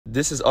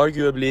This is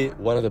arguably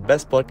one of the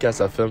best podcasts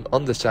I've filmed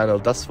on this channel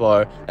thus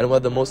far and one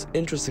of the most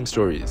interesting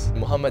stories.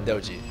 Mo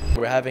Dewji.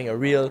 We're having a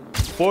real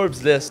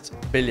Forbes list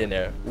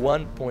billionaire,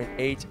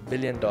 $1.8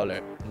 billion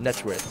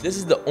net worth. This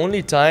is the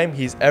only time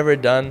he's ever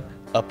done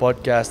a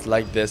podcast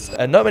like this,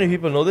 and not many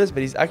people know this,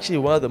 but he's actually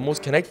one of the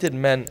most connected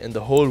men in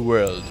the whole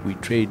world. We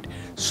trade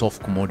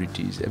soft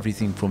commodities,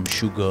 everything from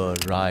sugar,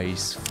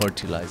 rice,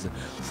 fertilizer,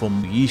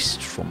 from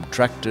yeast, from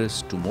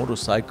tractors to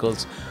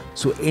motorcycles.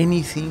 So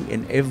anything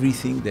and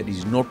everything that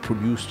is not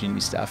produced in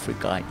East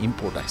Africa, I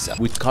import, I sell.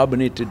 With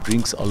carbonated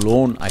drinks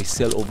alone, I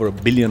sell over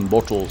 1 billion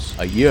bottles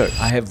a year.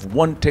 I have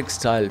one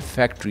textile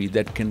factory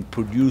that can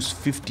produce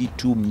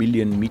 52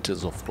 million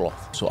meters of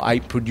cloth. So I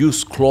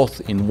produce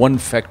cloth in one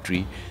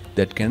factory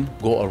that can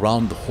go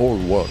around the whole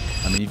world.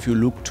 I mean, if you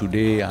look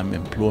today, I'm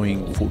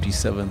employing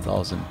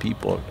 47,000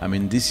 people. I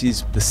mean, this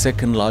is the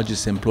second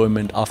largest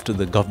employment after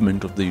the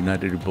government of the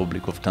United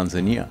Republic of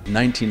Tanzania.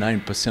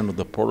 99% of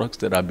the products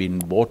that are being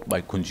bought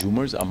by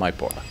consumers are my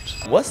products.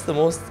 What's the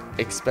most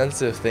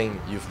expensive thing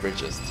you've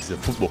purchased? It's a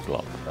football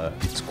club.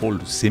 It's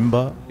called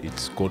Simba.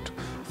 It's got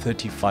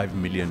 35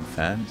 million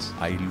fans.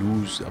 I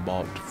lose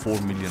about $4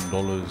 million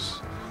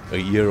a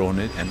year on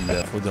it, and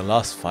for the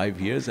last 5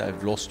 years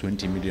I've lost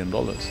 $20 million.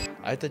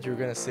 I thought you were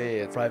gonna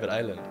say a private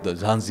island. The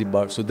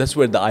Zanzibar, so that's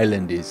where the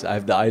island is. I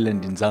have the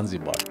island in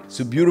Zanzibar. It's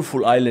a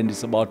beautiful island.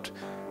 It's about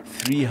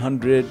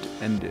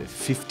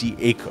 350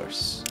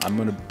 acres. I'm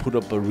gonna put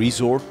up a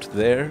resort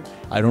there.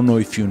 I don't know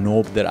if you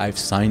know that I've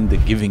signed the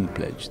Giving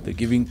Pledge. The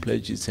Giving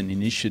Pledge is an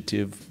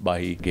initiative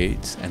by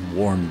Gates and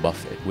Warren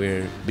Buffett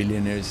where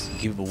billionaires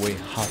give away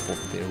half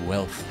of their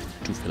wealth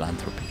to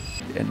philanthropy.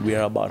 And we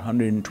are about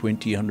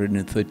 120,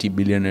 130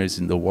 billionaires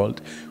in the world.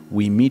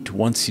 We meet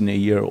once in a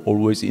year,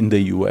 always in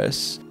the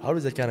US. How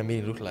does that kind of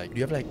meeting look like? Do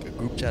you have like a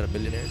group chat of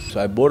billionaires? So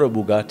I bought a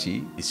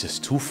Bugatti. It's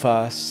just too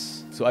fast.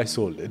 So I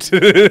sold it.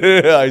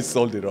 I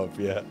sold it off,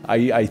 yeah.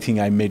 I think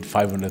I made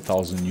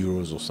 500,000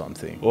 euros or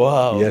something.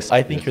 Wow. Yes.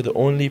 I think you're the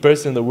only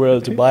person in the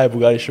world to buy a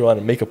Bugatti Chiron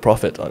and make a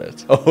profit on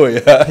it. Oh,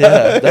 yeah.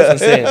 Yeah, that's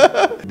insane.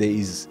 There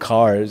is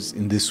cars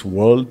in this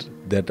world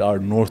that are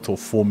north of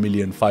 4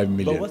 million, 5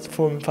 million. But what's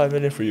 5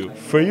 million for you?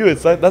 For you,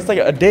 it's like that's like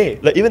a day.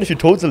 Like even if you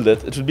totaled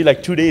it, it would be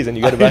like 2 days and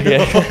you get it back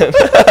here.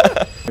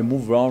 I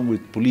move around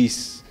with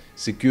police,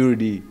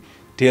 security,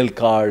 tail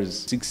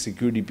cars, 6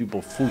 security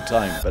people full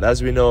time. But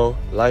as we know,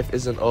 life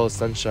isn't all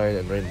sunshine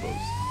and rainbows.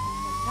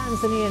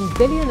 Tanzanian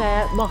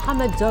billionaire Mo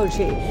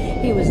Dewji.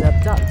 He was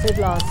abducted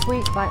last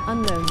week by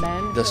unknown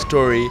men. The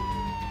story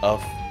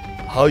of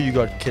how you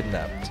got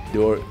kidnapped. They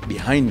were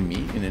behind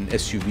me in an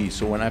SUV.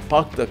 So when I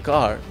parked the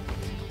car,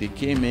 they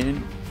came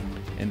in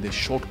and they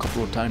shot a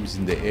couple of times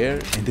in the air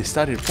and they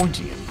started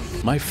pointing at me.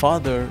 My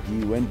father,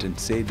 he went and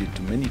said it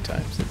to many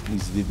times that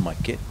please leave my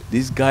kid.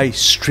 This guy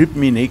stripped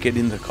me naked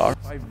in the car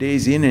 5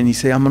 days in and he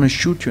said, I'm gonna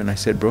shoot you. And I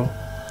said, bro,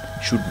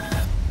 shoot me.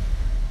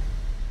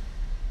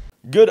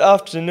 Good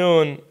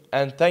afternoon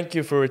and thank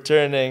you for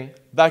returning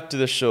back to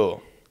the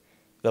show.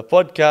 The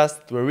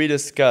podcast where we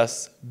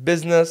discuss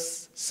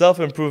business,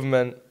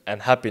 self-improvement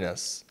and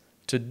happiness.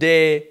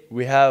 Today,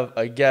 we have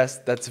a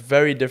guest that's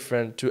very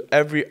different to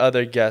every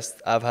other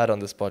guest I've had on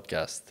this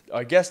podcast.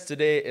 Our guest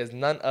today is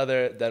none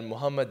other than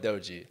Mo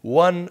Dewji,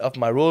 one of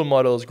my role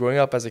models growing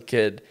up as a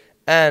kid,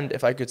 and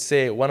if I could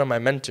say, one of my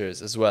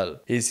mentors as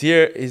well. He's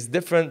here, he's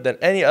different than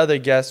any other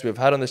guest we've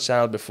had on this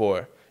channel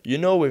before. You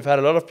know, we've had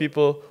a lot of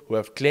people who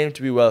have claimed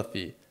to be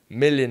wealthy,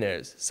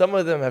 millionaires. Some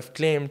of them have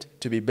claimed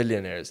to be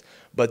billionaires.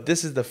 But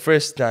this is the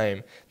first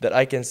time that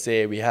I can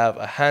say we have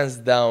a hands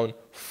down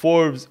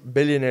Forbes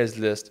billionaires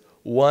list,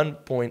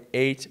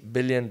 $1.8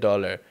 billion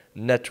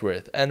net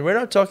worth. And we're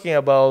not talking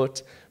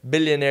about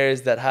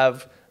billionaires that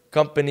have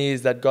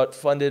companies that got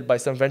funded by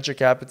some venture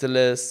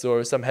capitalists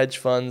or some hedge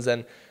funds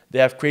and they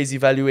have crazy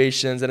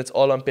valuations and it's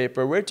all on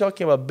paper. We're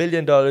talking about $1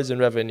 billion in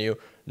revenue.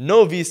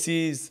 No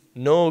VCs,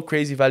 no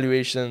crazy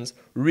valuations,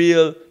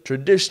 real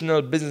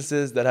traditional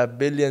businesses that have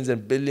billions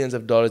and billions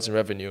of dollars in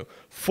revenue.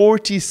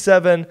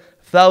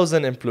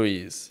 47,000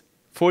 employees,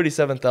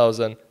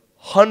 47,000,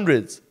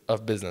 hundreds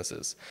of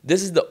businesses.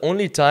 This is the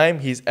only time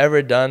he's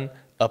ever done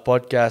a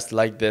podcast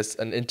like this,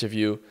 an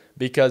interview,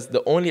 because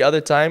the only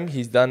other time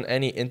he's done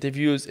any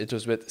interviews, it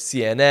was with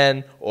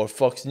CNN or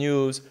Fox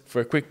News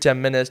for a quick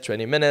 10 minutes,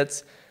 20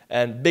 minutes,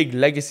 and big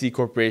legacy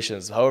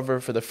corporations. However,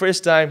 for the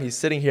first time, he's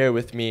sitting here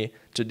with me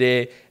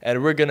today,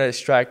 and we're gonna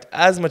extract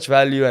as much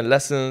value and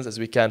lessons as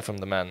we can from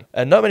the man.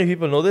 And not many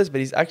people know this, but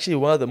he's actually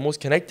one of the most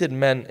connected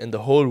men in the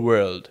whole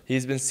world.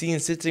 He's been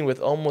seen sitting with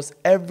almost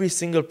every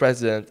single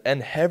president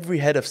and every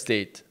head of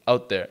state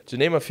out there. To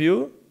name a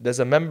few, there's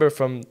a member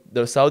from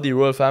the Saudi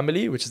royal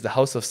family, which is the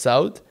House of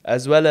Saud,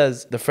 as well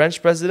as the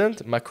French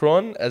president,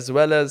 Macron, as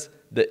well as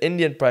the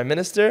Indian prime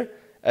minister,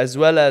 as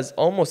well as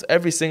almost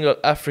every single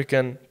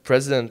African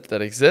president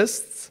that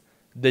exists.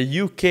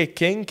 The UK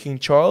king, King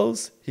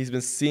Charles, he's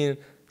been seen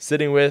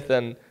sitting with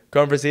and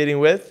conversating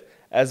with,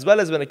 as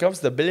well as when it comes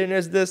to the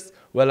billionaires list,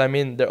 well, I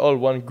mean, they're all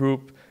one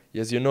group.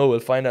 As you know,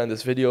 we'll find out in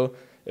this video.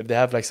 if they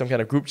have like some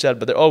kind of group chat,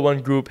 but they're all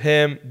one group.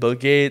 Him, Bill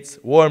Gates,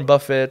 Warren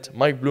Buffett,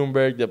 Mike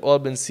Bloomberg, they've all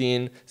been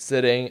seen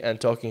sitting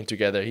and talking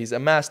together. He's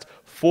amassed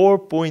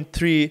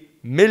 4.3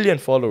 million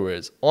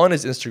followers on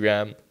his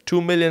Instagram,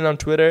 2 million on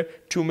Twitter,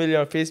 2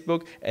 million on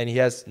Facebook, and he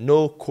has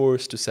no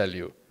course to sell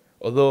you.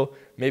 Although,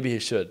 maybe he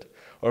should.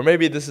 Or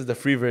maybe this is the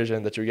free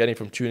version that you're getting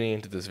from tuning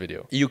into this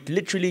video. You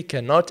literally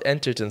cannot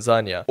enter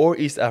Tanzania or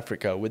East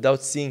Africa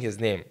without seeing his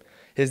name.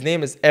 His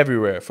name is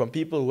everywhere, from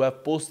people who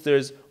have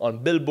posters on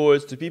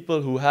billboards to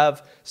people who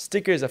have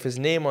stickers of his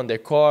name on their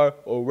car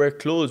or wear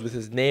clothes with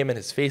his name and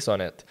his face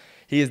on it.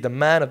 He is the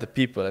man of the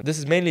people. And this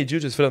is mainly due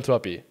to his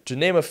philanthropy. To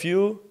name a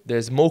few,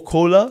 there's Mo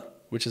Cola,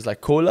 which is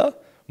like cola,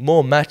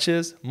 Mo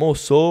Matches, Mo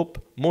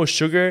Soap, Mo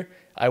Sugar.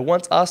 I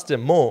once asked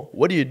him, Mo,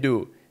 what do you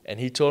do? And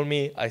he told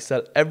me, I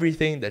sell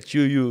everything that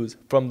you use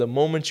from the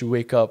moment you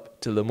wake up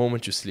till the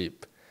moment you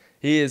sleep.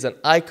 He is an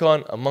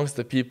icon amongst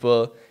the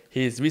people.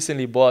 He's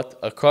recently bought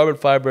a carbon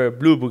fiber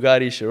blue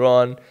Bugatti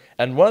Chiron.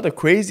 And one of the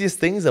craziest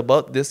things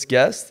about this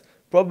guest,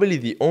 probably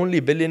the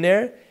only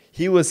billionaire,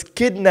 he was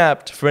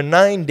kidnapped for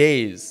 9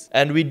 days.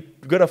 And we're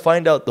going to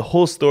find out the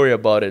whole story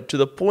about it, to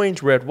the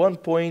point where at one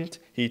point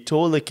he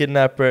told the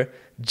kidnapper,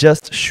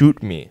 just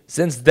shoot me.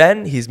 Since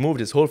then, he's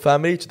moved his whole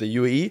family to the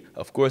UAE,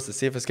 of course, the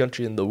safest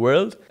country in the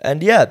world.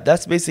 And yeah,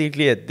 that's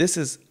basically it. This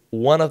is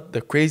one of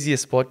the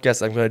craziest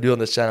podcasts I'm going to do on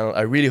this channel.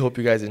 I really hope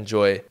you guys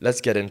enjoy.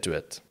 Let's get into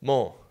it.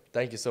 Mo,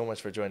 thank you so much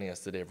for joining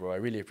us today, bro. I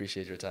really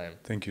appreciate your time.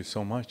 Thank you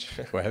so much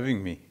for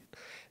having me.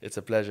 It's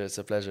a pleasure. It's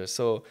a pleasure.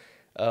 So,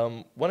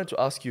 wanted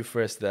to ask you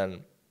first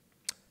then,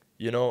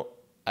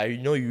 I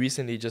know you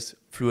recently just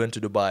flew into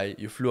Dubai.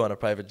 You flew on a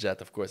private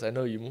jet, of course. I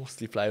know you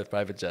mostly fly with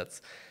private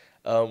jets.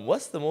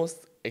 What's the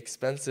most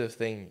expensive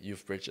thing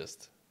you've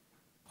purchased?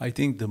 I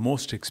think the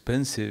most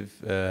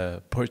expensive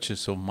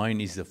purchase of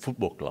mine is a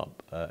football club.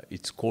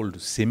 It's called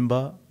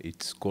Simba.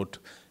 It's got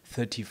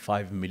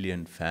 35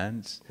 million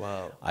fans.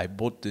 Wow. I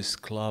bought this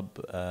club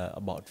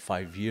about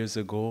 5 years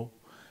ago.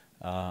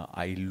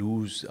 I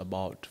lose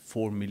about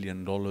 $4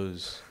 million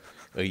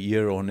a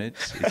year on it.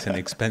 It's an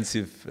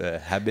expensive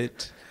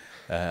habit.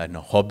 And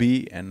a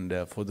hobby, and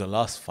for the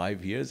last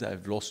 5 years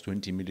I've lost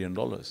 $20 million.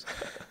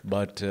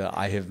 But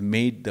I have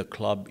made the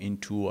club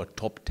into a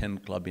top 10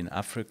 club in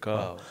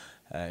Africa.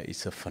 Wow.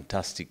 It's a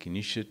fantastic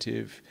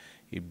initiative.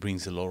 It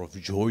brings a lot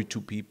of joy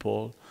to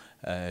people,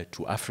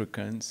 to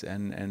Africans,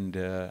 and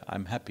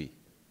I'm happy.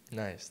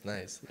 Nice,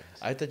 nice. Yes.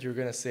 I thought you were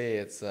going to say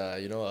it's,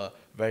 a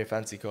very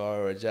fancy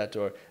car or a jet,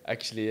 or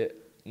actually,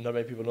 not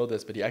many people know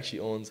this, but he actually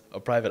owns a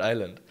private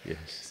island. Yes.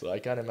 So I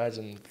can't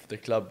imagine the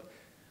club.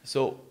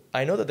 So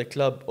I know that the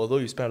club, although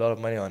you spend a lot of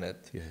money on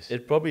it, yes,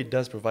 it probably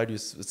does provide you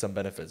with some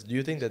benefits. Do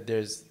you think that there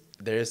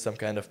is some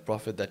kind of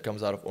profit that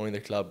comes out of owning the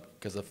club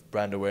because of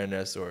brand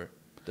awareness, or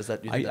does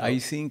that? I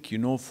think,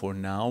 for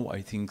now,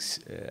 I think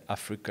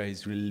Africa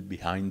is really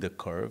behind the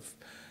curve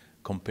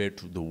compared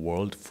to the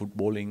world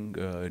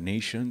footballing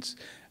nations.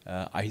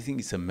 I think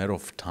it's a matter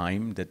of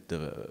time that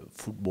the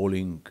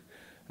footballing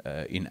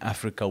in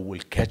Africa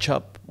will catch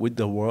up with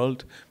the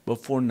world.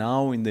 But for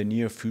now, in the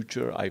near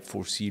future, I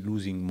foresee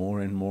losing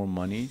more and more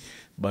money.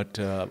 But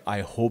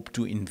I hope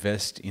to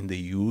invest in the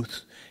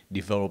youth,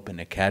 develop an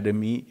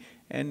academy,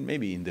 and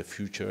maybe in the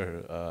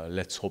future,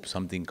 let's hope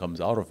something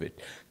comes out of it.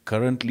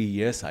 Currently,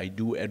 yes, I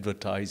do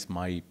advertise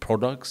my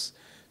products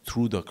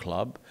through the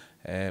club.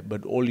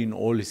 But all in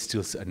all, it's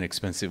still an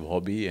expensive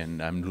hobby,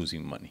 and I'm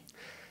losing money.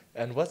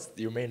 And what's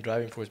your main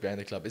driving force behind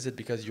the club? Is it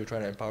because you're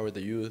trying to empower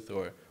the youth,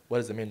 or what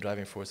is the main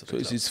driving force of the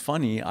club? It's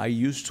funny. I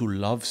used to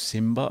love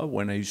Simba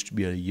when I used to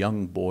be a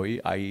young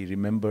boy. I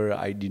remember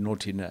I did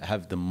not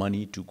have the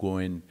money to go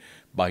and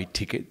buy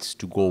tickets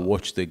to go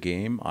watch the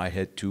game. I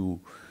had to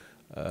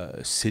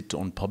sit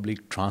on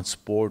public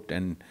transport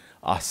and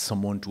ask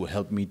someone to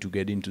help me to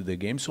get into the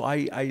game. So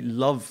I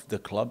loved the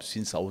club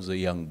since I was a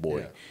young boy.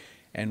 Yeah.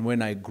 And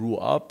when I grew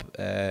up,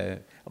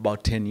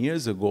 about 10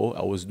 years ago,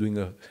 I was doing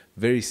a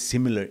very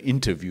similar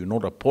interview,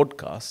 not a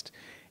podcast,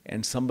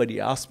 and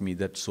somebody asked me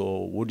that, so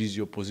what is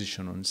your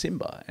position on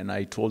Simba? And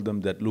I told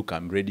them that, look,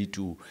 I'm ready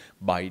to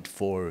buy it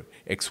for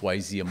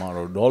XYZ amount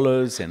of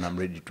dollars, and I'm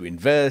ready to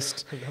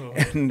invest. No.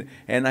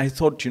 And I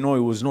thought, it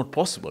was not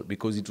possible,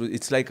 because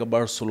it's like a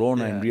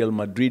Barcelona and Real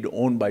Madrid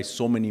owned by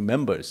so many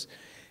members.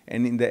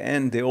 And in the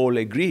end, they all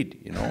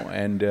agreed,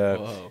 and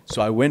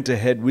so I went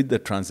ahead with the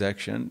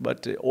transaction.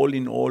 But all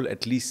in all,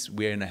 at least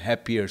we're in a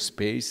happier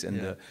space,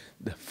 and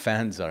the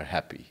fans are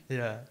happy.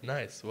 Yeah,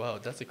 nice. Wow,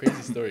 that's a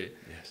crazy story.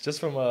 Yes. Just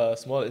from a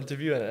small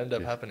interview, and it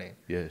ended up happening.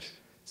 Yes.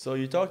 So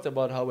you talked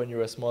about how when you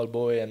were a small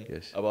boy, and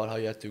about how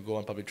you had to go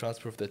on public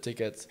transport for the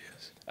tickets.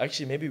 Yes.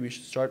 Actually, maybe we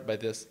should start by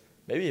this.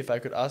 Maybe if I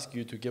could ask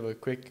you to give a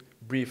quick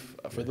brief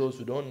for those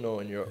who don't know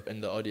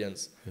in the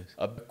audience,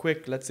 a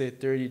quick, let's say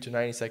 30 to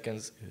 90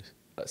 seconds.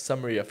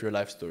 Summary of your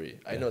life story.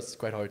 I know it's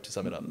quite hard to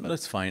sum it up.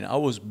 That's fine. I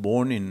was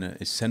born in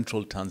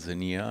central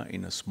Tanzania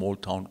in a small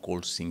town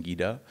called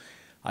Singida.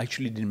 I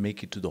actually didn't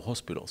make it to the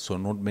hospital, so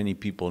not many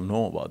people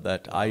know about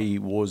that. I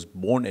was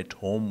born at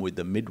home with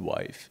a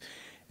midwife,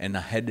 and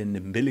I had an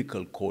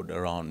umbilical cord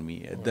around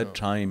me. At that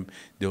time,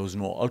 there was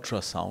no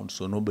ultrasound,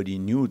 so nobody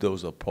knew there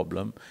was a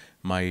problem.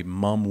 My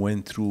mom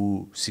went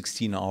through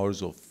 16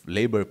 hours of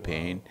labor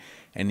pain,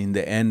 and in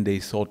the end, they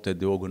thought that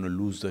they were going to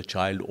lose the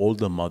child or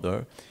the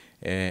mother.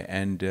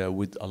 And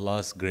with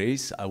Allah's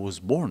grace, I was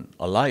born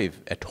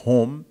alive at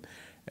home.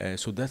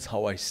 So that's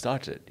how I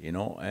started, you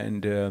know.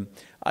 And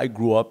I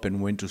grew up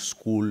and went to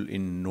school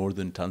in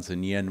northern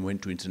Tanzania and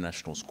went to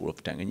International School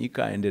of Tanganyika.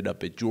 I ended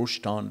up at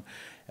Georgetown,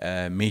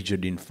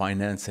 majored in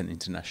finance and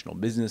international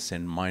business,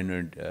 and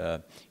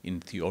minored in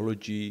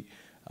theology.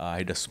 I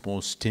had a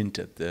small stint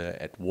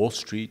at Wall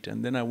Street,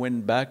 and then I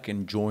went back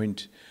and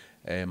joined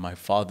my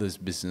father's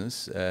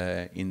business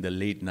in the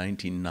late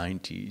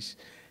 1990s.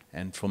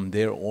 And from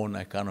there on,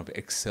 I kind of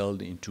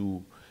excelled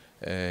into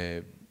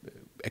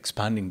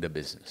expanding the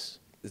business.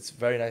 It's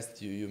very nice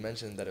that you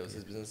mentioned that it was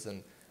his business,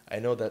 and I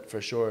know that for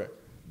sure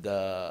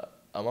the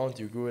amount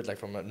you grew it, like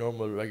from a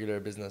normal, regular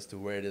business to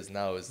where it is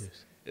now,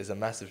 is a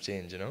massive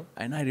change, you know?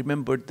 And I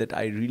remembered that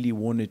I really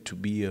wanted to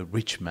be a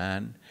rich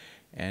man.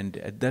 And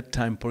at that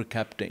time, per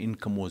capita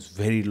income was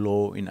very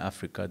low in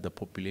Africa. The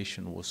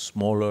population was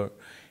smaller.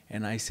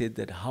 And I said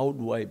that how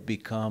do I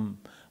become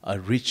a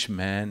rich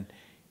man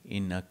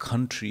in a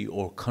country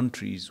or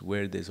countries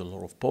where there's a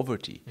lot of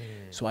poverty?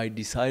 So I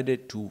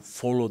decided to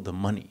follow the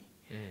money.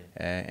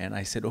 And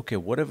I said, okay,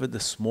 whatever the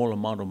small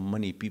amount of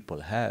money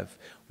people have,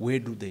 where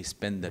do they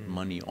spend that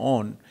money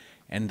on?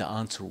 And the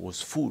answer was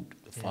food,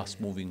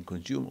 fast-moving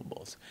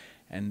consumables.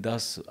 And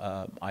thus,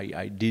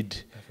 I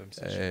did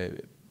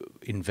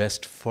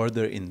invest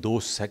further in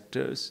those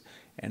sectors.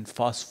 And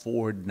fast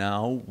forward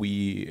now,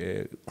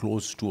 we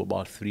close to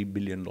about $3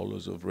 billion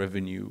of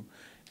revenue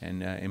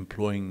and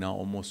employing now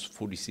almost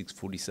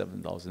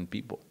 47,000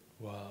 people.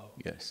 Wow.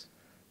 Yes.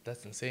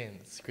 That's insane.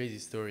 It's a crazy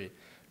story.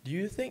 Do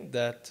you think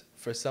that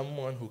for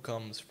someone who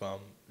comes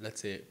from,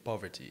 let's say,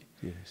 poverty,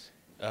 Yes.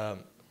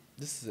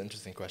 This is an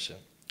interesting question.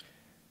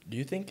 Do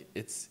you think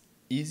it's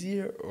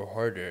easier or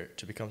harder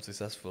to become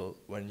successful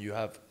when you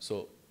have,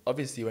 so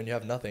obviously when you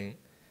have nothing,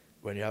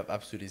 when you have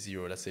absolutely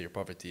zero, let's say your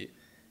poverty,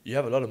 you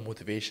have a lot of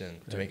motivation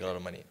to make a lot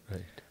of money.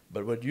 Right.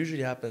 But what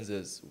usually happens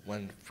is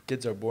when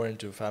kids are born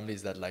into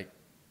families that like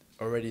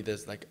already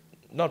there's like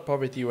not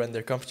poverty when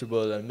they're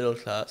comfortable and middle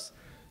class,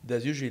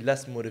 there's usually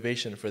less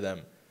motivation for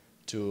them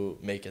to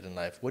make it in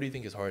life. What do you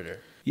think is harder?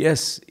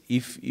 Yes,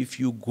 if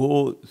you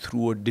go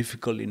through a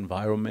difficult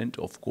environment,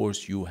 of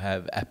course you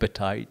have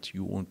appetite,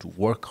 you want to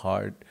work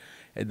hard.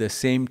 At the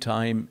same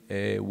time,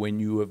 when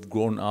you have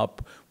grown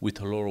up with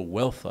a lot of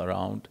wealth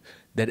around,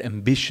 that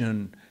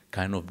ambition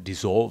kind of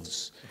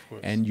dissolves,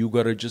 and you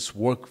gotta just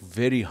work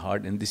very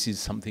hard. And this is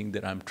something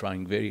that I'm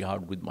trying very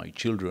hard with my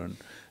children,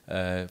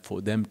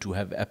 for them to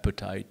have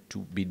appetite, to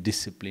be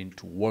disciplined,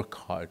 to work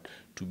hard,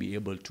 to be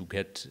able to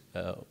get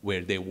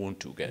where they want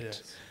to get.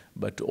 Yes.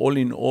 But all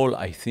in all,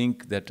 I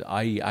think that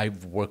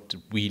I've worked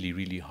really,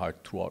 really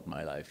hard throughout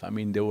my life. I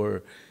mean, there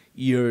were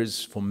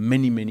years, for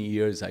many, many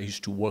years, I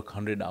used to work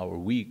 100-hour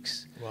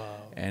weeks. Wow.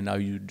 And I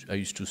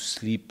used to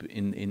sleep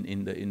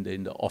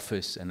in the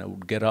office, and I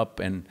would get up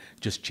and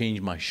just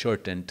change my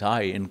shirt and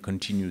tie and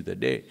continue the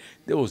day.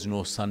 There was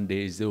no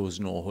Sundays, there was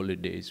no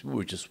holidays. We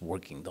were just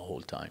working the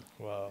whole time.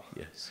 Wow.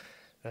 Yes.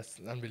 That's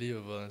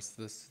unbelievable.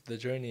 The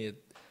journey,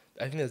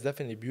 I think there's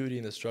definitely beauty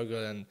in the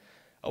struggle. And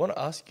I want to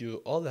ask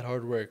you, all that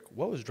hard work,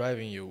 what was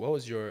driving you? What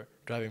was your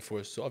driving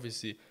force? So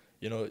obviously,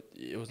 you know,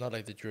 it was not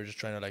like that you were just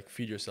trying to like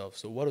feed yourself.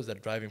 So what was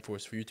that driving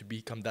force for you to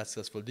become that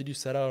successful? Did you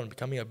set out on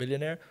becoming a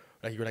billionaire?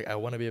 Like you were like, I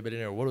want to be a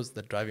billionaire. What was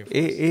the driving force?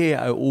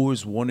 I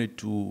always wanted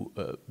to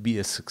be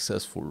a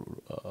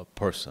successful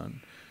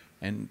person.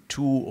 And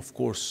two, of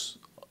course,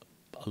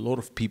 a lot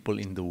of people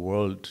in the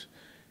world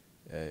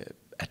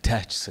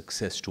attach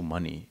success to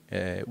money,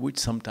 which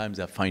sometimes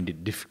I find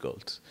it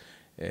difficult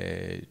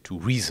to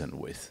reason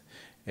with.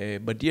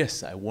 But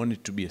yes, I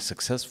wanted to be a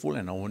successful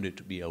and I wanted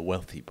to be a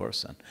wealthy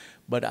person.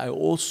 But I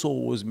also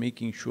was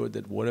making sure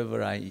that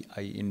whatever I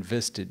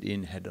invested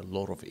in had a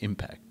lot of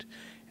impact.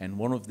 And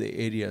one of the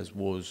areas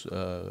was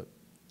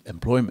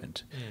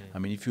employment. I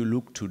mean, if you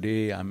look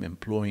today, I'm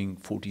employing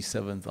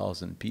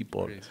 47,000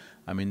 people. Great.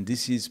 I mean,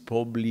 this is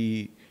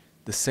probably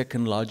the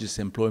second largest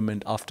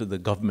employment after the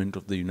government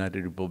of the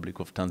United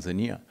Republic of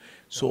Tanzania.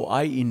 So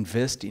I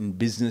invest in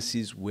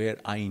businesses where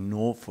I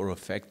know for a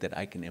fact that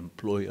I can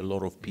employ a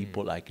lot of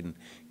people, I can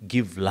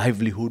give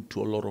livelihood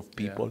to a lot of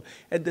people.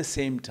 At the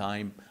same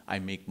time, I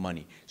make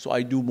money. So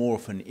I do more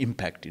of an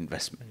impact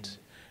investment,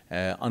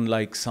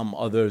 unlike some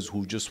others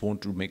who just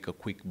want to make a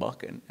quick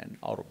buck and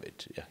out of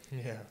it.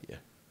 Yeah.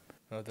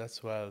 Oh,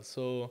 that's wild.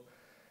 So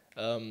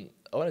I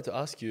wanted to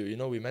ask you, you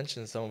know, we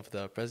mentioned some of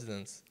the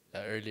presidents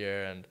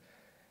earlier, and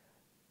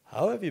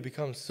how have you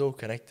become so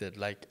connected?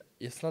 Like,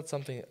 it's not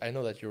something, I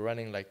know that you're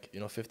running like, you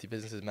know, 50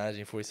 businesses,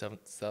 managing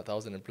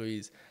 47,000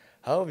 employees.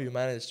 How have you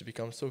managed to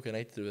become so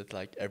connected with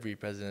like every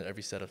president,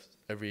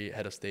 every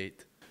head of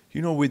state?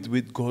 You know,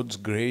 with God's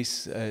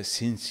grace,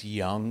 since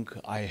young,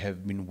 I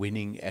have been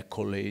winning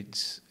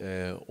accolades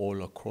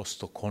all across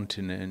the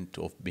continent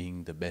of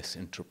being the best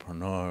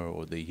entrepreneur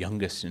or the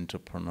youngest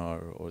entrepreneur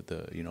or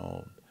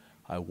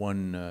I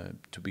won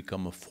to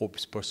become a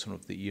Forbes Person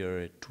of the Year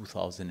in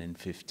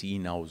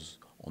 2015. I was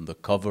on the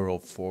cover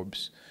of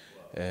Forbes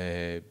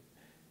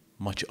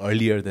much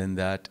earlier than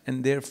that.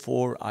 And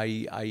therefore,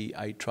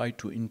 I try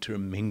to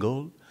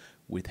intermingle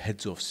with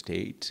heads of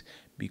state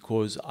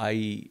because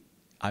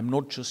I'm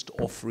not just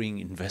offering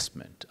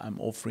investment, I'm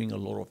offering a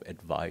lot of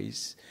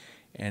advice,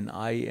 and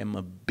I am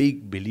a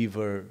big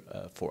believer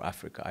for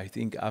Africa. I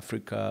think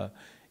Africa,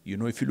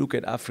 if you look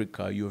at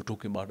Africa, you're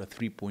talking about a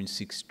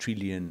 3.6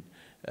 trillion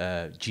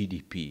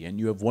GDP, and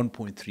you have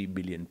 1.3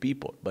 billion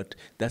people, but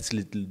that's a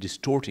little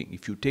distorting.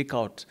 If you take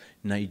out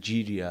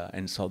Nigeria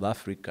and South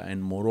Africa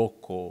and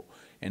Morocco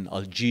and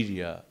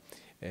Algeria,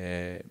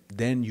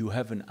 then you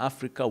have an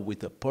Africa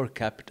with a per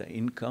capita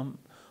income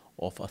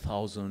of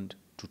 $1,000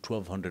 to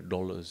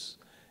 $1,200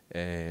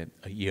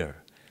 a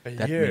year.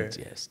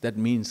 That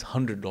means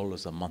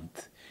 $100 a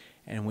month.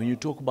 And when you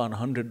talk about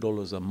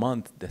 $100 a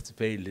month, that's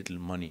very little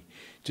money.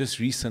 Just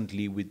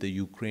recently with the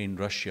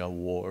Ukraine-Russia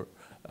war,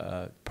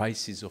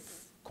 prices of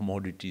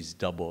commodities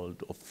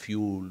doubled, of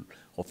fuel,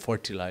 of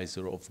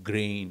fertilizer, of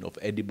grain, of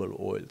edible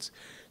oils.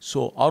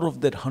 So out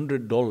of that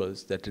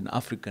 $100 that an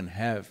African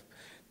have,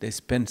 they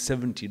spend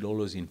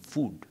 $70 in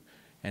food.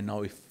 And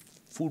now if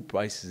food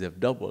prices have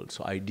doubled,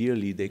 so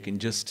ideally they can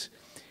just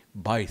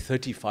buy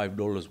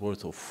 $35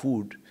 worth of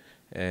food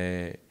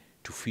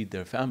to feed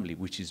their family,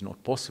 which is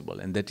not possible.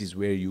 And that is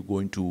where you go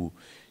into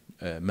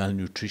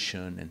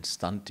malnutrition and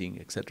stunting,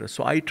 etc.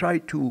 So I try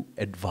to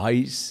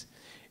advise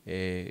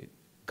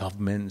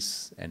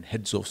governments and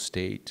heads of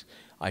state.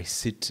 I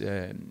sit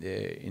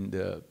in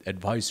the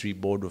advisory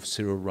board of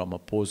Cyril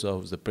Ramaphosa,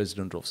 who's the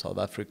president of South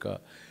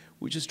Africa.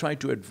 We just try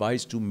to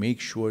advise to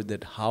make sure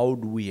that how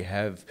do we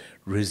have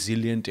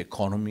resilient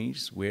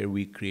economies where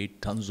we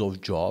create tons of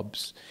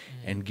jobs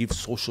and give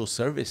social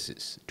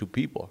services to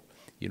people.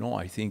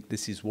 I think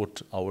this is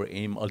what our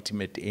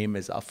ultimate aim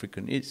as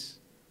African is.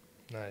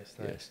 Nice.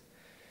 Yes.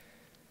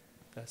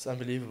 That's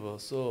unbelievable.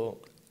 So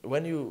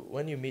when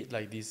you meet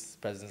like these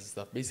presidents and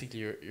stuff, basically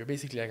you're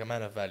basically like a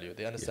man of value.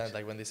 They understand Yes.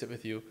 like when they sit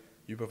with you,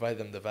 you provide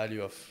them the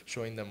value of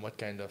showing them what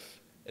kind of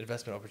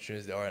investment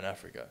opportunities there are in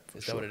Africa.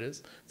 Is that what it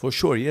is? For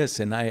sure, yes.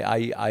 And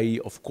I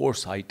of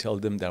course, I tell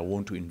them that I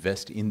want to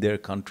invest in their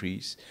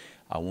countries.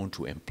 I want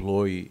to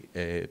employ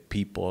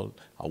people.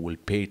 I will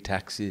pay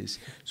taxes.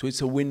 So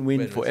it's a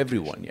win-win for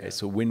everyone. Yeah.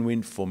 It's a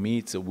win-win for me.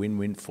 It's a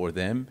win-win for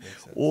them.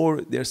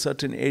 Or there are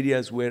certain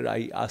areas where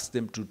I ask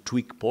them to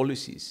tweak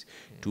policies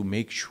to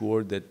make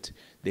sure that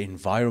the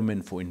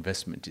environment for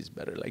investment is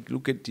better. Like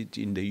look at it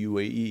in the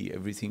UAE,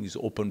 everything is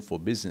open for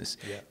business.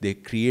 Yeah. They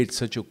create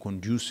such a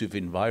conducive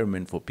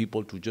environment for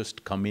people to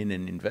just come in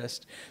and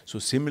invest. So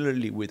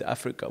similarly with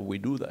Africa, we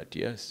do that,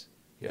 yes.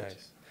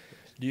 Nice.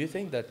 Do you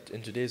think that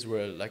in today's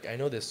world, like I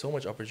know there's so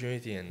much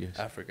opportunity in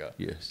Africa,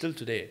 still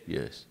today.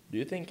 Yes. Do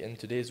you think in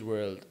today's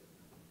world,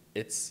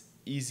 it's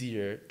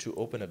easier to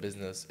open a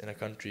business in a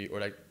country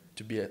or like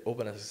to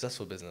open a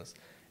successful business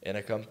in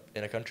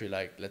a country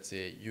like, let's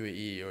say,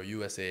 UAE or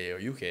USA or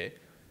UK,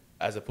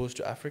 as opposed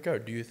to Africa? Or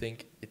do you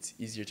think it's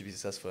easier to be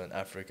successful in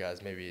Africa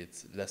as maybe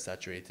it's less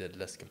saturated,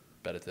 less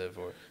competitive?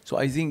 Or So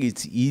I think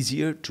it's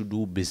easier to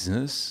do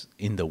business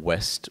in the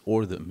West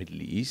or the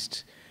Middle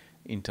East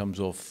in terms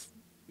of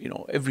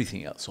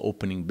everything else,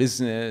 opening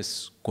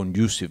business,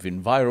 conducive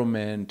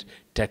environment,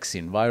 tax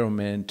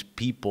environment,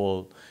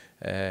 people.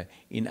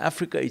 In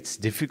Africa, it's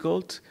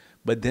difficult,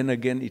 but then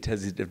again, it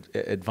has its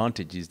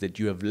advantages that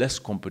you have less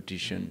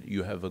competition,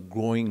 you have a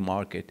growing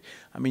market.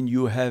 I mean,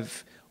 you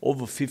have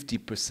over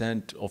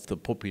 50% of the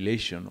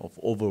population of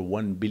over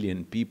 1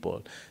 billion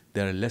people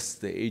that are less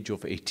the age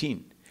of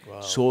 18.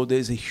 Wow. So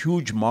there's a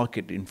huge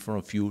market in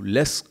front of you,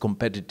 less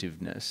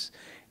competitiveness.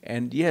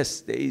 And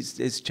yes,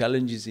 there's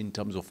challenges in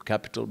terms of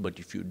capital, but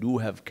if you do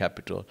have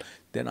capital,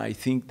 then I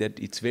think that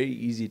it's very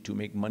easy to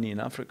make money in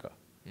Africa.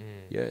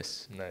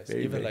 Yes. Nice.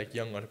 Even like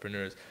young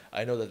entrepreneurs.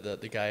 I know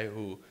that the guy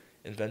who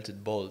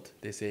invented Bolt,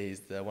 they say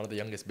he's one of the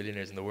youngest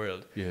billionaires in the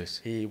world. Yes.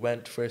 He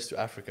went first to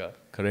Africa.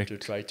 Correct. To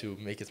try to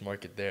make his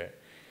market there.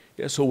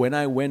 Yeah, so when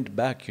I went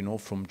back,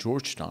 from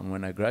Georgetown,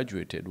 when I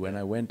graduated, when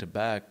I went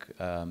back,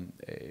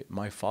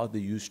 my father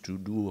used to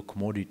do a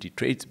commodity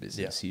trades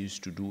business. He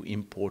used to do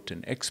import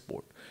and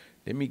export.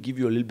 Let me give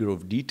you a little bit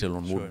of detail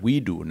on what we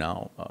do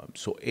now.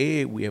 So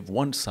we have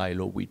one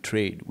silo, we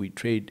trade. We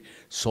trade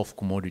soft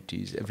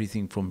commodities,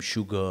 everything from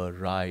sugar,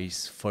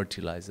 rice,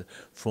 fertilizer,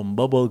 from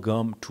bubble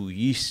gum to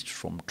yeast,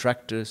 from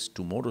tractors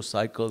to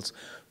motorcycles,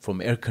 from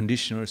air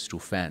conditioners to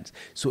fans.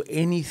 So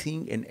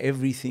anything and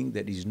everything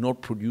that is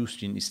not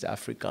produced in East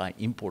Africa, I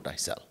import, I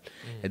sell.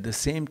 At the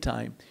same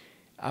time,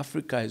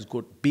 Africa has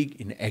got big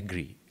in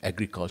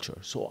agriculture.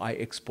 So I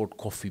export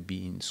coffee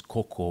beans,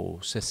 cocoa,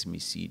 sesame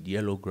seed,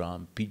 yellow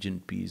gram,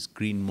 pigeon peas,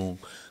 green mung,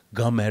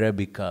 gum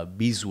arabica,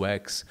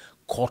 beeswax,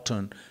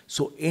 cotton.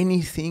 So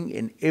anything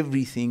and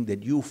everything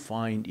that you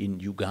find in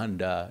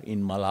Uganda,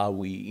 in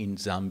Malawi, in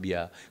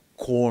Zambia,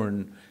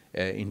 corn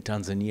in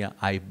Tanzania,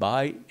 I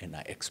buy and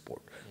I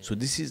export. So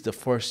this is the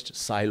first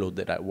silo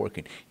that I work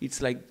in.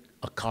 It's like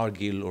a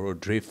Cargill or a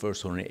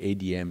Dreyfus or an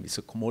ADM. It's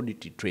a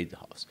commodity trade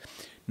house.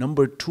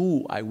 Number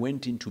two, I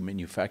went into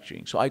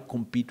manufacturing. So I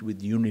compete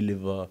with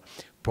Unilever,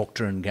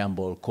 Procter &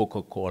 Gamble,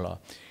 Coca-Cola.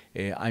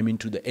 I'm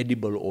into the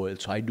edible oil.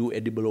 So I do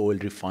edible oil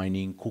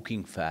refining,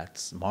 cooking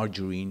fats,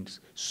 margarines,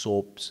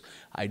 soaps.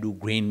 I do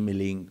grain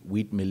milling,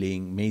 wheat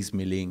milling, maize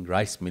milling,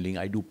 rice milling.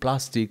 I do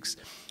plastics,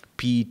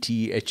 PET,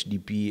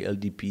 HDP,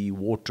 LDP,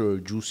 water,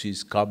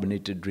 juices,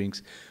 carbonated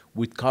drinks.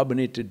 With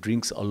carbonated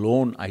drinks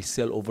alone, I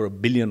sell over 1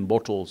 billion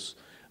bottles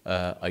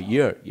a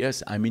year.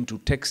 Yes, I'm into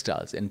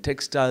textiles. And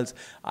textiles,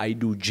 I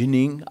do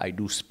ginning, I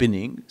do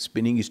spinning.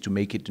 Spinning is to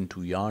make it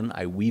into yarn.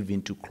 I weave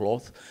into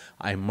cloth.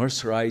 I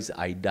mercerize,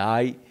 I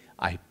dye,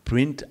 I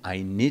print,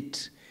 I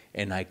knit,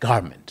 and I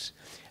garment.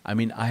 I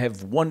mean, I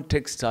have one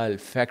textile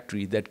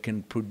factory that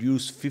can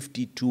produce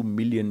 52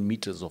 million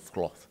meters of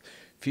cloth.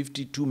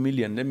 52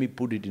 million, let me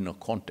put it in a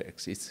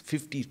context. It's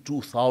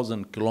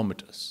 52,000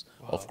 kilometers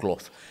of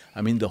cloth.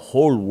 I mean, the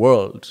whole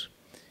world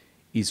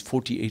is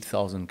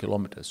 48,000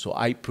 kilometers. So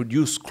I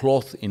produce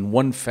cloth in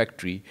one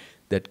factory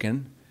that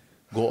can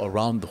go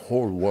around the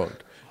whole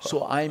world.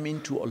 So I'm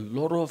into a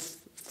lot of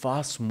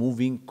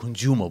fast-moving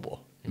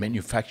consumable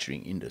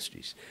manufacturing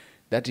industries.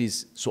 That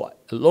is, so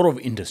a lot of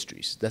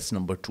industries. That's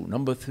number two.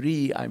 Number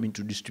three, I'm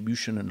into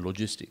distribution and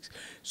logistics.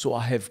 So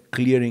I have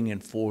clearing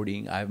and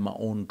forwarding. I have my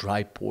own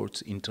dry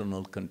ports,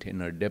 internal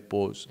container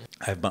depots.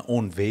 I have my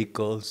own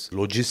vehicles,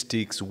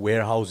 logistics,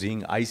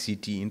 warehousing,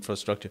 ICT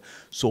infrastructure.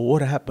 So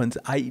what happens,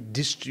 I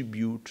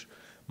distribute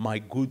my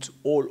goods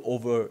all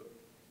over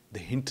the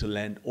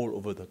hinterland, all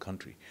over the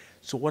country.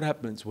 So what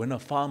happens, when a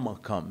farmer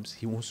comes,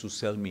 he wants to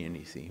sell me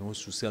anything. He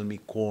wants to sell me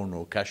corn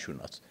or cashew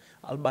nuts.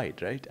 I'll buy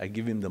it, right? I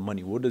give him the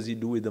money. What does he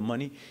do with the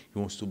money? He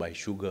wants to buy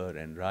sugar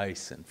and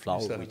rice and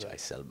flour, which I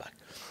sell back.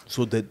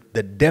 So the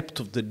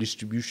depth of the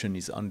distribution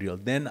is unreal.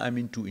 Then I'm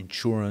into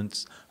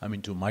insurance. I'm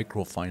into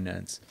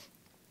microfinance,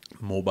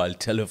 mobile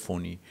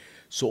telephony.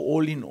 So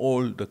all in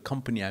all, the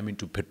company, I'm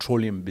into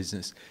petroleum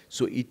business.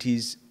 So it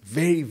is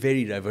very,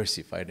 very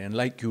diversified. And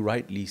like you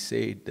rightly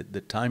said, that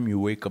the time you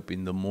wake up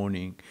in the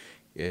morning,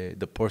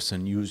 the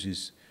person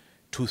uses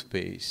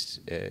toothpaste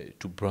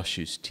to brush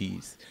his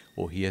teeth,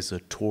 or he has a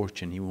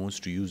torch and he wants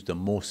to use the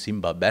Mo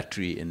Simba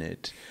battery in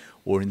it,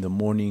 or in the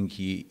morning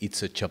he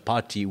eats a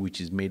chapati which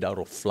is made out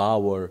of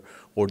flour,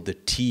 or the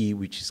tea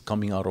which is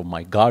coming out of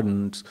my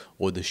gardens,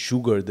 or the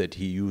sugar that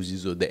he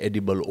uses, or the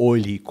edible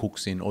oil he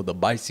cooks in, or the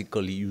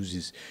bicycle he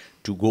uses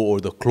to go, or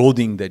the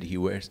clothing that he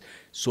wears.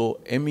 So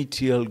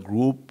METL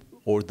Group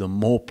or the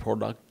Mo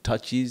product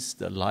touches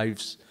the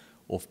lives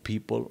of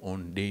people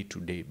on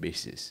day-to-day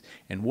basis.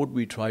 And what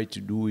we try to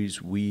do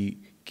is we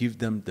give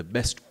them the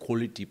best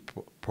quality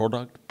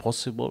product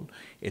possible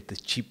at the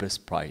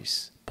cheapest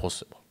price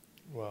possible.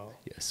 Wow.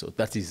 Yeah, so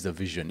that is the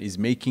vision, is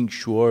making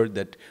sure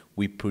that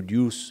we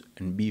produce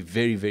and be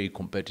very, very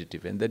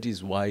competitive. And that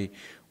is why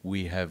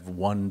we have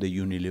won the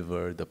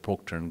Unilever, the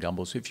Procter &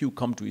 Gamble. So if you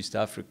come to East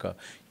Africa,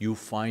 you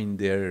find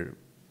their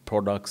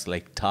products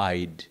like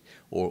Tide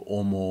or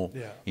Omo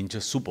in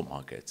just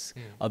supermarkets.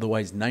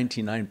 Otherwise,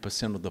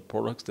 99% of the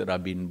products that are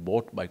being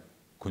bought by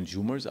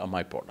consumers are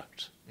my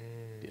products.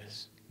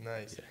 Yes.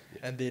 Nice.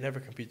 And they never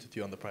compete with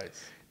you on the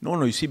price?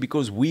 No, you see,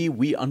 because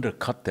we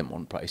undercut them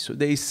on price. So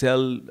they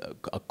sell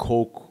a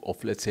Coke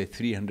of, let's say,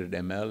 300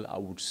 ml. I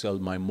would sell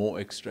my Mo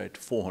Extra at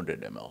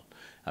 400 ml.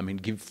 I mean,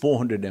 give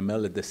 400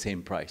 ml at the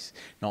same price.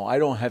 Now, I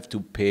don't have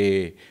to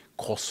pay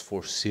costs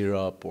for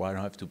syrup, or I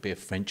don't have to pay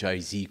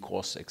franchisee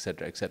costs,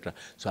 etc., etc.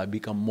 So I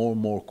become more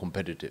and more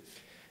competitive.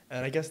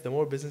 And I guess the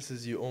more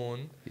businesses you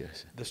own,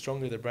 yes, the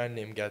stronger the brand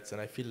name gets.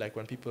 And I feel like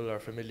when people are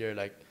familiar,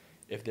 like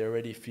if they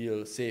already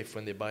feel safe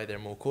when they buy their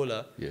Mo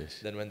Cola, yes,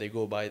 then when they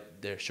go buy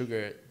their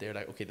sugar, they're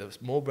like, okay, the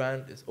Mo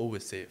brand is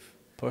always safe.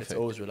 Perfect. It's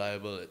always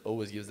reliable. It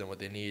always gives them what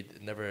they need.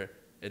 It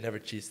never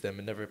cheats them.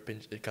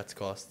 It cuts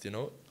costs, you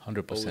know?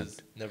 100%.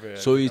 Never.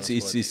 So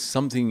it's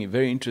something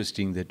very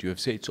interesting that you have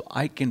said. So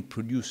I can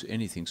produce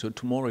anything. So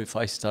tomorrow if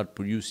I start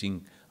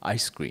producing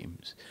ice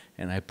creams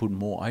and I put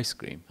more ice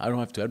cream, I don't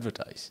have to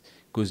advertise.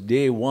 Because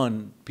day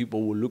one,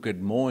 people will look at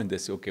Mo and they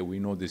say, okay, we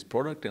know this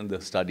product, and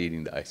they'll start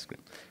eating the ice cream.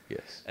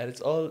 Yes. And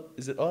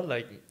is it all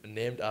like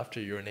named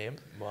after your name,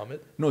 Mohammed?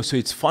 No, so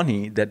it's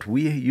funny that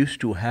we used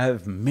to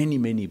have many,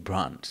 many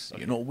brands.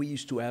 Okay. You know, we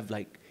used to have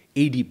like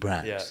 80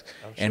 brands.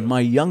 Yeah, I'm sure. And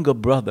my younger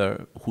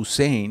brother,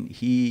 Hussein,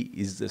 he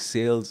is the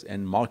sales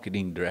and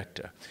marketing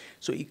director.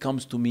 So he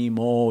comes to me,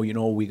 Mo, you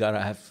know, we got to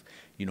have,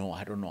 you know,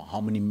 I don't know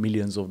how many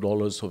millions of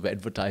dollars of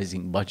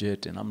advertising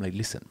budget. And I'm like,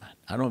 listen, man,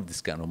 I don't have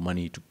this kind of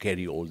money to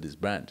carry all these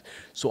brands.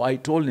 So I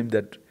told him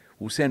that,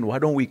 Hussein, why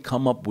don't we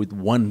come up with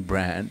one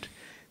brand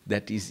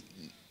that is,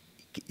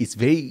 it's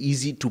very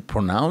easy to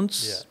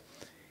pronounce,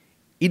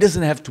 It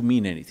doesn't have to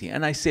mean anything.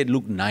 And I said,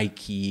 look,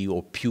 Nike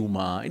or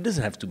Puma, it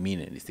doesn't have to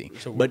mean anything.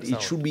 So but sound.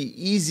 it should be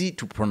easy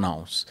to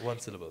pronounce. One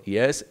syllable.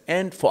 Yes,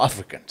 and for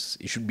Africans,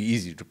 it should be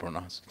easy to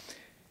pronounce.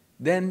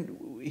 Then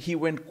he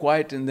went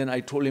quiet, and then I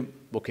told him,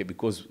 okay,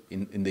 because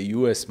in the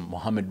US,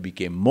 Mohammed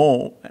became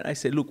Mo, and I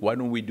said, look, why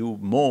don't we do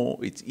Mo?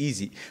 It's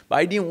easy. But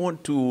I didn't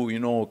want to, you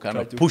know, kind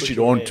of push it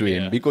onto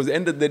him, because at the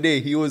end of the day,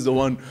 he was the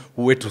one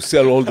who had to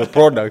sell all the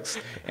products,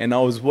 and I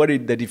was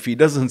worried that if he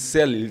doesn't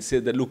sell, he'll say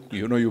that, look,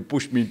 you know, you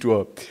pushed me into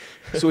a...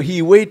 So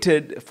he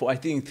waited for, I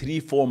think,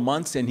 3-4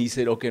 months, and he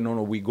said, okay, no,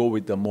 we go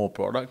with the Mo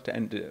product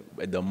and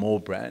the Mo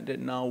brand,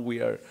 and now we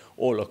are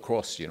all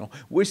across, you know.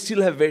 We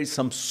still have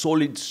some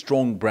solid,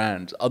 strong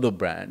brands, other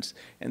brands,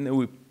 and then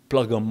we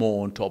plug a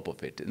Mo on top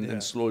of it, and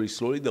then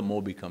slowly, the Mo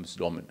becomes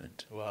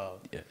dominant. Wow.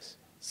 Yes.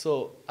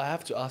 So I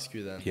have to ask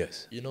you then.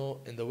 Yes. You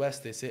know, in the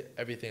West, they say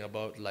everything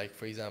about, like,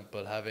 for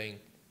example,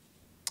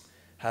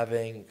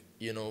 having,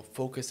 you know,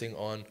 focusing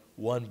on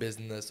one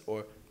business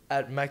or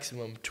at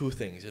maximum 2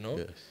 things, you know?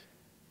 Yes.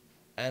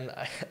 And,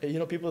 you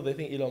know, people, they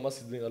think Elon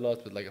Musk is doing a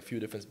lot with, like, a few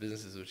different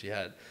businesses which he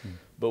had.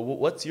 But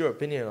what's your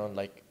opinion on,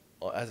 like,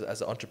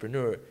 as an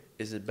entrepreneur,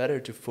 is it better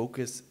to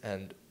focus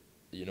and,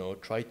 you know,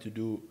 try to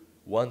do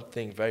one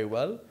thing very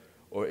well,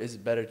 or is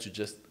it better to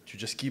just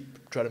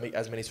try to make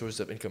as many sources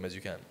of income as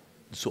you can?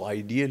 So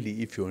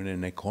ideally, if you're in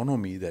an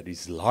economy that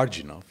is large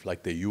enough,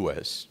 like the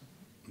US,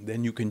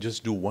 then you can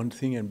just do one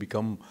thing and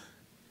become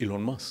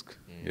Elon Musk,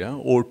 yeah,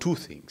 or 2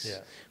 things,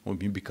 or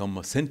you become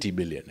a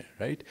centi-billionaire,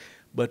 right?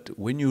 But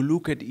when you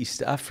look at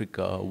East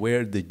Africa,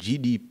 where the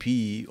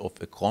GDP of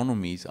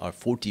economies are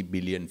 40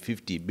 billion,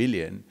 50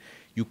 billion,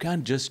 you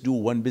can't just do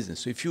one business.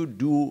 So if you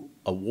do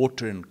a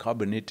water and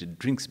carbonated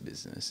drinks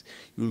business,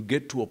 you'll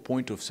get to a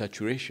point of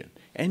saturation,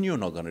 and you're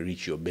not going to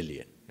reach your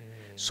billion.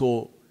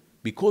 So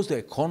because the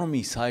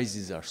economy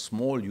sizes are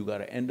small, you got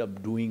to end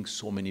up doing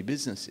so many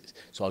businesses.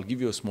 So I'll give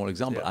you a small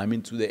example. I'm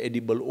into the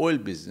edible oil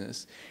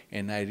business,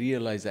 and I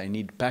realize I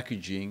need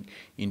packaging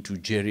into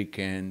jerry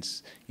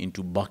cans,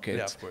 into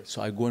buckets.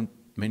 So I go and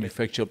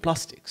manufacture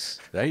plastics,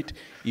 right?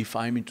 If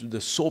I'm into the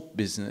soap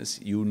business,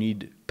 you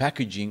need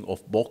packaging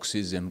of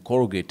boxes and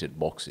corrugated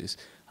boxes.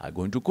 I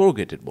go into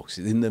corrugated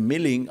boxes. In the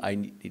milling, I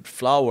need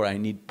flour, I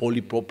need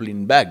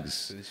polypropylene bags.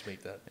 So just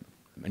make that.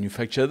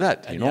 Manufacture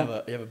that, and you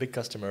know. You have a big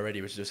customer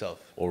already, which is yourself.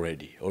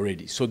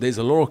 Already. So there's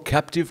a lot of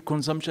captive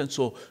consumption.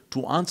 So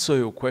to answer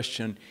your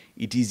question,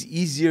 it is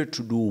easier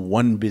to do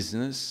one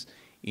business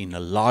in a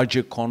large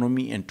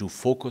economy and to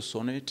focus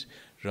on it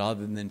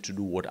rather than to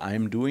do what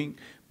I'm doing.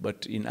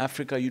 But in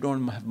Africa, you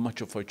don't have much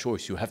of a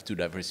choice. You have to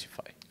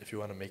diversify. If you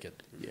want to make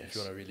it. Yes. If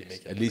you want to really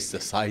make it. At least the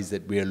size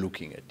that we are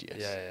looking at, yes.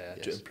 Yeah.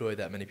 To employ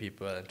that many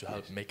people and to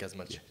help make as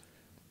much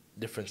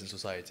difference in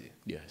society.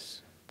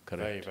 Yes,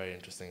 correct. Very, very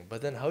interesting.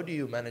 But then how do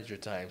you manage your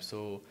time?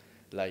 So,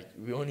 like,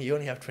 you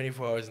only have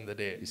 24 hours in the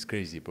day. It's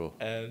crazy, bro.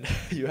 And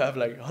you have,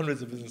 like,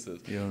 hundreds of businesses.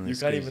 You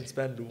can't even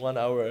spend 1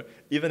 hour.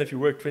 Even if you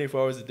work 24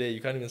 hours a day,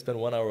 you can't even spend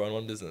 1 hour on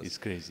one business. It's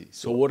crazy.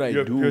 So what I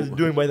do... You're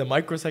doing by the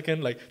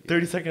microsecond, like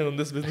 30 seconds on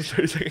this business,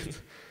 30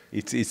 seconds.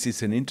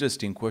 It's an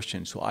interesting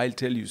question. So I'll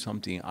tell you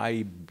something.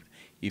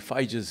 If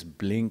I just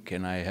blink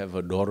and I have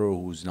a daughter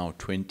who's now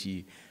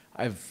 20,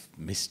 I've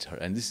missed her.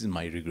 And this is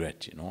my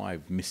regret, you know.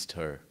 I've missed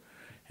her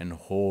and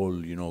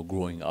whole, you know,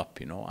 growing up,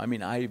 you know. I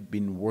mean, I've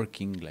been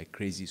working like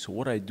crazy. So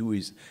what I do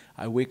is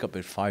I wake up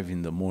at 5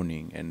 in the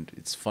morning. And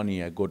it's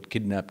funny, I got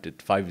kidnapped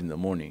at 5 in the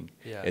morning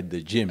at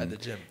the gym.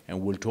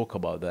 And we'll talk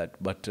about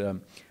that. But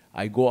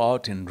I go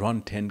out and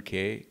run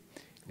 10K.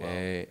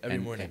 Every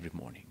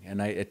morning.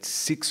 And at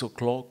 6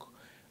 o'clock,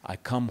 I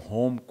come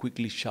home,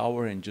 quickly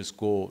shower, and just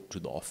go to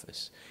the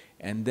office.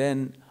 And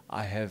then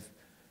I have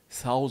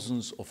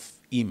thousands of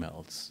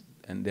emails.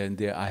 And then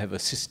I have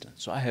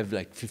assistants. So I have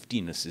like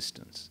 15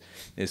 assistants.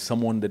 There's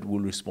someone that will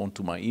respond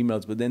to my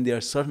emails. But then there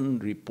are certain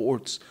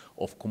reports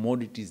of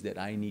commodities that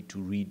I need to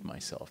read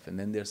myself. And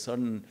then there are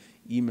certain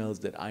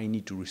emails that I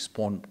need to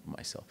respond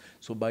myself.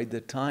 So by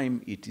the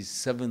time it is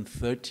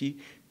 7:30,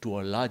 to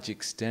a large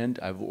extent,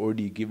 I've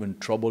already given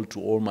trouble to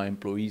all my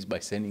employees by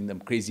sending them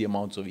crazy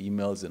amounts of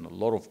emails and a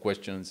lot of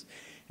questions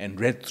and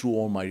read through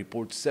all my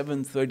reports.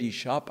 7:30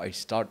 sharp, I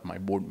start my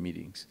board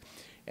meetings.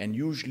 And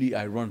usually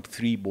I run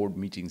 3 board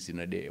meetings in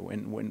a day.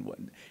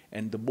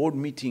 And the board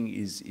meeting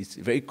is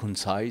very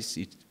concise.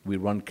 We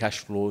run cash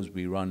flows,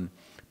 we run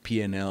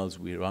P&Ls,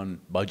 we run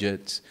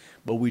budgets,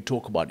 but we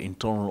talk about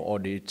internal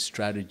audit,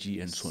 strategy,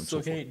 and so on and so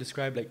forth. So can you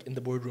describe, like, in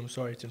the boardroom,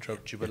 sorry to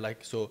interrupt you, but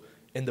like, so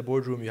in the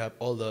boardroom, you have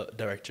all the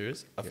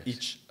directors of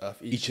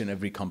each and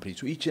every company.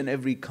 So each and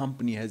every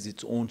company has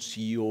its own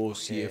CEO,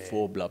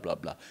 CFO, blah, blah,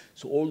 blah.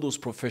 So all those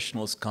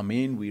professionals come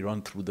in, we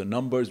run through the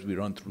numbers, we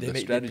run through the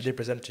strategy. They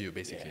present to you,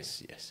 basically.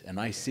 Yes. And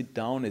I sit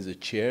down as a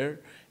chair,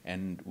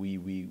 and we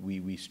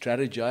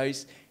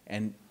strategize,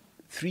 and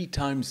 3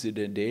 times in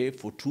a day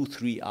for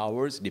 2-3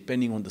 hours,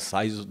 depending on the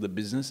size of the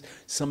business.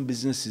 Some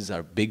businesses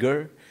are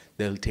bigger.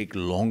 They'll take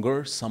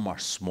longer, some are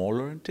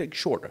smaller and take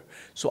shorter.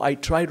 So I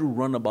try to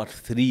run about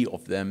 3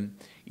 of them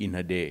in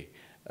a day.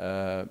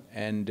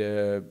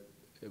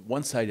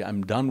 once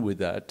I'm done with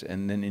that,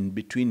 and then in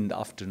between the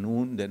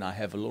afternoon, then I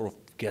have a lot of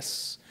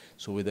guests.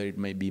 So whether it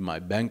may be my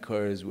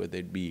bankers, whether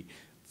it be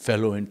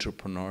fellow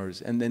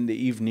entrepreneurs, and then the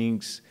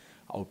evenings,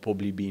 I'll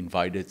probably be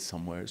invited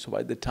somewhere. So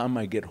by the time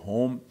I get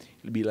home,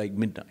 it'll be like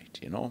midnight,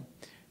 you know.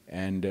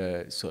 And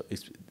so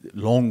it's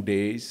long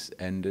days,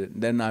 and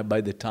then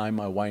by the time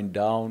I wind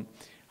down,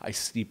 I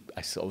sleep.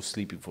 I was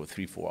sleeping for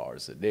 3-4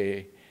 hours a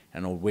day,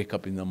 and I'll wake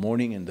up in the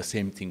morning, and the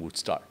same thing would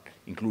start,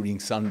 including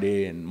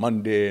Sunday and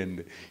Monday, and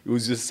it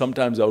was just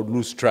sometimes I would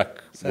lose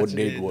track Saturday, what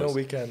day it was. No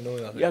weekend, no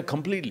nothing. Yeah,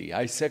 completely.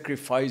 I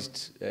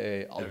sacrificed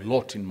a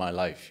lot in my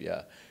life,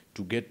 yeah,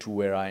 to get to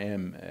where I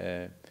am.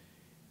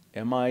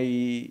 Am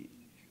I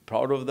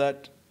proud of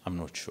that? I'm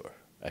not sure.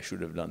 I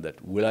should have done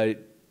that. Will I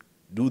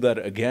do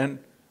that again?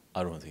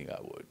 I don't think I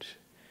would.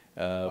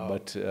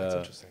 But that's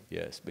interesting.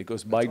 yes,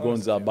 because That's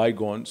bygones are honest,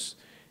 bygones.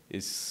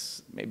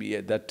 Is maybe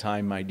at that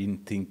time I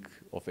didn't think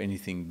of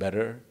anything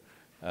better.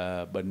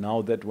 But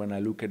now that when I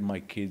look at my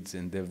kids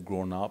and they've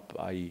grown up,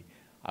 I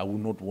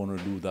would not want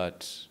to do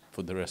that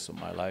for the rest of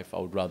my life. I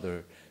would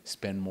rather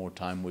spend more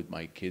time with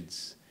my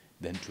kids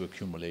than to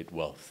accumulate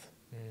wealth.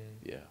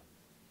 Yeah.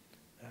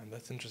 And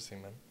that's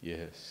interesting, man.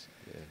 Yes,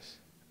 yes.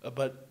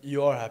 But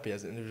you are happy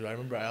as an individual. I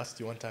remember I asked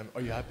you one time,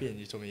 are you happy? And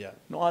you told me, yeah.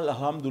 No,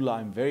 alhamdulillah,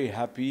 I'm very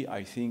happy.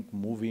 I think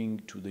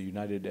moving to the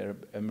United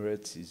Arab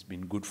Emirates has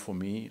been good for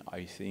me.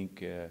 I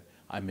think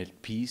I'm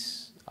at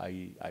peace.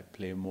 I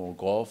play more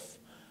golf.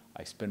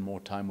 I spend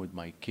more time with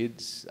my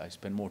kids. I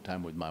spend more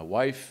time with my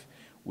wife,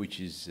 which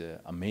is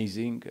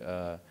amazing,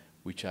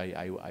 which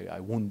I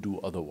won't do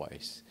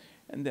otherwise.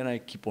 And then I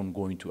keep on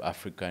going to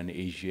Africa and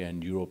Asia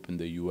and Europe and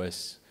the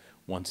US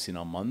once in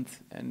a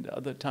month. And the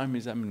other time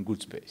is I'm in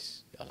good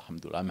space.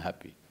 Alhamdulillah, I'm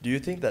happy. Do you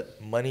think that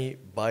money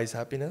buys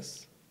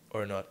happiness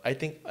or not? I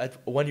think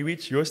when you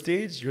reach your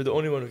stage, you're the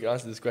only one who can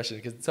answer this question.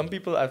 Because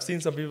I've seen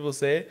some people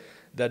say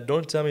that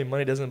don't tell me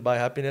money doesn't buy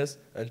happiness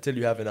until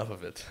you have enough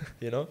of it,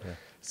 you know? Yeah.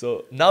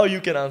 So now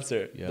you can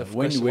answer the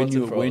question once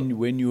and for all.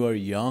 When you are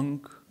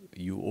young,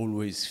 you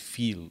always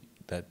feel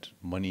that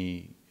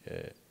money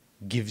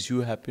gives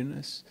you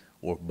happiness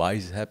or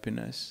buys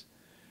happiness.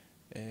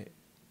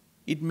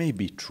 It may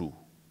be true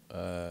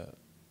for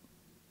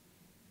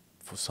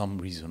some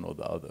reason or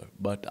the other,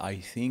 but I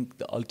think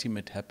the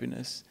ultimate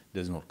happiness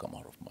does not come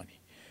out of money.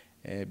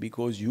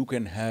 Because you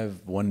can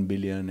have 1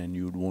 billion and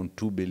you'd want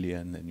 2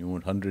 billion and you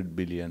want 100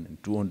 billion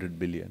and 200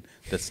 billion.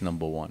 That's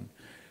number one.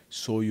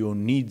 So your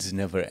needs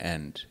never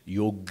end.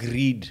 Your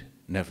greed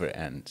never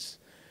ends.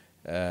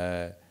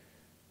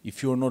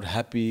 If you're not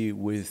happy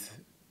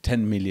with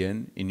 10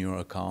 million in your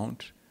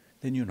account,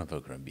 then you're never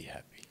going to be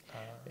happy.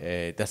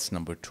 That's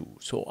number two.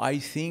 So I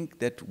think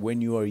that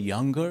when you are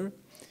younger,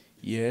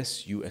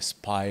 yes, you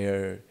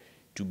aspire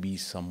to be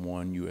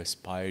someone, you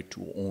aspire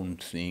to own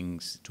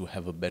things, to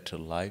have a better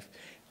life.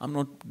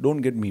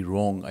 Don't get me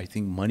wrong, I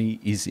think money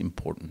is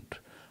important.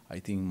 I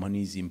think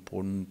money is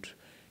important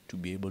to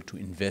be able to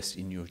invest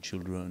in your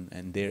children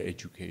and their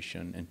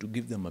education and to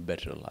give them a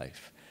better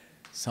life.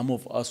 Some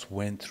of us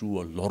went through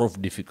a lot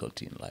of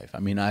difficulty in life. I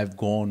mean, I've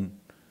gone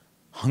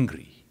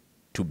hungry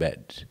to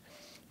bed.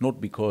 Not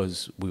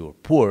because we were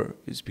poor,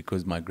 it's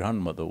because my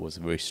grandmother was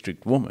a very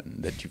strict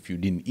woman, that if you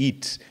didn't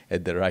eat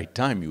at the right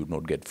time, you would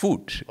not get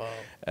food. Wow.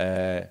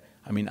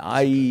 I mean,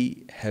 I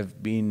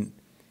have been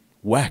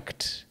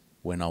whacked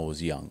when I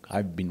was young.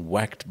 I've been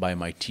whacked by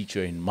my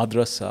teacher in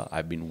madrasa.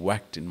 I've been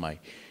whacked in my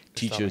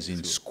teachers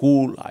in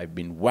school. I've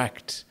been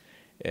whacked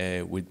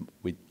with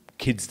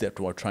kids that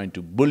were trying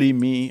to bully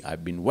me.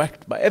 I've been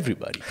whacked by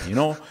everybody, you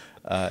know.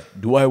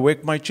 Do I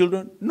whack my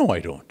children? No, I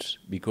don't,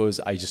 because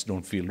I just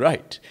don't feel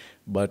right.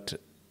 But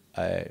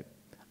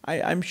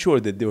I'm sure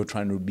that they were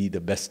trying to be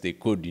the best they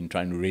could in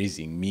trying to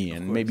raising me,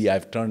 and maybe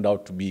I've turned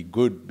out to be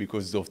good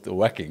because of the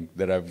whacking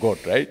that I've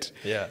got, right?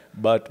 Yeah.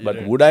 But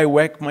would I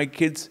whack my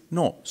kids?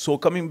 No. So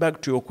coming back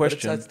to your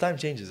question, but it's time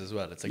changes as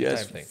well. It's like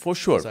yes, a time thing. For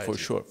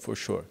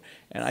sure.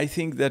 And I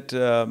think that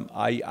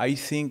I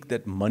think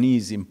that money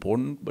is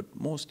important, but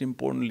most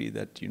importantly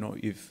that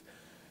if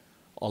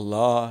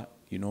Allah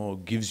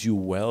gives you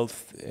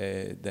wealth,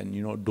 then,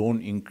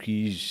 don't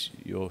increase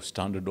your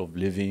standard of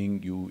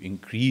living, you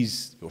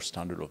increase your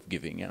standard of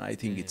giving. And I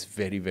think it's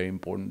very, very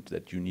important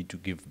that you need to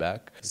give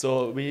back.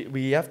 So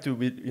we have to,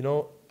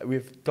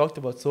 we've talked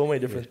about so many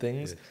different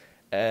things. Yes.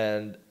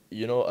 And,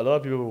 a lot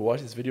of people who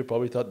watch this video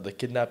probably thought the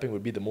kidnapping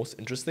would be the most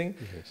interesting.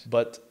 Yes.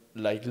 But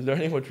like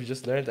learning what we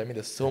just learned, I mean,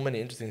 there's so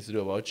many interesting things to do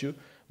about you.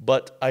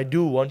 But I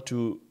do want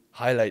to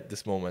highlight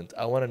this moment.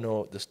 I want to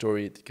know the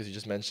story, because you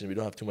just mentioned we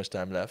don't have too much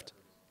time left.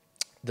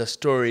 The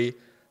story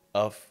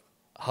of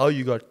how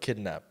you got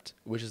kidnapped,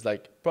 which is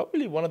like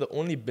probably one of the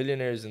only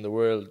billionaires in the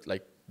world,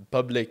 like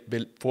public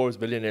Forbes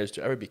billionaires,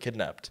 to ever be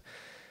kidnapped.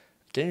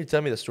 Can you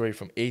tell me the story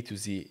from A to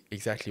Z,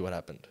 exactly what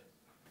happened?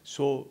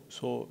 So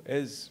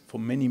as for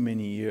many,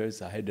 many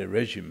years, I had a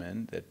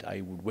regimen that I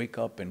would wake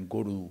up and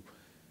go to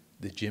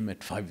the gym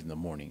at 5 in the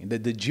morning. And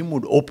that the gym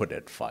would open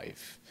at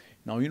 5.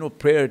 Now, you know,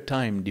 prayer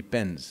time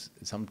depends.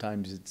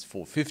 Sometimes it's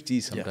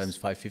 4:50, sometimes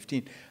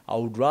 5:15. I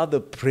would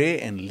rather pray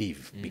and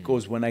leave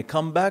because when I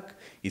come back,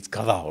 it's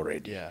qada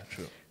already. Yeah,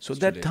 true. So It's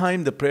too that late.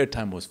 time, the prayer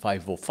time was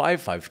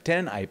 5:05,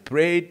 5:10. I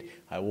prayed,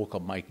 I woke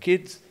up my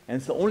kids, and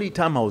it's the only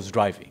time I was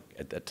driving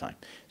at that time.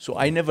 So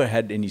I never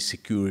had any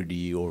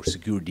security or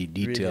security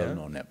detail. Really,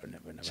 No, never.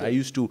 I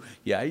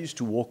used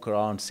to walk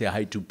around, say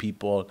hi to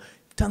people.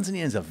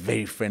 Tanzanians are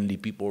very friendly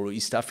people, or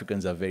East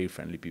Africans are very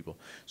friendly people.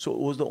 So it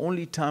was the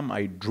only time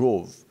I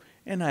drove,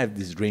 and I have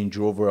this Range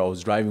Rover. I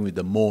was driving with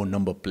the Mo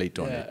number plate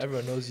on it.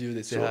 Everyone knows you.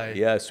 They say So, hi.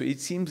 yeah, so it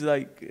seems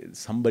like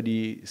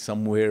somebody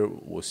somewhere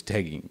was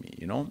tagging me,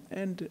 you know.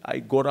 And I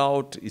got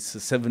out. It's a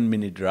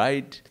 7-minute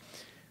ride.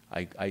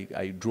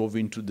 I drove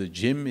into the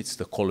gym. It's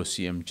the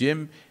Colosseum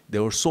gym. They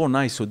were so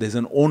nice. So there's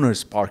an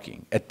owner's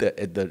parking at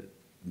the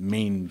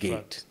main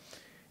gate.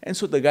 And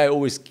so the guy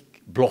always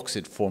blocks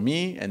it for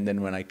me, and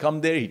then when I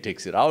come there, he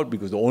takes it out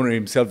because the owner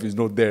himself is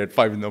not there at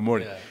 5 in the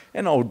morning. Yeah.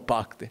 And I would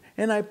park there.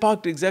 And I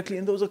parked exactly,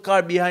 and there was a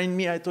car behind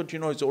me. I thought, you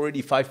know, it's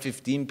already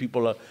 5:15.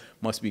 People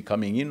must be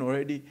coming in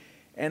already.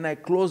 And I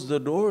closed the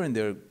door, and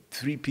there were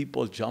 3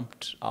 people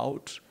jumped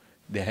out.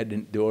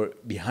 They were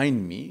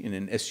behind me in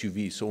an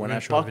SUV. So when I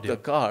parked the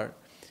car,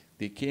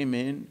 they came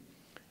in,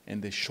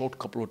 and they shot a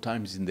couple of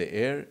times in the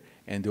air,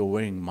 and they were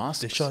wearing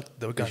masks. They shot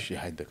the gun. They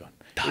had the gun.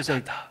 It was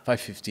like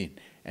 5:15.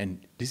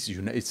 And this is,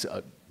 it's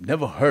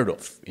never heard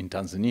of in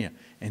Tanzania.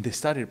 And they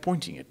started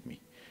pointing at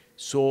me.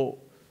 So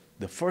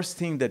the first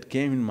thing that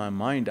came in my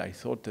mind, I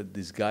thought that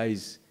these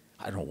guys,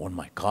 I don't want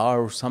my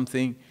car or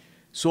something.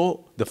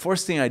 So the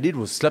first thing I did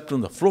was slept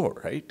on the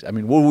floor, right? I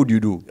mean, what would you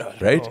do,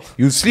 right?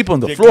 You sleep on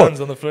the Take floor. guns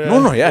on the floor,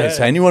 No, yeah.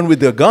 it's anyone with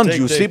the guns,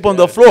 you sleep on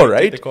the floor,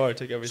 right? Take the car,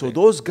 take everything. So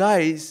those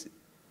guys,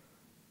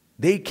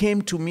 they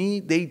came to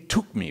me, they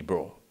took me,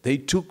 bro. They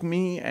took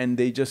me and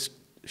they just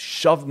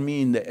shoved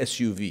me in the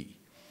SUV.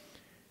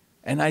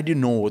 And I didn't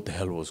know what the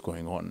hell was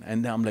going on.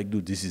 And I'm like,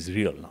 dude, this is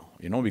real now,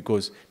 you know,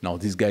 because now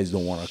these guys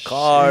don't want a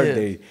car.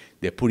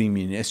 They're putting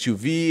me in an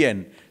SUV,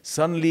 and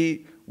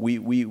suddenly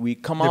we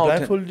come out. They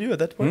blindfolded you at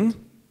that point?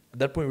 At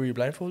that point, were you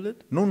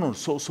blindfolded? No.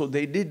 So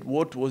they did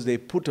what was they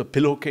put a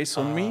pillowcase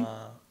on me.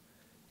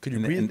 Could you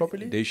breathe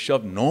properly? They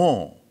shoved,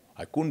 no,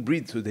 I couldn't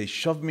breathe. So they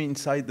shoved me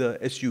inside the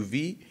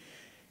SUV,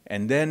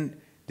 and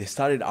then they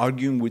started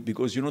arguing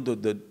because, you know,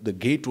 the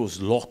gate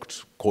was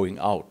locked going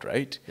out,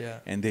 right? Yeah.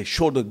 And they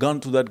showed a gun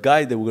to that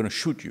guy, they were going to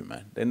shoot you,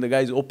 man. Then the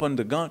guys opened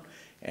the gun,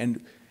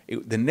 and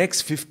the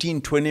next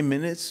 15, 20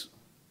 minutes,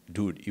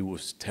 dude, it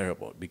was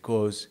terrible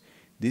because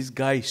this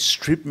guy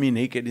stripped me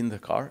naked in the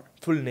car.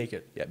 Full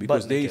naked? Yeah,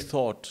 because they naked.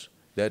 thought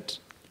that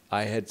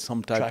I had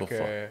some type of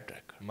tracker,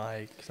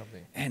 mic,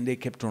 something. And they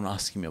kept on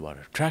asking me about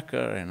a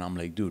tracker, and I'm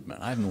like, dude, man,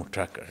 I have no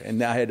tracker.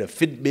 And I had a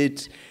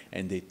Fitbit,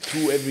 and they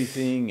threw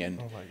everything, and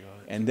oh my God.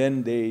 And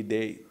then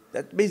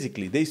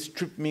they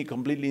stripped me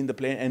completely in the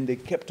plane, and they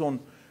kept on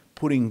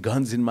putting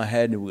guns in my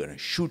head, and we're going to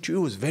shoot you. It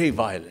was very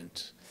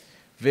violent.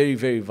 Very,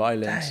 very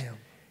violent.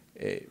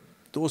 Damn.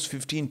 Those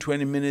 15,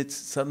 20 minutes,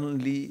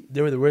 suddenly...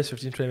 They were the worst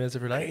 15, 20 minutes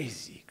of your life?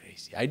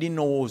 Crazy. I didn't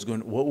know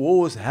what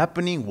was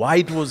happening, why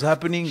it was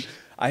happening.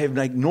 I have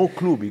like no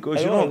clue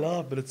because, I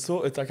laugh, but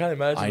I can't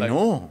imagine. I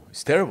know.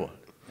 It's terrible.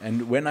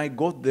 And when I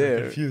got there...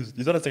 I'm confused.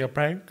 You thought it's like a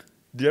prank?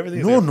 Do you ever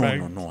think No, it's like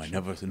a prank? I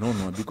never said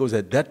no, because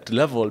at that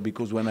level,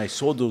 because when I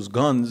saw those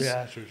guns,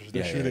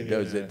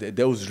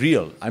 that was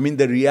real. I mean,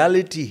 the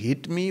reality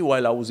hit me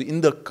while I was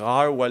in the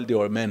car while they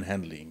were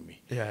manhandling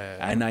me.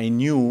 And I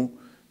knew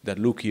that,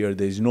 look here,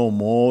 there's no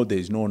more,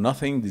 there's no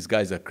nothing, these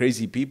guys are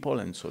crazy people,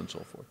 and so on and so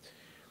forth.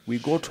 We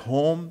got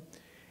home,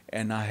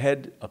 and I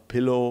had a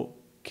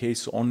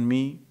pillowcase on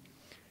me,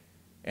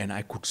 and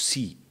I could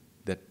see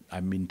that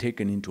I've been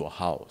taken into a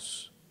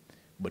house.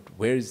 But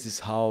where is this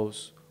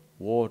house?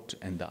 What?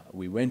 And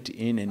we went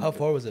in, and how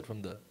far was it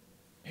from the?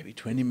 Maybe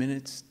 20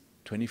 minutes,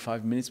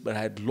 25 minutes, but I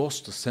had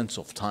lost the sense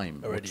of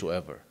time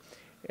whatsoever.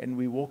 And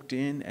we walked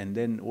in, and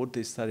then what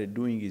they started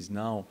doing is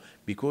now,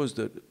 because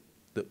the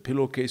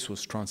pillowcase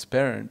was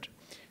transparent,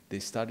 they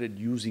started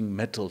using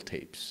metal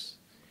tapes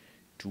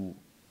to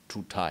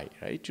tie,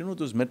 right? You know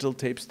those metal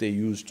tapes they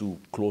use to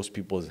close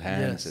people's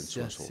hands and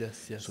so on.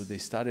 Yes. So they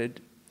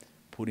started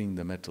putting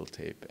the metal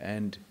tape,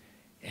 and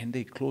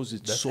they closed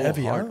it That's so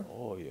heavy, hard. huh?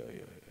 Oh, yeah.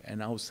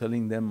 And I was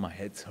telling them my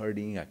head's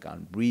hurting, I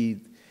can't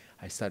breathe.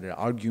 I started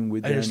arguing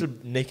with them. And you're still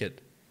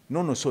naked?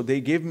 No. So they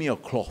gave me a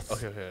cloth.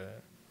 Okay.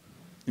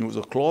 It was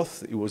a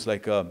cloth. It was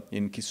like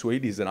in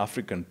Kiswahili, it's an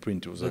African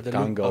print. It was a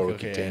kanga or a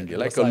kitenge,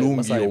 like a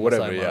lungi or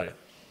whatever. Yeah.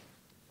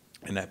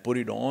 And I put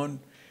it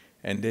on,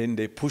 and then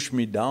they pushed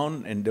me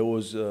down, and there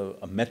was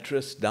a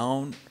mattress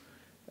down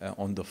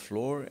on the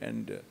floor,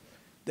 and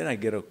then I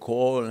get a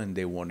call, and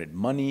they wanted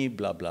money,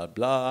 blah, blah,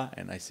 blah.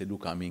 And I said,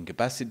 look, I'm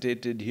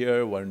incapacitated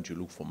here. Why don't you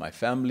look for my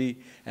family?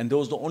 And that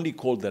was the only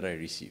call that I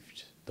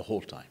received the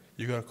whole time.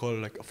 You got a call,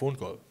 like a phone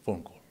call?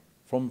 Phone call.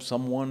 From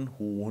someone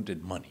who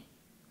wanted money.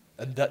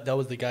 And that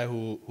was the guy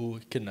who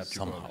kidnapped you,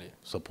 somehow, probably.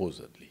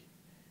 Supposedly.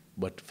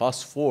 But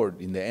fast forward,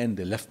 in the end,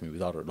 they left me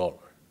without $1.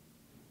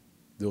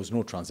 There was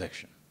no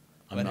transaction.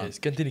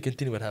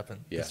 Continue what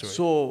happened. Yeah. The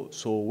story.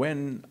 So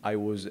when I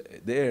was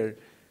there,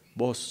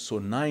 boss, so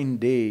 9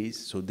 days,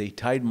 so they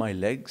tied my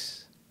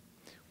legs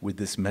with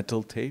this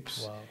metal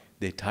tapes. Wow.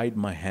 They tied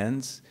my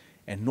hands,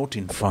 and not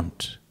in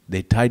front.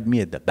 They tied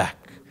me at the back.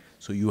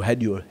 So you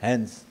had your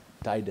hands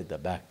tied at the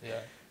back.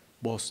 Yeah.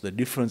 Boss, the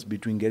difference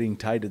between getting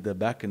tied at the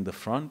back and the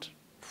front,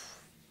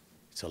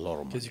 it's a lot of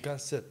money. Because you can't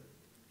sit.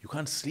 You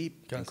can't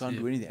sleep. Can't You can't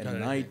sleep. do anything. At Can't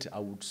do night, anything. I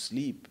would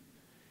sleep.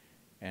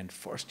 And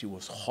first, it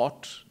was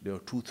hot. There were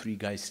 2-3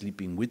 guys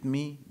sleeping with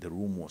me. The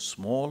room was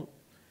small.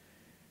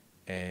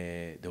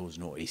 There was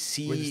no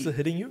AC. Were they still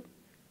hitting you?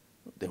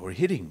 They were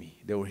hitting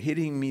me. They were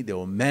hitting me. They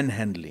were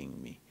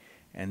manhandling me.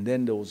 And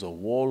then there was a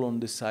wall on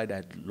this side. I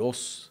had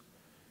lost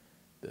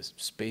the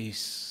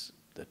space,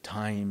 the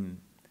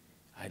time.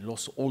 I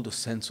lost all the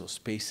sense of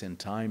space and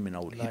time, and I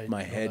would hit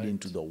my head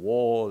into the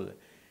wall.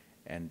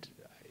 And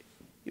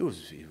it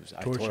was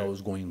I thought I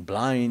was going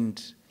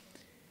blind.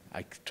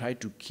 I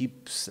tried to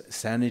keep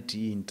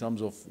sanity in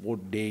terms of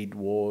what day it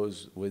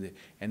was.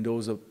 And there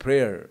was a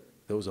prayer,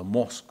 there was a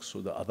mosque.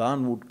 So the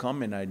adhan would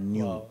come, and I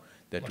knew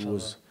that it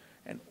was.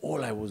 And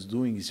all I was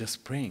doing is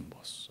just praying,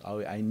 boss.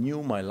 I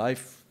knew my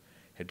life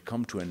had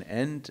come to an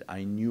end.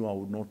 I knew I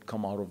would not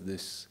come out of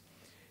this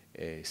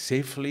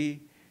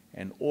safely.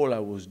 And all I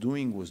was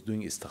doing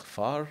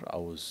istighfar. I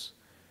was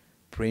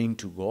praying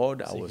to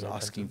God. I was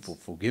asking for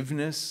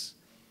forgiveness.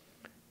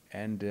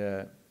 And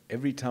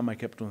every time I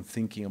kept on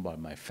thinking about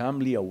my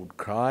family, I would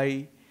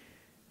cry.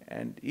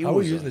 And How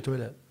were you using the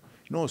toilet?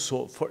 No,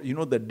 so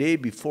the day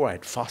before I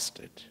had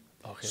fasted.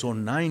 Okay. So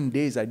 9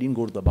 days I didn't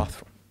go to the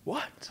bathroom.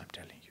 What? I'm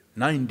telling you.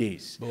 9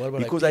 days. But what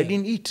about because I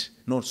didn't eat.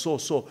 No,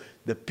 so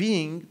the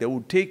peeing, they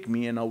would take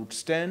me and I would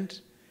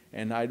stand,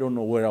 and I don't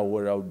know where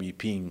I would be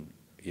peeing,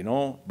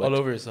 But all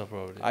over yourself,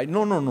 probably.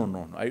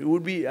 No. It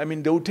would be,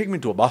 they would take me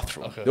to a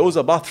bathroom. Okay. There was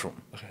a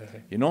bathroom,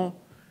 Okay.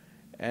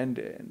 And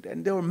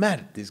they were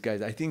mad, these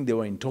guys. I think they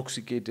were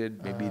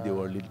intoxicated. Maybe they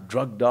were a little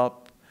drugged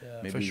up. Yeah,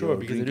 Maybe for sure,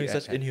 because they're doing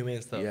drinking such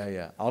inhumane stuff.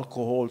 Yeah.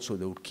 Alcohol. So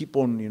they would keep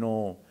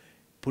on,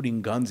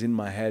 putting guns in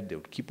my head. They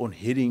would keep on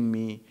hitting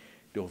me.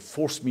 They would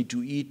force me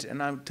to eat.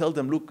 And I would tell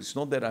them, look, it's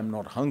not that I'm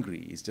not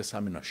hungry. It's just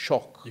I'm in a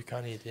shock. You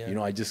can't eat,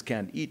 yeah. I just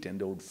can't eat. And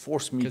they would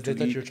force me to eat. Because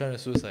they thought you were trying to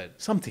suicide.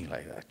 Something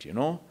like that,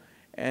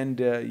 And,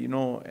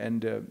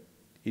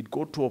 it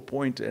got to a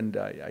point, and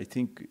I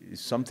think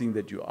it's something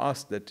that you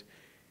asked that,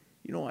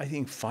 I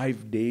think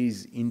 5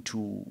 days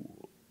into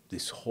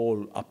this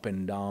whole up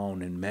and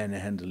down and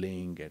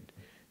manhandling, and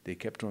they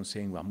kept on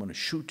saying, well, I'm going to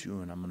shoot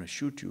you, and I'm going to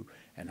shoot you.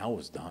 And I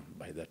was done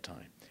by that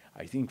time.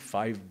 I think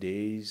 5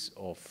 days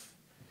of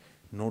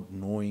not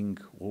knowing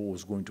what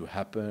was going to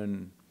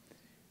happen,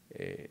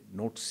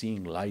 not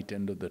seeing light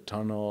end of the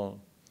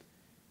tunnel.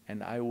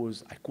 And I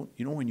couldn't,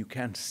 when you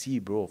can't see,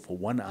 bro, for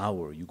 1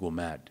 hour, you go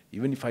mad.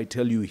 Even if I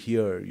tell you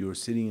here, you're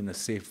sitting in a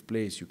safe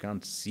place, you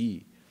can't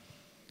see,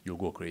 you'll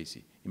go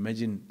crazy.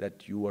 Imagine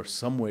that you are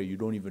somewhere, you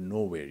don't even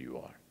know where you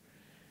are.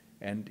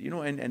 And,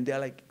 and they're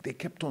like, they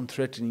kept on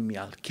threatening me,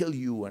 I'll kill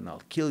you, and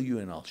I'll kill you,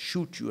 and I'll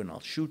shoot you, and I'll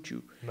shoot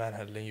you.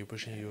 Manhandling you,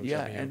 pushing you.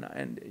 Yeah, and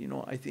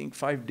I think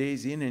 5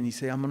 days in, and he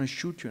said, I'm going to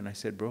shoot you. And I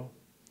said, bro,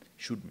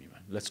 shoot me,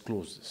 man. Let's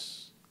close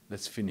this.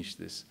 Let's finish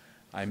this.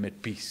 I'm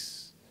at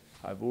peace.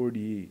 I've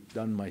already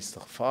done my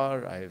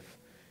istighfar. I've,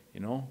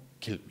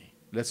 killed me.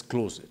 Let's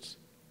close it.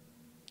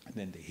 And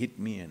then they hit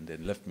me and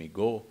then left me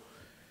go.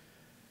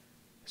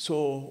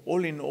 So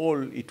all in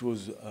all, it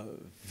was a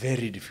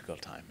very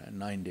difficult time,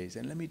 9 days.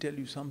 And let me tell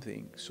you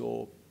something.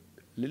 So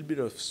a little bit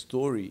of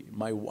story.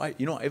 My wife,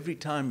 every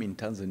time in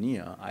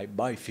Tanzania, I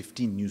buy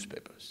 15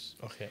 newspapers.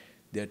 Okay.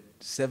 There are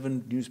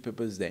 7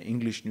 newspapers, there are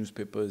English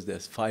newspapers,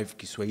 there's 5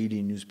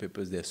 Kiswahili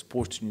newspapers, there are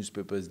sports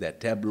newspapers, there are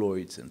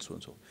tabloids, and so on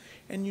and so on.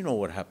 And you know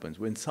what happens.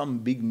 When some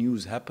big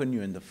news happens,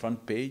 you're in the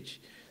front page,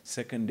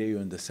 second day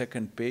you're on the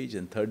second page,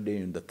 and third day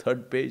you're on the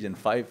third page, and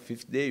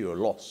fifth day you're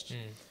lost.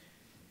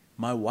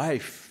 My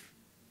wife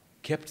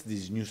kept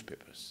these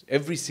newspapers.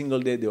 Every single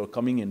day they were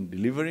coming and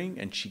delivering,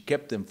 and she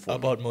kept them for me.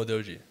 About Mo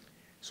Dewji.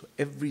 So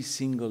every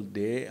single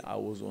day I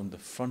was on the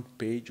front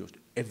page of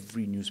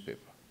every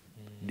newspaper.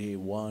 Day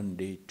 1,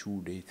 day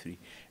 2, day 3.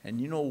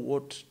 And you know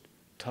what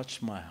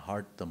touched my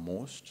heart the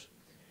most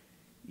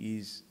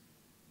is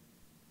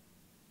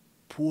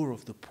poor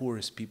of the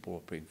poorest people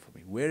are praying for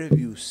me. Where have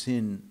you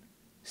seen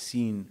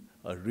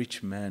a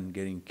rich man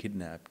getting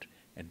kidnapped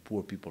and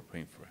poor people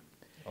praying for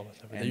him?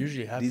 They're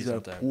usually happy these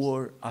sometimes. are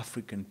poor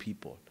African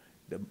people.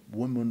 The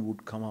woman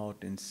would come out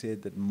and say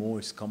that Mo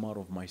has come out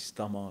of my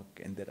stomach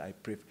and that I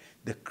pray for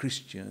the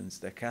Christians,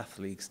 the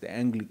Catholics, the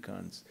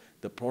Anglicans,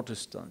 the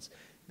Protestants,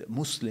 the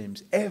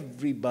Muslims.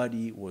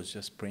 Everybody was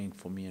just praying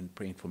for me and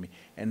praying for me.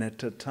 And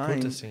at a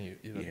time, protesting you,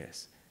 even.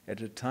 Yes,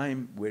 at a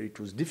time where it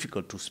was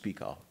difficult to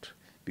speak out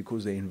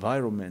because the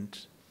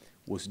environment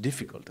was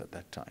difficult at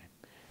that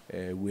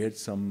time. We had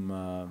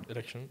some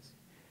elections.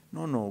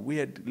 No, we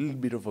had a little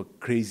bit of a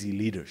crazy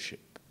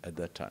leadership at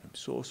that time.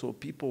 So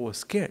people were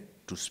scared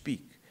to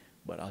speak.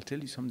 But I'll tell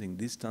you something,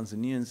 these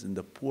Tanzanians and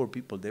the poor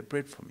people, they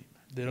prayed for me.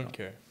 They don't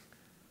care.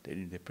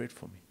 They prayed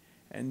for me.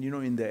 And,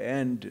 in the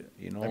end,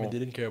 I mean, they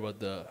didn't care about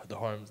the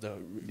harms, the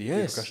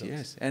Yes, repercussions.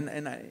 yes. And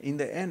in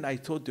the end, I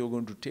thought they were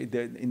going to take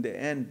that. In the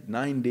end,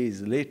 9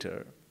 days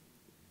later,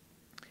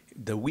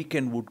 the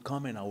weekend would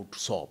come and I would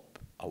sob.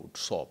 I would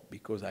sob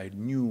because I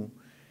knew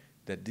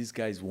that these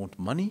guys want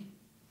money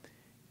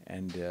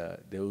and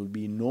there will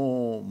be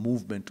no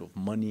movement of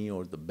money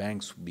or the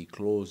banks will be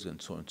closed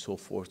and so on and so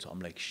forth. So I'm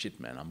like, shit,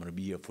 man, I'm going to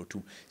be here for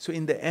 2. So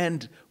in the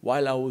end,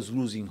 while I was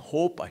losing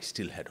hope, I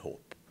still had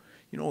hope.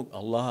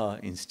 Allah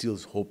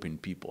instills hope in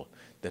people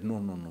that no,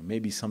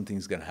 maybe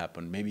something's going to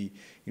happen. Maybe,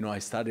 I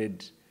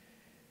started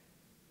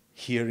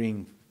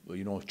hearing,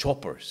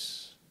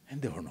 choppers,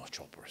 and there were no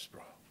choppers,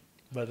 bro.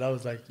 But that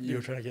was like you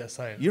were trying to get a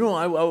sign.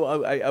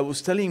 I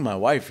was telling my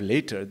wife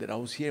later that I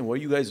was hearing, were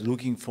you guys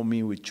looking for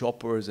me with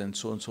choppers and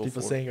so on and so forth?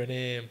 People saying your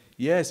name.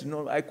 Yes,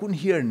 I couldn't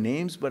hear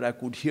names, but I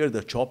could hear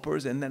the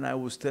choppers. And then I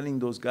was telling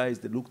those guys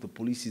that, look, the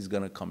police is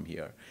going to come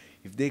here.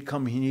 If they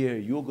come here,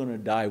 you're going to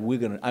die,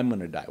 I'm going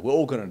to die. We're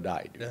all going to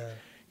die, dude.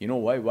 Yeah.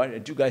 Why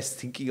aren't you guys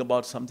thinking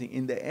about something?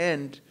 In the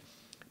end,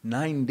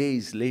 9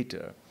 days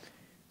later,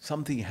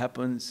 something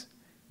happens.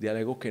 They're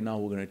like, okay, now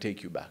we're going to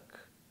take you back.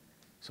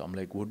 So I'm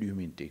like, what do you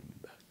mean take me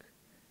back?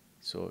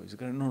 So he's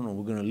like, no,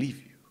 we're going to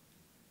leave you.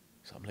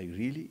 So I'm like,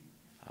 really?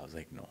 I was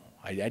like, no,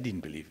 I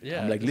didn't believe it.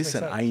 Yeah, I'm like, this makes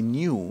listen, sense. I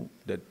knew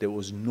that there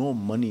was no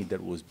money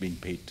that was being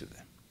paid to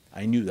them.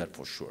 I knew that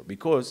for sure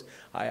because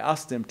I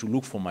asked them to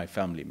look for my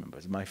family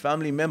members. My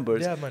family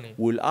members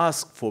will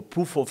ask for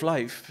proof of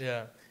life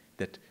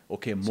that,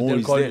 okay, Mo they'll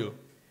is call there. you.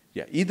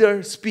 Yeah,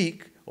 either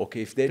speak,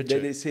 okay, if they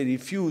Picture. say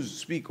refuse,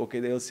 speak,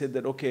 okay, they'll say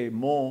that, okay,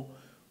 Mo,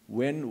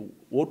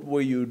 what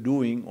were you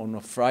doing on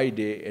a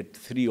Friday at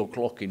 3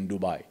 o'clock in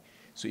Dubai?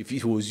 So if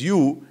it was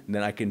you,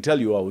 then I can tell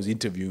you I was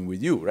interviewing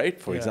with you, right?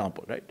 For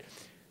example, right?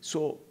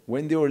 So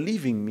when they were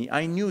leaving me,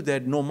 I knew they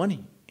had no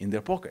money in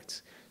their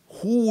pockets.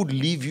 Who would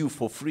leave you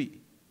for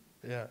free?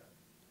 Yeah.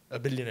 A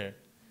billionaire.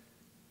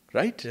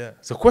 Right? Yeah.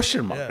 It's a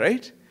question mark,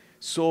 right?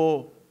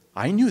 So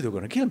I knew they were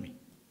going to kill me.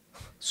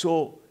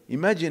 So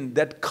imagine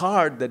that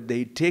car that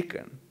they'd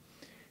taken,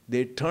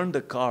 they turned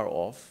the car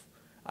off.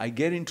 I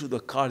get into the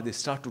car, they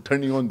start to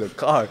turning on the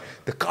car.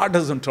 The car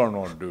doesn't turn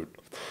on, dude.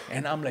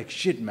 And I'm like,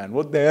 shit, man,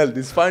 what the hell?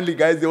 This finally,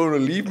 guys, they want to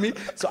leave me.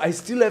 So I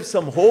still have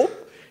some hope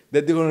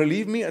that they're going to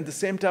leave me. At the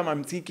same time,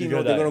 I'm thinking,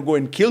 they're going to go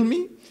and kill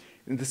me.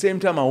 At the same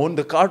time, I want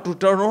the car to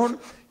turn on,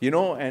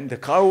 and the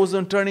car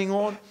wasn't turning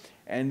on.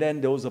 And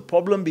then there was a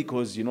problem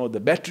because, the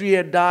battery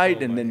had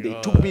died, and then they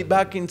took me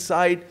back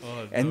inside.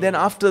 And then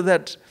after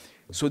that,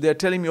 so they're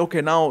telling me,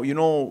 okay, now,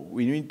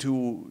 we need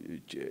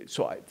to,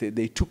 so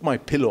they took my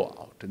pillow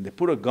out, and they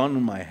put a gun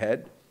on my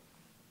head,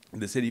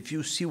 and they said, if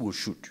you see, we'll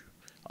shoot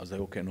you. I was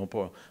like, okay, no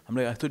problem. I'm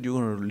like, I thought you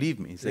were going to leave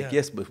me. He's like,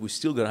 yes, but we're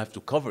still going to have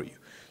to cover you.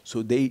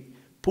 So they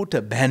put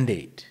a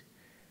Band-Aid,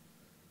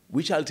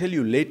 which I'll tell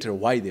you later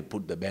why they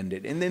put the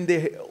Band-Aid. And then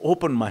they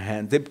opened my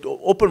hands, they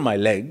opened my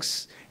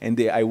legs,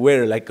 and I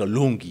wear like a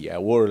lungi. I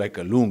wore like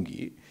a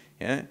lungi,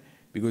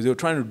 because they were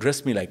trying to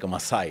dress me like a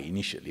Maasai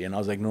initially. And I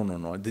was like,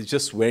 no, they're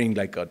just wearing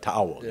like a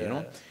towel,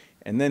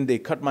 And then they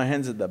cut my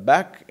hands at the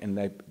back, and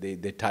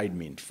they tied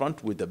me in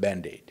front with a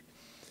Band-Aid.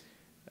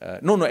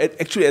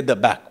 Actually at the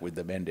back with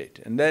the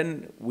Band-Aid. And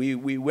then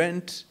we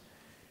went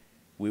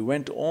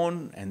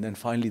on, and then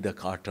finally the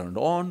car turned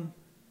on.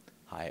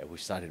 We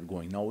started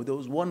going. Now, there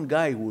was one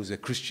guy who was a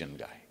Christian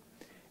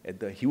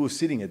guy. He was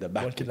sitting at the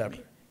back with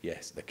me.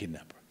 Yes, the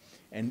kidnapper.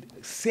 And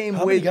same way.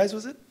 How many guys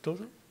was it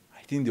total?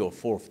 I think there were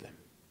 4 of them.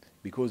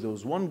 Because there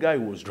was one guy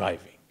who was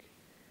driving.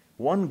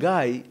 One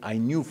guy I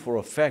knew for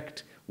a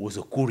fact was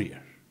a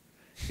courier.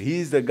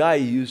 He's the guy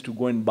who used to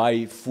go and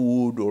buy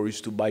food or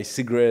used to buy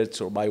cigarettes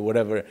or buy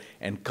whatever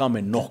and come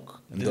and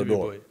knock on the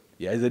door. Boy.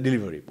 Yeah, he's a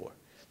delivery boy.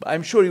 But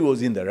I'm sure he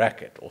was in the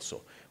racket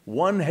also.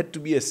 One had to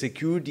be a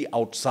security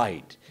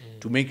outside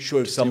to make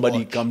sure if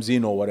somebody comes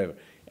in or whatever.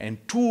 And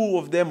 2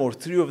 of them or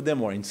 3 of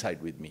them were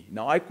inside with me.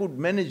 Now, I could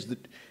manage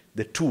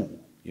the 2,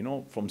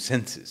 from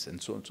senses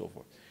and so on and so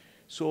forth.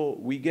 So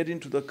we get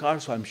into the car,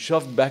 so I'm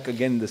shoved back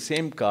again in the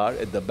same car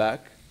at the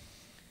back.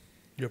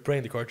 You're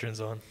praying the car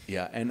turns on.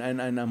 Yeah,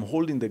 and I'm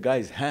holding the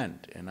guy's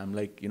hand, and I'm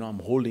like, I'm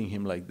holding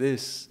him like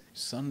this.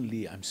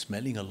 Suddenly, I'm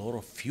smelling a lot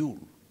of fuel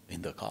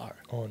in the car.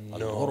 Oh, no. A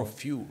lot of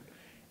fuel.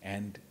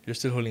 And you're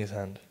still holding his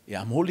hand. Yeah,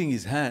 I'm holding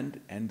his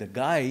hand, and the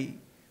guy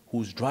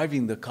who's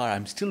driving the car,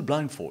 I'm still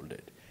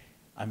blindfolded.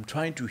 I'm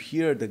trying to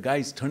hear the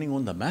guys turning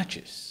on the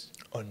matches.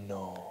 Oh,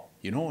 no.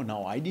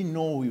 Now I didn't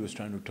know he was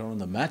trying to turn on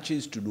the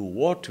matches to do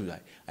what,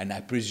 and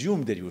I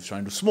presumed that he was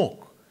trying to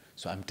smoke.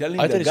 So I'm telling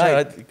the guy...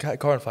 I thought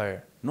car on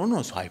fire.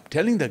 No, so I'm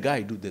telling the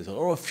guy, dude, there's a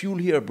lot of fuel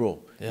here,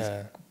 bro.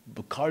 Yeah.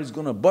 The car is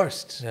going to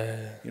burst.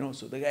 Yeah.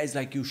 So the guy's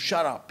like, you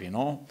shut up,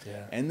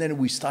 Yeah. And then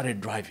we started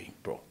driving,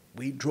 bro.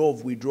 We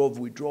drove,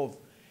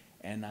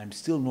 and I'm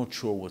still not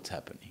sure what's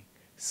happening.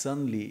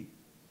 Suddenly,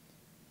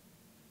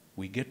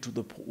 we get to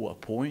a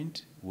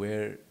point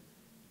where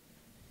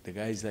the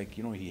guy's like,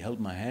 he held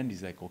my hand.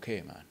 He's like,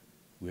 okay, man,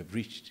 we have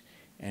reached.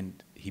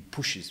 And he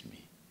pushes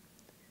me.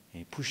 And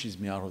he pushes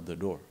me out of the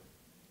door.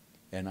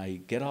 And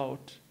I get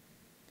out,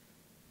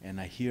 and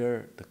I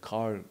hear the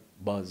car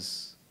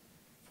buzz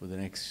for the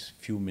next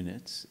few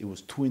minutes. It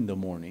was 2 in the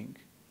morning.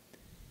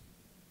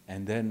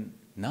 And then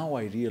now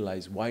I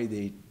realize why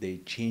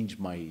they changed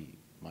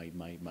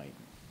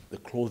the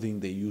clothing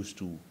they used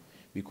to,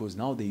 because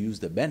now they use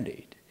the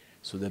Band-Aid.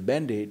 So the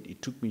Band-Aid,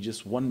 it took me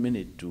just 1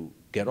 minute to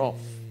get off,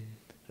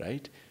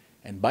 right?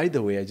 And by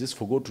the way, I just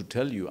forgot to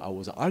tell you, I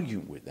was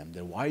arguing with them.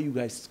 That why are you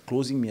guys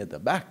closing me at the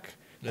back?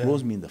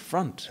 Close me in the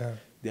front. Yeah.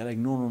 They're like,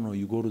 no,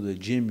 you go to the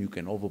gym, you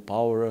can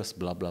overpower us,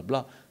 blah, blah,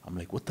 blah. I'm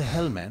like, what the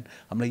hell, man?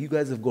 I'm like, you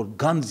guys have got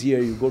guns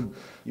here, you got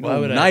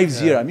knives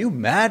here. Are you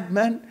mad,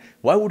 man?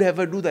 Why would I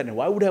ever do that? And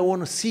why would I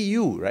want to see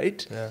you,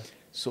 right? Yeah.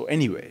 So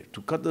anyway,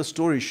 to cut the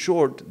story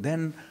short,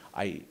 then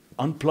I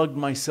unplugged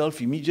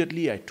myself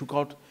immediately. I took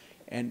out,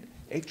 and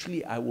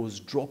actually I was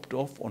dropped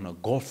off on a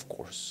golf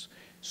course.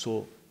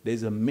 So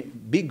there's a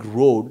big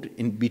road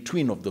in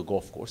between of the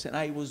golf course, and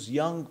I was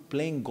young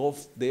playing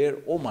golf there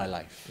all my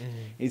life.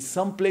 It's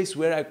some place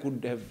where I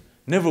could have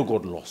never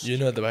got lost. You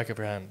know at the back of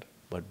your hand.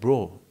 But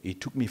bro, it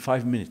took me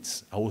 5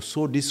 minutes. I was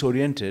so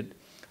disoriented,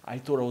 I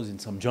thought I was in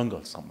some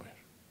jungle somewhere.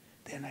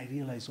 Then I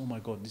realized, oh my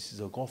God, this is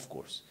a golf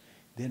course.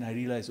 Then I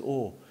realized,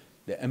 oh,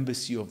 the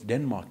embassy of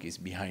Denmark is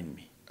behind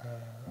me.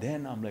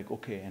 Then I'm like,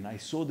 okay, and I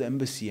saw the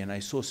embassy and I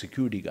saw a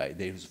security guy.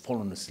 They was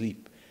fallen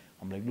asleep.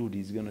 I'm like, dude,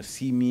 he's gonna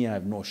see me. I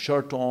have no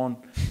shirt on.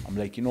 I'm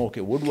like,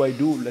 okay, what do I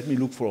do? Let me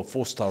look for a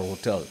 4-star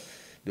hotel.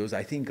 There was,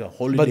 I think, a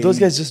holiday. But those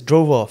guys just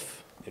drove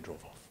off. They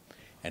drove off.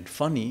 And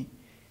funny,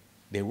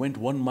 they went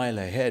 1 mile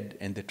ahead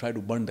and they tried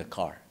to burn the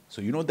car.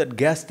 So you know that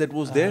gas that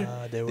was there?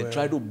 They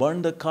tried to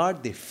burn the car.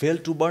 They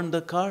failed to burn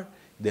the car.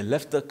 They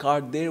left the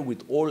car there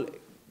with all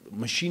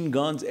machine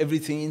guns,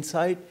 everything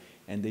inside,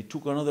 and they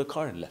took another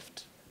car and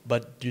left.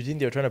 But do you think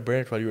they were trying to burn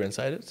it while you were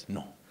inside it?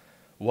 No.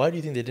 Why do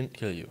you think they didn't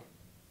kill you?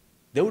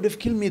 They would have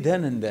killed me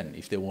then and then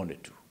if they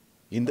wanted to.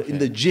 In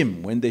the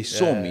gym, when they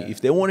saw me,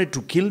 if they wanted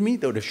to kill me,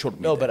 they would have shot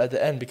me. No, but at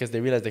the end, because they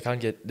realized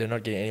they're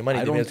not getting any money.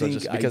 I don't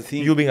think, because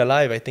you being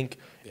alive, I think,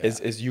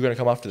 is you going to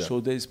come after them.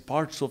 So there's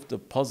parts of the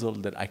puzzle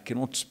that I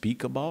cannot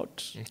speak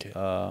about. Okay.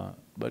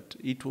 But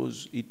it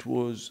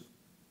was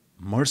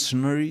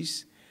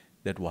mercenaries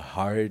that were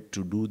hired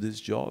to do this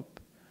job,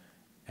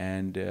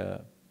 and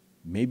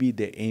maybe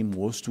their aim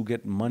was to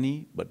get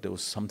money, but there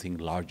was something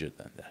larger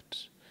than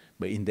that.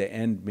 But in the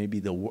end, maybe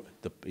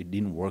it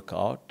didn't work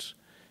out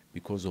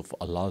because of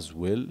Allah's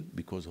will,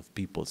 because of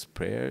people's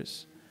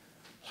prayers.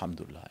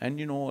 Alhamdulillah. And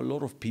a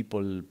lot of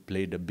people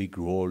played a big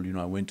role.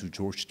 I went to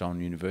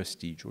Georgetown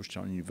University.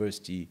 Georgetown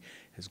University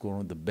has got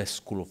one of the best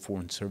school of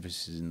foreign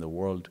services in the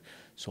world.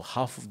 So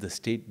half of the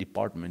State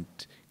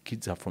Department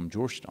kids are from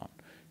Georgetown.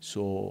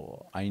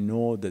 So I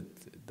know that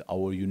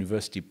our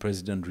university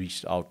president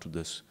reached out to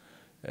this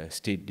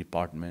State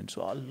Department.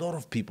 So a lot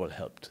of people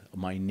helped.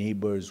 My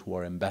neighbors who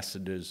are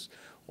ambassadors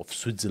of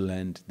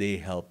Switzerland, they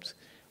helped.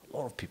 A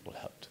lot of people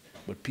helped.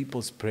 But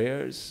people's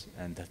prayers,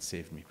 and that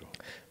saved me, bro.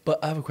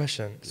 But I have a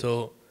question. Yes.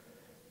 So,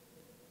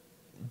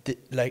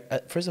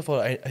 first of all,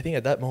 I think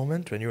at that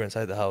moment when you were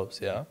inside the house,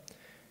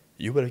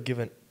 you would have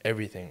given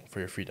everything for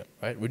your freedom,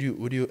 right? Would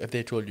you, if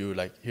they told you,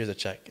 here's a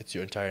check, it's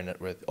your entire net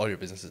worth, all your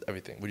businesses,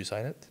 everything, would you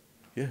sign it?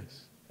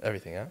 Yes.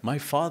 Everything, yeah? My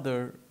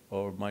father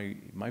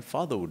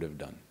would have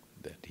done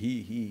that.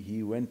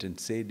 He went and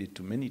said it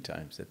to many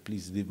times that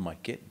please leave my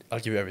kid. I'll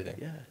give you everything.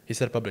 Yeah. He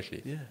said it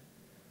publicly. Yeah.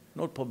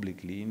 Not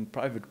publicly, in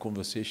private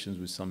conversations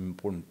with some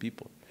important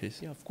people.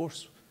 Yeah, of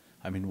course.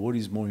 I mean, what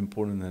is more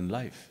important than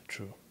life?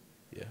 True.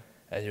 Yeah.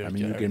 And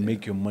you can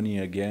make your money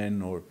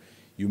again, or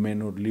you may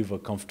not live a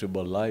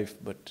comfortable life,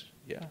 but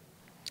yeah.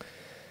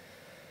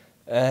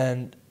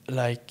 And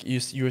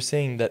you were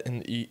saying that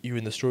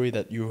in the story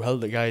that you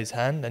held the guy's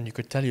hand and you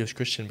could tell he was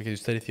Christian because you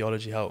studied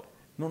theology. How?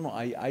 No,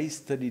 I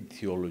studied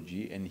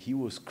theology and he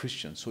was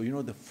Christian. So,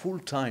 the full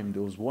time,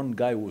 there was one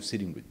guy who was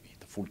sitting with me,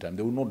 the full time.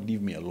 They would not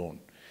leave me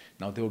alone.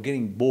 Now, they were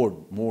getting bored,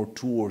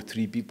 2 or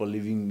 3 people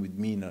living with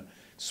me in a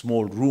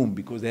small room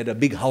because they had a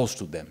big house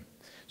to them.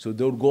 So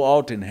they would go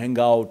out and hang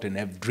out and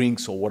have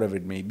drinks or whatever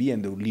it may be,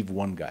 and they would leave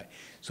one guy.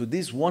 So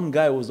this one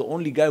guy was the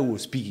only guy who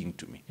was speaking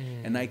to me.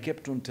 And I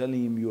kept on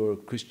telling him, you're a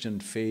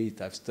Christian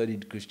faith, I've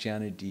studied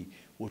Christianity,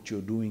 what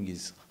you're doing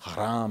is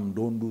haram,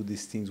 don't do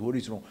these things, what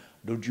is wrong?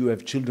 Don't you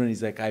have children?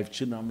 He's like, I have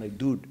children. I'm like,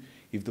 dude,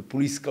 if the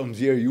police comes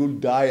here, you'll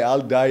die,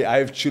 I'll die, I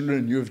have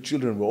children, you have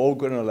children, we're all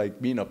gonna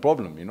be in a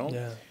problem,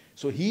 Yeah.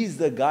 So he's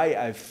the guy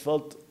I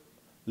felt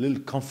a little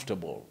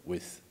comfortable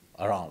with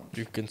around.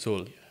 You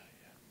console.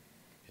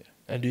 Yeah.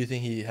 And do you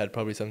think he had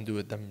probably something to do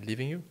with them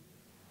leaving you?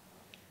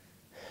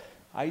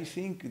 I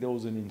think there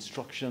was an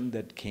instruction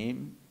that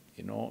came,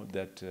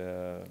 that...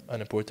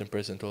 an important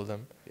person told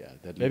them?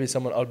 Yeah. Maybe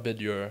someone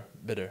outbid your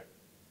bidder?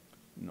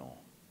 No,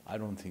 I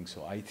don't think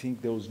so. I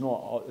think there was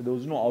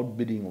no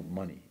outbidding of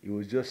money. It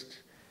was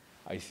just,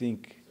 I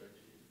think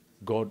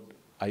God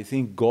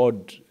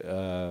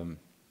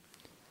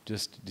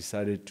just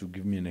decided to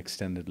give me an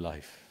extended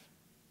life.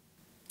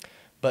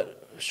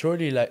 But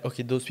surely,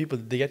 those people,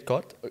 they get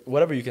caught?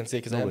 Whatever you can say,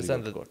 because I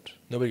understand that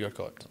nobody got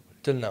caught. Nobody.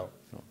 Till now?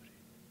 Nobody.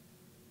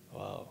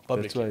 Wow.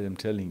 Publicly. That's why I'm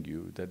telling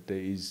you that there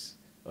is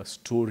a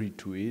story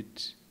to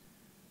it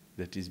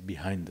that is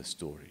behind the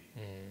story.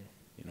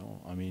 You know,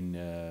 I mean,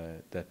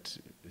 that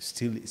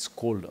still is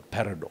called a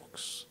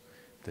paradox.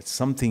 That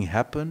something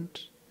happened,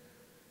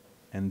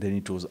 and then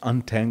it was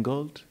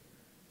untangled,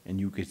 and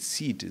you could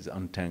see it is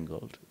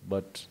untangled,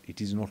 but it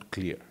is not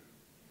clear.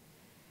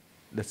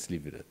 Let's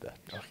leave it at that.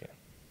 Okay.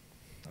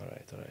 All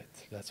right.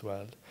 That's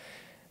wild.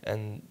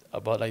 And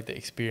about like the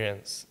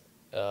experience.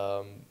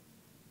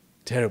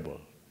 Terrible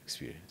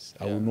experience.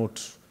 I Yeah. would not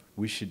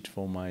wish it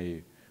for my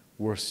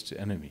worst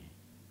enemy.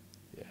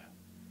 Yeah.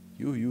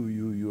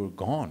 You're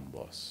gone,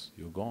 boss.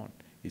 You're gone.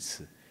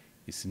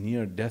 It's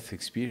near death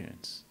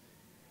experience.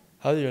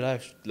 How did your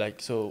life like?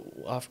 So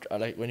after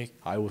like when you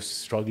I was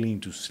struggling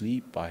to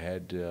sleep. I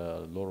had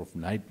a lot of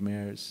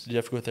nightmares. did you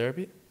have to go to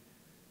therapy?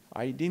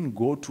 I didn't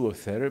go to a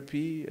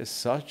therapy as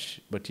such,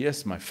 but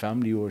yes, my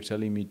family were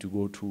telling me to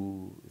go to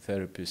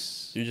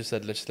therapists. You just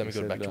said let me go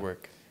said back to that.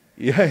 work.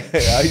 Yeah,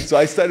 so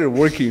I started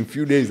working a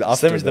few days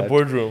after Send me to the that.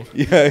 boardroom.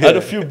 Yeah, I had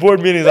a few board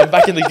meetings. I'm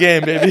back in the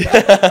game, baby.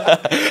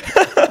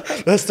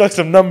 Let's talk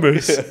some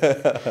numbers.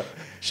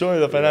 Show me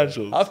the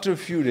financials. After a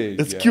few days.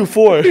 It's yeah.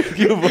 Q4.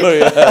 Q4,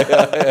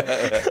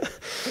 yeah.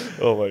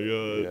 Oh my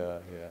god. Yeah.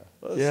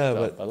 Well, Yeah,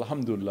 stuff. but-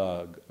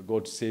 Alhamdulillah,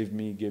 God saved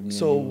me, gave me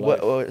So a new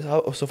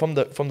life. so from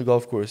the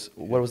golf course,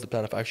 what was the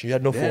plan of action? You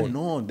had no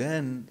phone.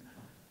 Then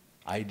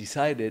I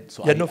decided.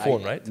 So You had no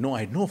phone, right? No,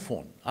 I had no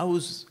phone. I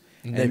was,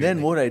 Maybe, and then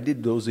maybe. what I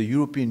did, there was a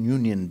European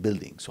Union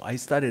building. So I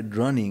started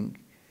running.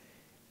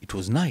 It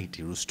was night.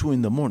 It was 2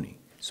 a.m.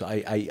 So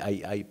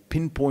I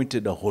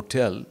pinpointed a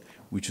hotel,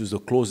 which was the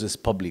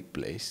closest public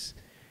place,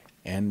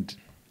 and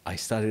I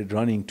started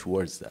running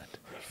towards that.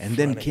 And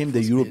then Running came the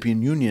full speed.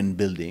 European Union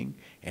building,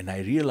 and I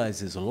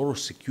realized there's a lot of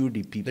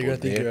security people They're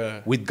gonna think you're there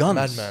a with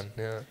guns. madman.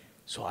 Yeah.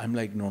 So I'm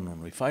like, no.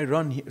 If I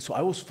run here, so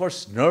I was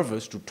first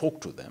nervous to talk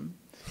to them.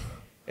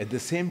 At the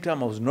same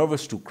time, I was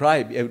nervous to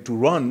to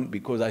run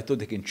because I thought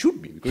they can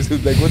shoot me. Because it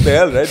was like, what the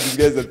hell, right? This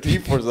guy's a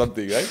thief or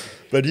something, right?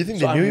 But do you think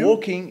So they knew I'm you?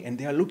 walking, and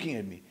they are looking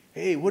at me.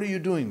 Hey, what are you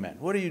doing, man?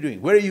 What are you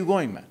doing? Where are you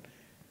going, man?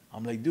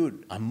 I'm like,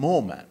 dude, I'm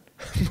Mo, man.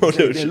 Mo It's like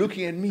Dewji. they're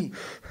looking at me.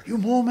 You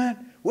Mo, man?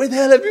 Where the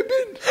hell have you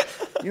been?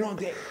 You know,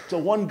 so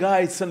one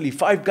guy, suddenly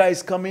 5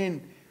 guys come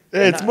in.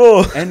 Hey, and it's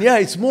Mo. And yeah,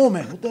 it's Mo,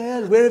 man. What the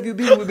hell? Where have you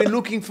been? We've been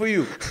looking for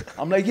you.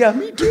 I'm like, yeah,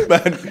 me too,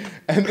 man.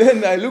 And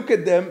then I look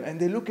at them, and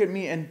they look at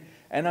me, and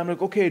I'm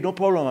like, okay, no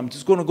problem. I'm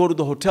just going to go to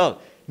the hotel.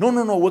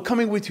 No, we're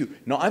coming with you.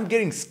 No, I'm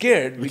getting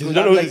scared Because because you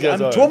don't I'm, know who these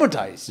guys I'm are.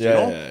 traumatized, Yeah, you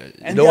know? yeah. You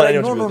And don't they're want like,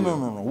 anyone to be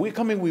with no, we're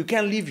coming, we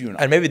can't leave you now.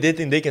 And maybe they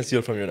think they can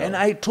steal from you now. And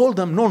I told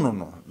them,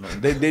 no.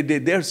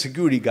 They're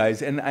security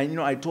guys. And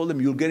I told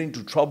them, you'll get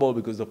into trouble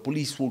because the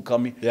police will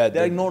come in. Yeah,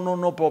 They're like,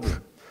 no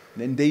problem.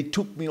 Then they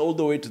took me all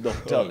the way to the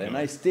hotel. Oh, and no.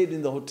 I stayed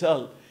in the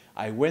hotel.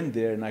 I went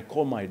there and I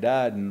called my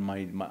dad and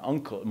my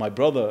uncle, my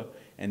brother,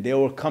 and they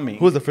were coming.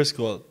 Who was the first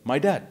call? My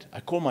dad. I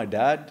called my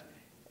dad,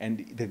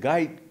 and the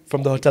guy...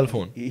 From the hotel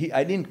phone.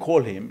 I didn't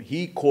call him.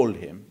 He called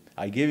him.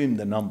 I gave him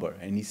the number,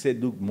 and he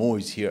said, look, Mo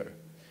is here.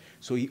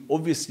 So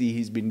obviously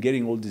he's been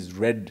getting all these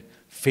red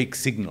fake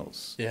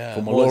signals Yeah,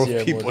 from a Mo's lot here,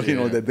 of people, Mo's you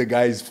know, here. that the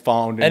guy's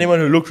found. And Anyone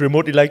who looked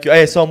remotely like you,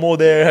 I saw Mo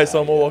there, I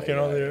saw Mo walking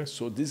around there.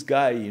 So this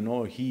guy, you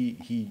know,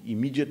 he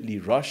immediately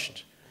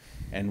rushed,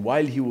 and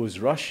while he was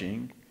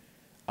rushing,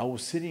 I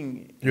was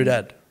sitting. Your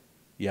dad?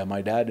 Yeah,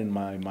 my dad and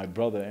my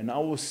brother, and I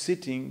was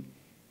sitting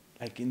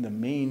like in the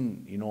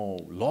main, you know,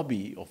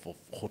 lobby of a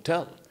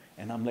hotel.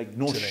 And I'm like,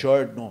 no Chilling.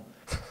 shirt, no.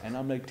 And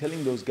I'm like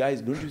telling those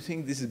guys, don't you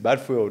think this is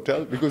bad for your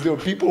hotel? Because there were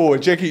people who were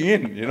checking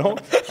in, you know?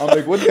 I'm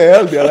like, what the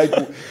hell? They're like,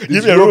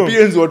 these me a room.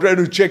 Europeans who are trying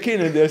to check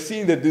in and they're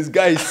seeing that this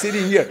guy is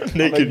sitting here. I'm like,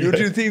 Naked don't guy.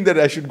 you think that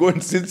I should go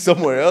and sit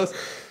somewhere else?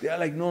 They're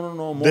like, no.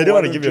 Mo, They don't why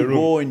wanna don't give you a room.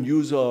 go and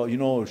use a, you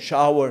know,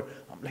 shower.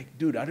 I'm like,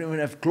 dude, I don't even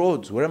have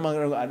clothes. Where am I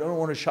going to go? I don't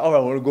want to shower. I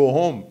want to go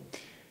home.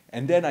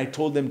 And then I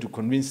told them to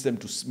convince them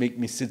to make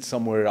me sit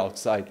somewhere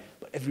outside.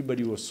 But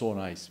everybody was so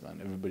nice, man.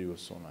 Everybody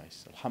was so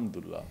nice.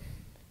 Alhamdulillah.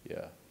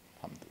 Yeah,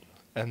 alhamdulillah.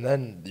 And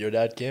then your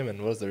dad came, and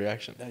what was the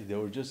reaction? They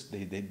were just,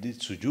 they did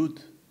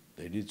sujood.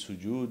 They did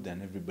sujood,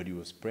 and everybody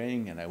was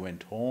praying, and I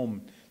went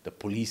home. The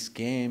police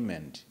came,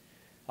 and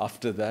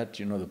after that,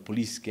 you know, the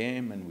police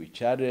came, and we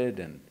chatted,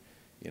 and,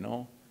 you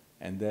know,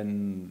 and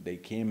then they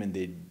came and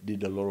they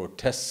did a lot of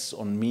tests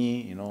on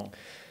me, you know.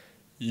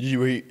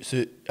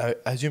 So I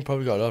assume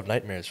probably got a lot of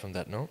nightmares from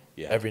that, no?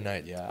 Yeah. Every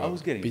night. Yeah, Oh, I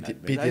was getting PT-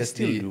 nightmares. I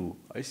still PTSD. do.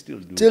 I still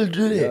do. Still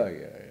do it?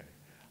 Yeah.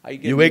 I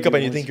get You wake up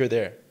and maybe you think you're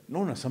there.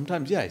 No,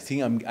 sometimes, yeah, I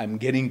think I'm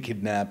getting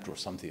kidnapped or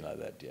something like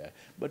that, yeah.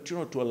 But, you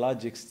know, to a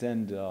large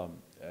extent,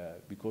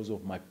 because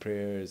of my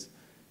prayers,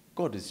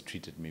 God has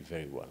treated me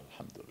very well,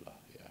 alhamdulillah,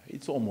 yeah.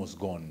 It's almost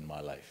gone in my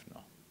life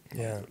now.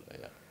 Yeah. Alhamdulillah,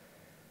 yeah.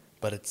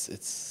 But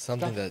it's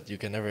something Tough. that you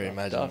can never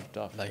imagine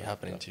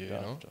happening to you, you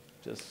know? Tough.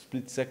 Just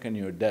split second,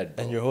 you're dead.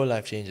 And bro. your whole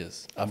life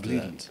changes after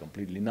that.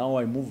 Completely. Now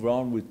I move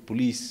around with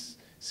police,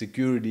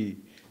 security,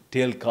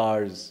 tail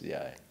cars,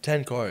 yeah.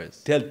 10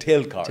 cars. Tail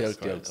cars.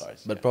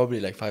 But yeah. probably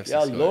like 5, 6 Yeah,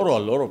 cars. a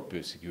lot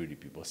of security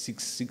people.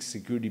 Six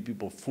security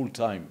people full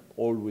time,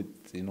 all with,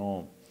 you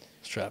know.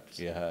 Straps.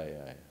 Yeah.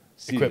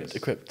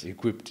 Equipped.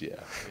 Equipped, yeah.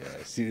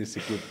 Serious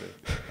equipment.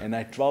 And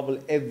I travel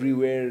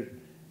everywhere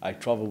I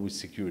travel with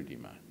security,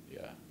 man.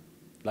 Yeah.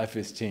 Life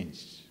has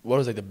changed. What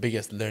was like the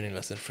biggest learning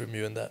lesson from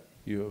you in that?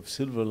 Your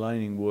silver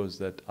lining was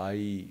that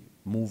I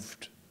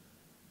moved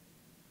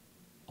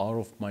out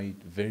of my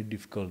very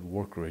difficult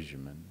work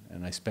regimen,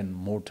 and I spent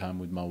more time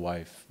with my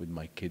wife, with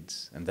my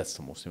kids, and that's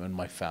the most important, and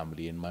my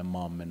family, and my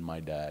mom and my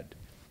dad.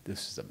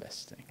 This is the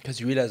best thing. Because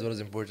you realized what is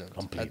important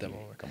Completely, at that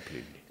moment.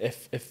 completely.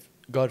 If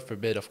God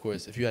forbid, of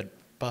course, if you had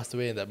passed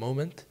away in that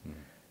moment,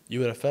 you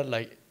would have felt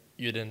like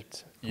you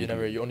didn't, you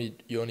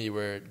only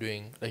were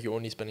doing, like you're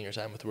only spending your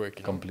time with work.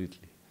 You know?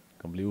 Completely.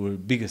 Completely. It was the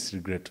biggest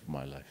regret of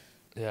my life.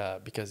 Yeah,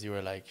 because you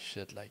were like,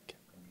 shit, like,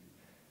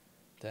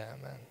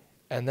 damn, man.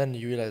 And then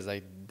you realize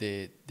like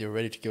they're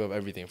ready to give up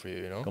everything for you,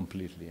 you know?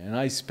 Completely. And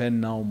I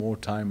spend now more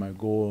time, I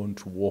go on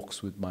to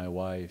walks with my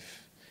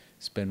wife,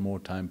 spend more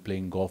time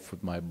playing golf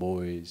with my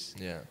boys,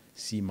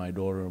 see my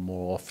daughter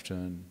more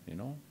often, you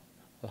know?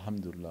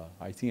 Alhamdulillah.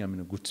 I think I'm in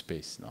a good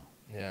space now.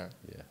 Yeah.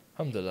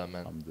 Alhamdulillah,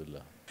 man.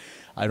 Alhamdulillah.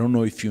 I don't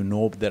know if you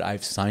know that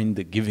I've signed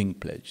the Giving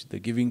Pledge. The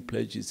Giving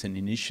Pledge is an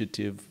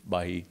initiative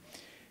by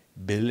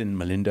Bill and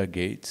Melinda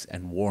Gates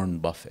and Warren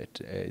Buffett.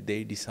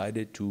 They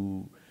decided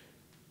to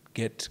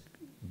get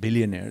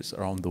billionaires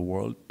around the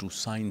world to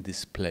sign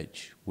this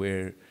pledge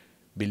where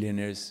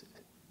billionaires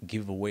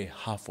give away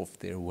half of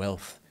their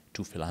wealth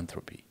to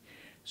philanthropy.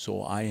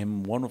 So I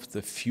am one of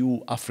the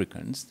few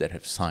Africans that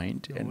have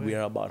signed, and we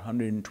are about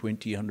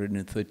 120,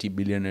 130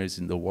 billionaires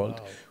in the world.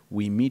 Wow.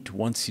 We meet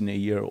once in a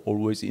year,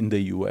 always in the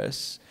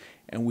US,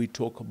 and we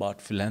talk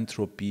about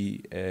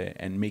philanthropy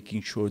and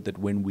making sure that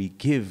when we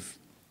give,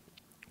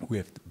 we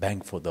have the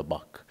bang for the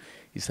buck.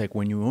 It's like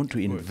when you want to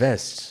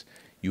invest,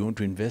 you want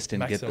to invest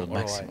and get the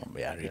maximum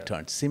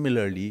return.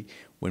 Similarly,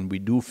 when we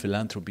do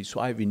philanthropy,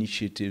 so I have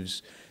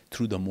initiatives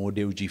through the Mo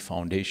Dewji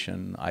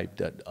Foundation. I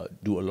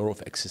do a lot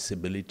of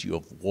accessibility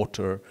of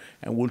water,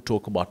 and we'll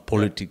talk about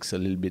politics a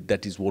little bit.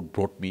 That is what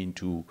brought me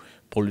into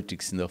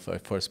politics in the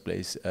first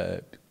place.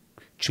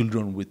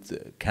 Children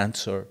with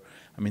cancer.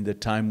 I mean, the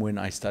time when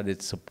I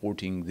started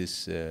supporting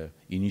these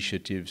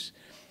initiatives,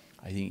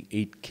 I think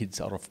 8 kids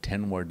out of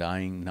 10 were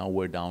dying. Now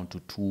we're down to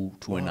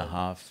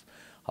 2.5.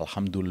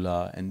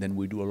 Alhamdulillah. And then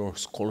we do a lot of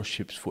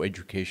scholarships for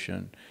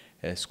education,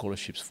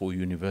 scholarships for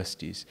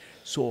universities.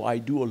 So I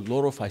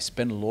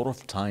spend a lot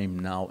of time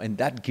now, and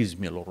that gives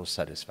me a lot of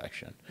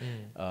satisfaction.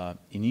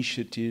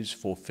 Initiatives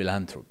for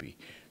philanthropy.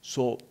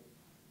 So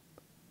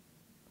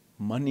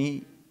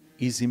money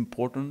is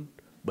important,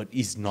 but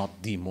is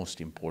not the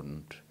most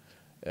important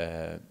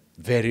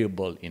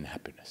variable in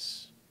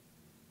happiness.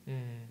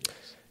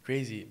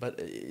 Crazy, but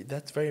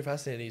that's very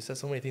fascinating. You said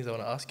so many things I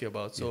want to ask you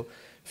about. So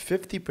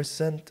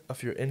 50%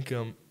 of your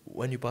income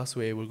when you pass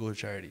away will go to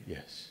charity?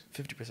 Yes.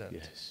 50%?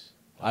 Yes.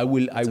 I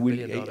will,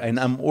 and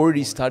I'm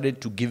already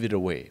started to give it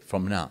away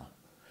from now.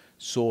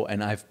 So,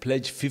 and I've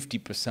pledged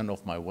 50%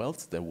 of my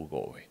wealth that will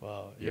go away.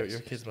 Wow, your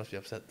kids must be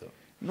upset though.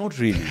 Not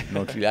really,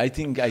 not really.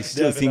 I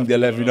still think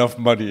they'll have enough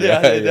money.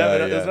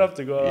 There's enough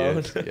to go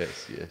around.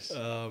 Yes.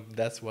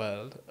 That's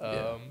wild.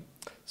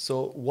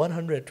 So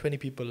 120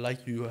 people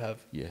like you have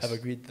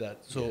agreed to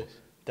that. So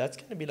that's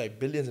going to be like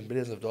billions and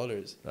billions of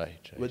dollars.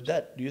 Right. With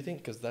that, do you think,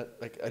 because that,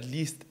 like, at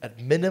least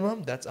at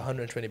minimum, that's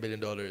 $120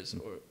 billion or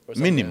something?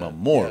 Minimum,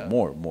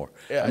 more.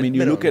 Yeah, I mean,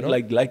 you look at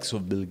like likes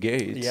of Bill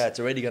Gates. Yeah, it's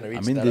already going to reach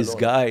that. I mean, this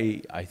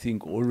guy, I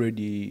think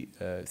already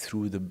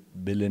through the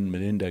Bill and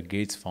Melinda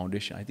Gates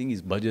Foundation, I think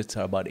his budgets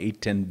are about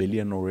 8-10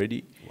 billion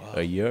already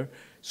a year.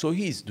 So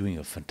he's doing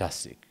a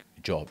fantastic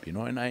job, you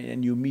know.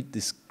 And you meet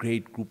this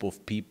great group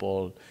of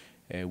people.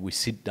 We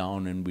sit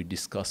down and we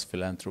discuss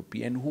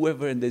philanthropy and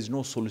whoever, and there's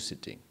no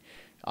soliciting,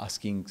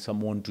 asking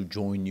someone to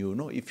join you.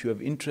 No, if you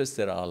have interests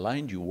that are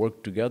aligned, you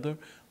work together.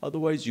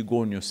 Otherwise, you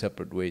go in your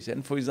separate ways.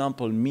 And for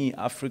example, me,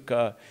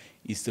 Africa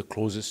is the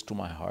closest to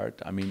my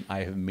heart. I mean,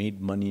 I have made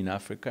money in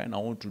Africa, and I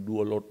want to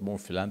do a lot more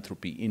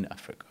philanthropy in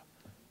Africa.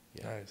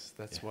 Nice,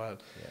 that's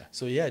wild.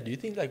 So do you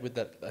think like with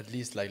that, at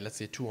least like, let's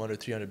say 200,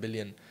 300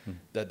 billion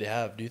that they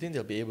have, do you think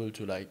they'll be able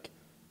to like,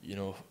 you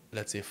know,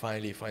 let's say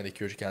finally find a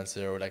cure to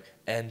cancer or like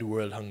end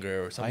world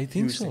hunger or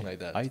something thing like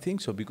that? I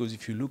think so, because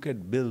if you look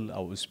at Bill, I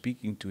was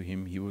speaking to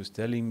him, he was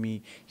telling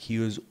me he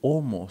has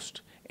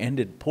almost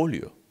ended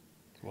polio.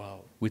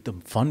 Wow. With the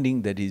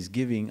funding that he's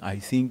giving, I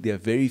think there are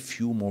very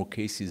few more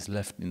cases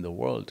left in the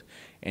world,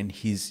 and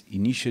his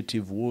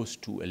initiative was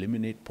to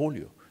eliminate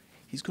polio.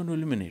 He's going to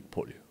eliminate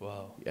polio.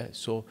 Wow. Yeah,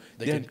 so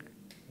they can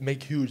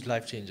make huge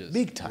life changes.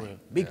 Big time.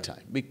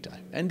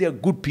 And they're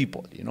good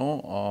people, you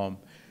know.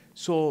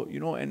 So, you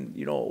know, and,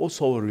 you know,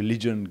 also our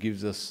religion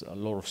gives us a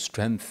lot of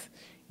strength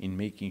in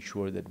making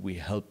sure that we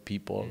help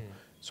people.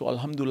 So,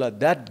 alhamdulillah,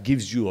 that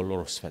gives you a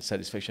lot of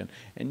satisfaction.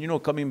 And, you know,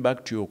 coming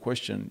back to your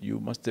question, you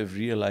must have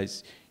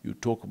realized you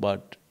talk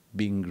about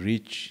being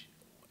rich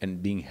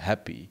and being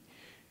happy.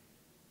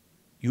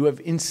 You have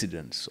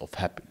incidents of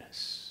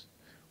happiness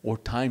or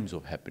times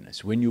of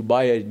happiness. When you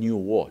buy a new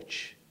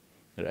watch,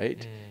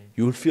 right,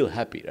 you will feel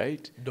happy,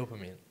 right?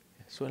 Dopamine.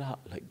 So,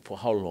 like, for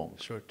how long?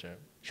 Short term.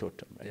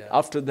 Right?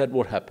 After that,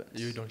 what happens?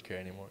 You don't care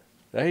anymore.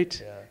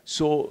 Right? Yeah.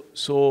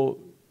 So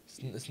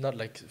It's not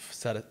like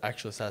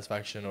actual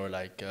satisfaction or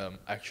like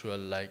actual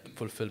like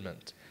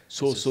fulfillment.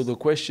 So the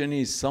question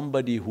is,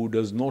 somebody who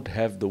does not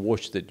have the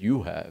watch that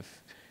you have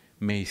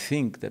may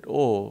think that,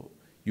 oh,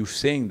 you're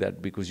saying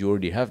that because you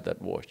already have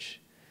that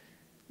watch.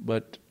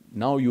 But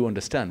now you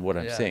understand what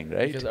I'm saying,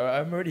 right? Because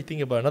I'm already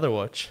thinking about another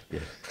watch.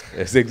 Yes,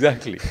 yes,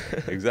 exactly,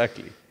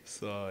 exactly.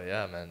 So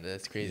yeah, man,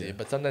 that's crazy.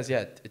 But sometimes,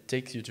 it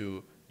takes you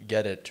to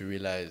get it to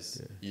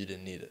realize you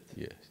didn't need it.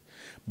 Yes.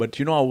 But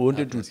you know, I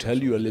wanted to tell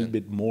you a little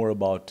bit more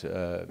about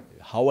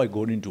how I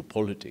got into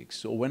politics.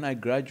 So when I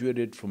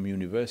graduated from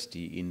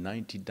university in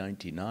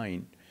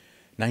 1999,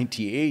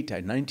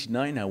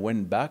 99, I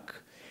went back.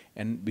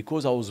 And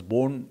because I was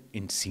born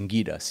in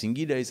Singida,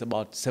 Singida is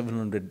about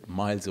 700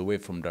 miles away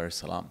from Dar es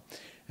Salaam.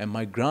 And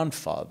my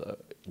grandfather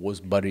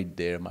was buried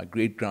there. My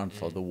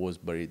great-grandfather was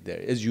buried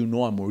there. As you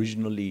know, I'm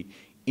originally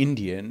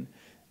Indian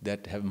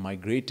that have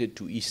migrated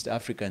to East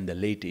Africa in the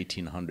late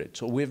 1800s.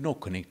 So we have no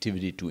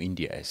connectivity to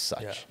India as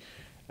such.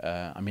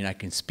 I mean, I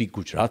can speak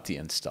Gujarati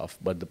and stuff,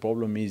 but the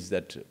problem is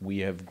that we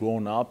have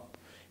grown up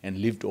and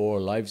lived all our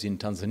lives in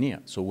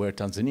Tanzania. So we're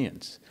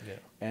Tanzanians. Yeah.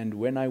 And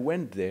when I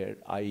went there,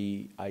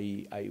 I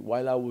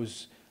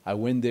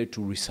went there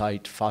to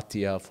recite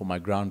Fatiha for my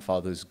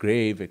grandfather's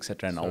grave,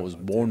 etc. And I was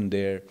born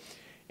there.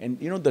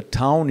 And you know, the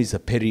town is a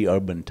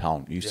peri-urban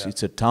town.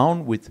 It's a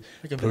town with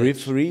like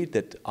periphery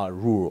that are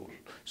rural.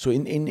 So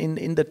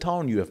in the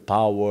town, you have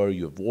power,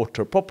 you have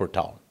water, proper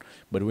town.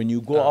 But when you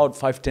go out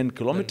 5-10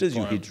 kilometers,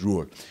 you hit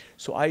rural.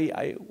 So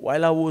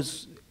while I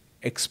was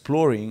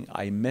exploring,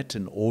 I met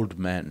an old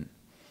man.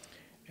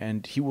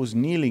 And he was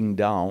kneeling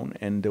down,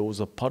 and there was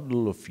a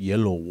puddle of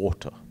yellow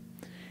water.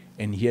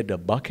 And he had a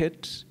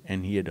bucket,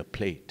 and he had a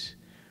plate.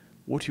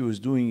 What he was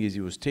doing is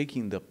he was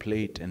taking the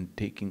plate and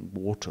taking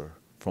water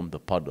from the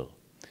puddle.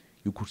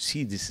 You could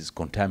see this is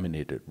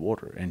contaminated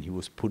water, and he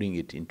was putting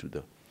it into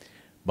the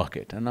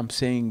bucket. And I'm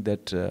saying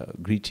that,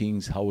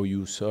 greetings, how are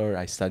you, sir?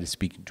 I started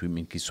speaking to him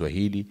in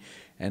Kiswahili,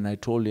 and I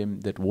told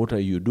him that, what are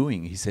you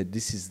doing? He said,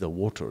 this is the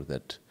water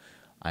that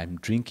I'm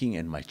drinking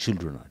and my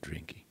children are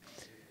drinking.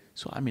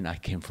 So, I mean, I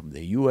came from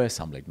the US.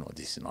 I'm like, no,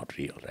 this is not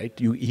real, right?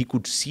 He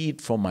could see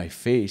it from my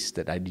face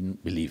that I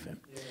didn't believe him.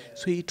 Yeah.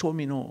 So he told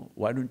me, no,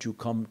 why don't you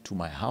come to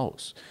my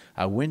house?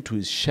 I went to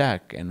his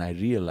shack, and I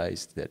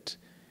realized that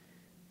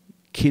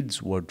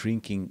kids were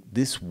drinking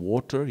this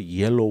water,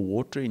 yellow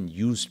water, in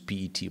used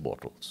PET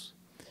bottles.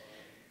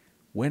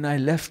 When I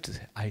left,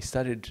 I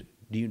started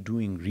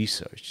doing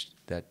research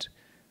that,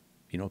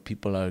 you know,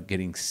 people are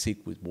getting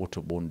sick with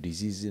waterborne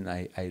diseases, and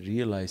I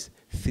realized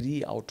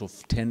 3 out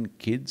of 10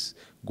 kids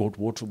got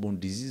waterborne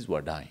disease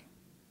were dying.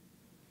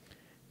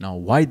 Now,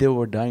 why they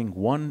were dying?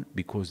 One,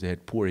 because they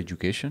had poor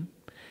education.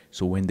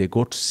 So when they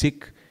got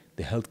sick,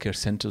 the healthcare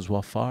centers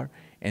were far,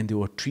 and they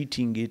were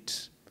treating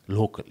it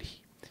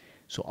locally.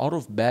 So out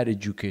of bad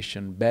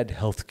education, bad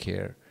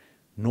healthcare,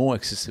 no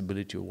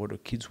accessibility of water,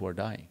 kids were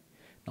dying.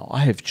 Now, I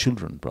have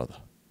children, brother,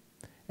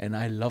 and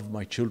I love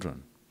my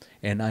children.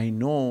 And I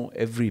know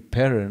every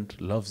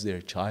parent loves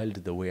their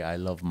child the way I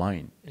love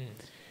mine.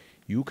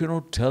 You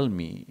cannot tell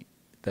me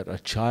that a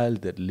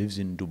child that lives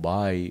in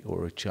Dubai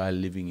or a child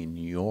living in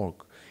New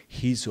York,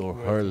 his or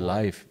her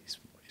life is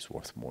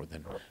worth more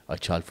than a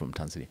child from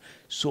Tanzania.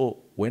 So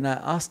when I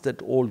asked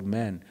that old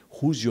man,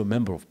 who's your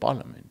member of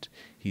parliament?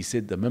 He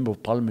said, the member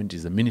of parliament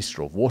is the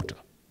minister of water.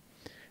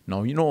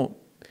 Now, you know,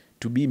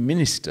 to be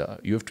minister,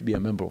 you have to be a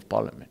member of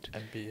parliament.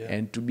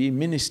 And to be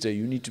minister,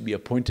 you need to be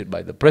appointed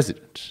by the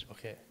president.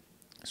 Okay.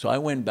 So I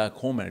went back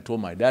home and I told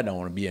my dad, I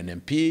want to be an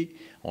MP.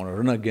 I want to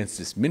run against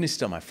this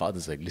minister. My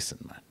father's like, listen,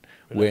 man,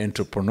 we're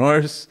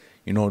entrepreneurs.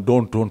 You know,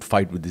 don't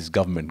fight with this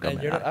government.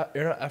 And you're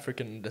not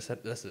African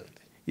descent.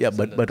 Yeah,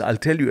 but I'll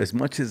tell you, as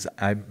much as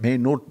I may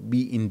not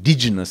be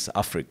indigenous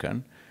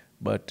African,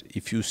 but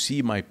if you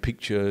see my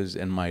pictures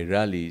and my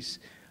rallies,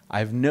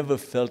 I've never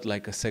felt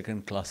like a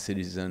second-class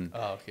citizen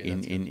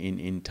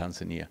in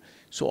Tanzania.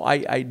 So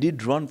I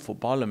did run for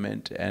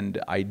parliament,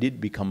 and I did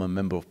become a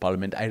member of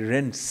parliament. I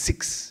ran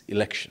 6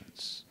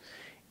 elections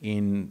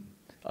in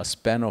a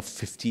span of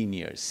 15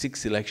 years,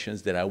 6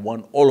 elections that I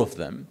won all of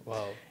them.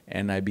 Wow.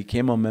 And I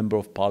became a member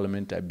of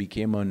parliament. I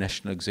became a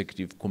National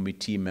Executive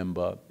Committee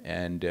member.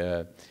 And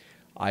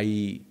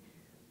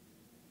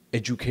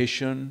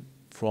education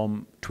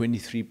from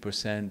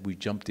 23%, we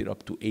jumped it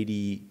up to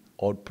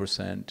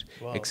 80-odd%.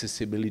 Wow.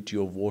 Accessibility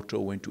of water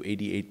went to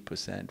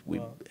 88%.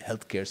 With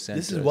healthcare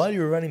centers. This is while you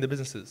were running the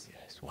businesses?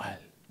 Yes,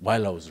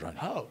 while I was running.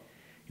 How?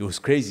 It was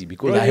crazy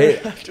because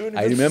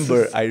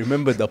I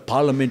remember the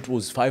parliament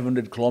was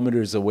 500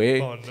 kilometers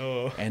away. Oh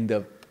no. And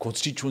the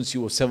constituency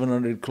was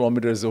 700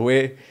 kilometers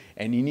away.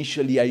 And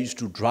initially I used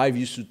to drive, it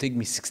used to take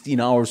me 16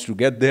 hours to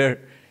get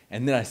there.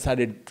 And then I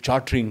started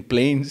chartering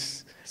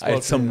planes. I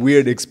had some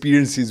weird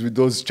experiences with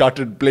those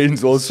chartered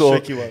planes also.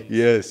 Tricky ones.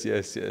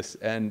 Yes.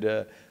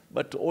 And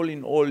but all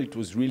in all, it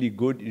was really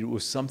good. It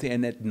was something.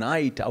 And at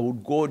night, I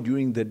would go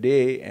during the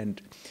day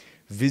and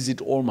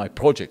visit all my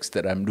projects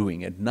that I'm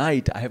doing. At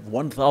night, I have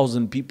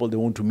 1,000 people. They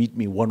want to meet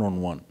me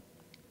one-on-one.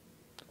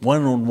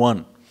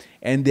 One-on-one.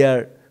 And they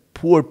are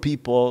poor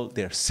people.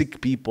 They are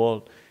sick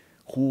people.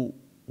 who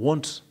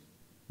want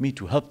me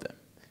to help them.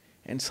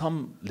 And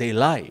some, they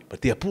lie,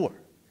 but they are poor.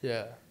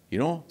 Yeah. You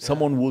know,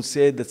 someone will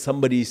say that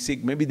somebody is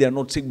sick. Maybe they are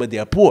not sick, but they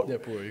are poor. They're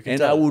poor. You can And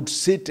tell. I would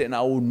sit and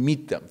I would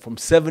meet them from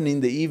 7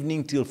 in the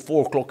evening till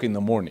 4 o'clock in the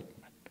morning.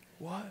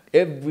 What?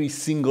 Every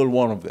single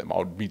one of them, I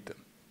would meet them.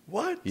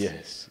 What?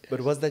 Yes.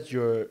 But was that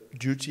your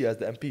duty as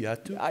the MP? You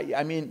had to?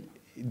 I mean,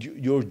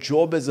 your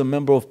job as a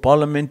member of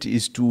parliament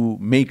is to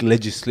make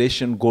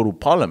legislation go to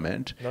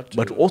parliament, Not to-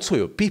 but also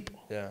your people.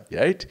 Yeah.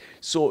 Right?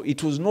 So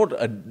it was not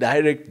a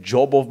direct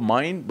job of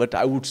mine, but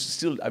I would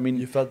still, I mean.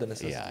 You felt the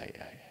necessity. Yeah.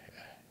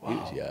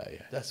 Wow. Yeah.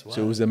 That's So wild.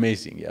 it was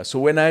amazing. Yeah. So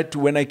when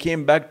I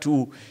came back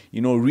to,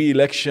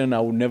 re-election, I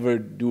would never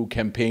do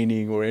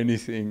campaigning or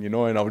anything, and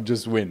I would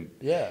just win.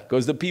 Yeah.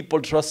 Because the people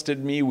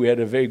trusted me. We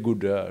had a very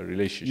good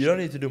relationship. You don't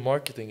need to do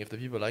marketing if the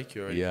people like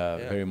you already. Yeah,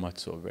 very much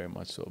so, very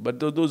much so. But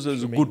those are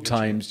You're making good good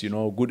times,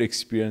 good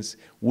experience.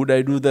 Would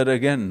I do that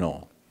again?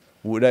 No.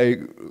 Would I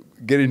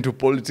get into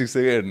politics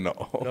again?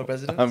 No. No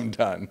president? I'm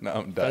done.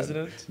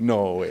 President?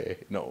 No way.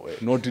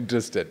 Not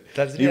interested.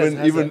 Tanzania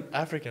has an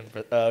African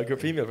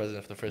female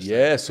president for the first time.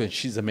 Yes, and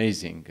she's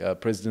amazing.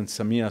 President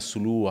Samia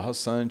Suluhu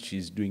Hassan,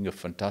 she's doing a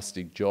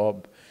fantastic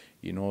job.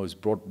 Has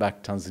brought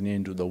back Tanzania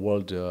into the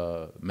world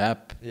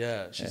map.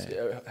 Yeah, she's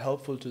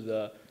helpful to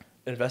the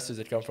investors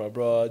that come from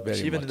abroad. Very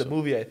She even much did a so.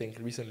 movie, I think,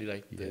 recently.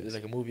 There's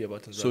like a movie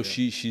about Tanzania. So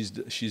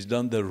she's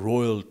done the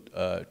royal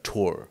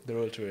tour. The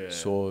royal tour. Yeah.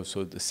 So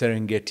the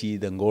Serengeti,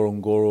 the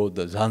Ngorongoro,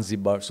 the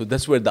Zanzibar. So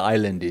that's where the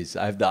island is.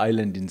 I have the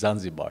island in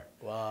Zanzibar.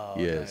 Wow.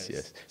 Yes.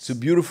 Nice. It's a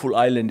beautiful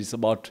island. It's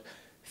about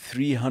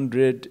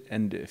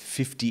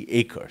 350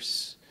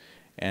 acres.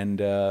 And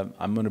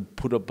I'm going to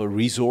put up a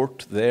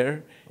resort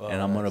there. Wow,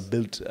 and I'm going to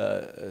build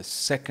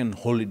second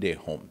holiday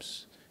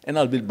homes. And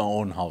I'll build my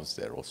own house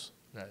there also.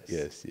 Nice.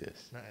 Yes.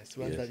 Nice.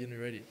 When's that unit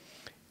ready?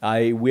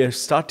 We are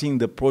starting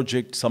the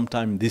project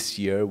sometime this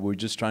year. We're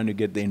just trying to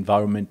get the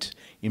environment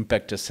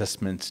impact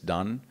assessments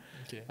done.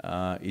 Okay.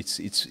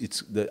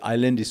 The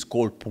island is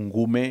called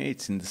Pungume.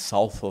 It's in the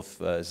south of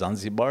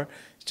Zanzibar.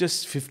 It's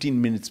just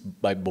 15 minutes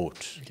by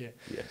boat. Okay.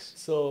 Yes.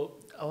 So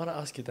I want to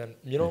ask you then,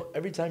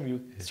 every time you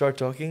start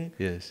talking,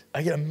 Yes.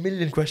 I get a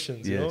million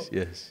questions,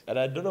 Yes. And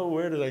I don't know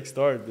where to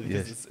start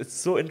because Yes. it's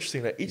so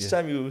interesting. Like each Yes.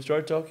 time you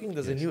start talking,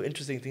 there's a Yes. new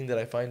interesting thing that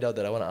I find out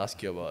that I want to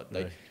ask you about.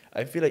 Like Right.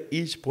 I feel like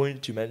each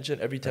point you mention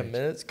every 10 Right.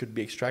 minutes could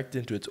be extracted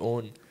into its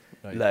own,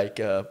 Right. like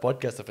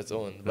podcast of its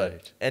own. But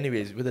Right.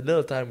 anyways, with the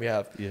little time we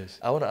have, Yes.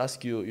 I want to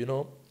ask you,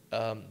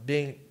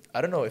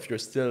 I don't know if you're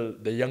still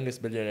the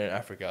youngest billionaire in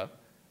Africa,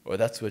 or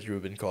that's what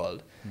you've been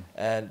called.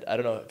 And I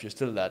don't know if you're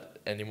still that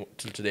anymore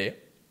till today.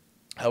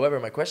 However,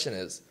 my question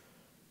is,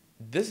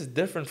 this is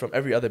different from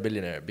every other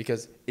billionaire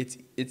because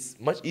it's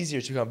much easier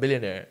to become a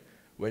billionaire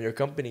when your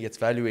company gets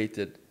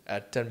valuated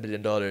at $10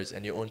 billion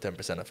and you own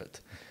 10% of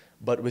it.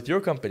 But with your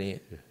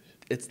company,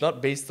 it's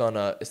not based on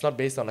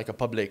like a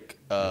public.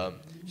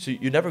 So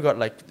you never got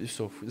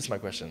So this is my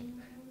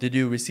question: did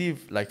you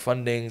receive like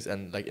fundings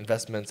and like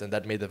investments, and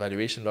that made the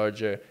valuation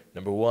larger?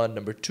 Number one.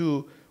 Number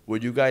two,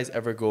 would you guys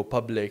ever go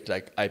public,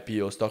 like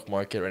IPO, stock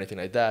market, or anything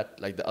like that,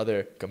 like the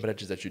other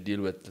competitors that you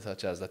deal with,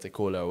 such as let's say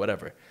Cola or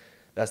whatever?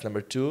 That's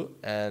number two.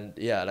 And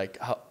yeah, like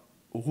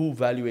who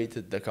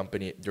valuated the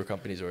company, your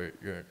companies or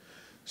your?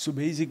 So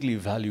basically,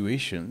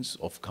 valuations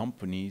of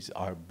companies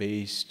are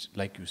based,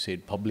 like you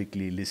said,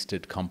 publicly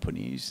listed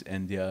companies,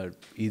 and they are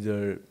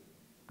either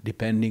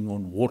depending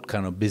on what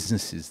kind of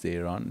businesses they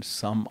run.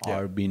 Some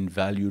are being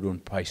valued on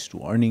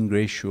price-to-earning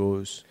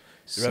ratios.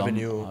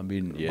 Revenue, some are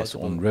being,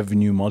 multiple. on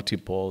revenue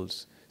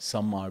multiples.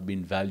 Some are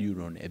being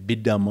valued on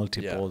EBITDA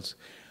multiples.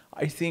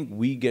 I think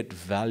we get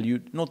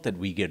valued, not that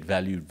we get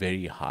valued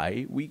very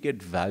high, we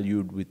get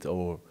valued with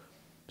our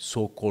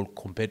so-called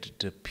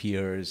competitor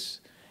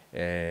peers.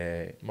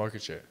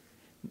 Market share.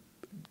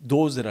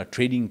 Those that are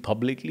trading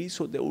publicly,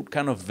 so they would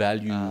kind of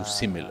value you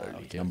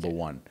similarly, number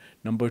one.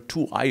 Number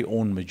two, I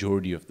own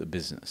majority of the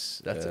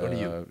business. That's only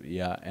you.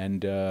 Yeah,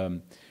 and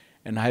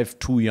I have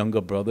two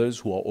younger brothers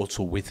who are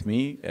also with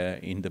me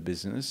in the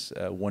business.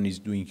 One is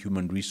doing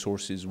human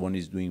resources, one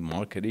is doing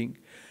marketing.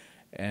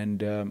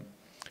 And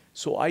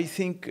so I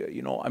think,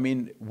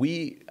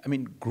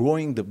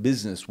 growing the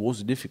business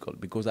was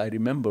difficult because I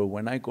remember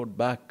when I got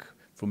back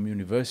from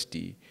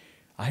university,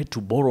 I had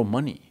to borrow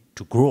money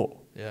to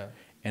grow. Yeah.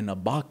 And a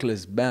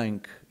Barclays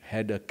bank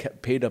had a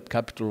paid-up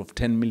capital of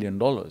 $10 million,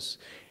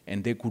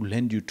 and they could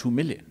lend you $2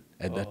 million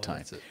at that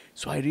time.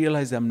 So I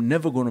realized I'm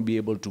never going to be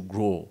able to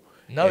grow.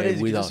 Nowadays,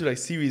 you can just do like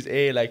Series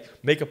A, like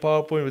make a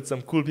PowerPoint with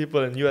some cool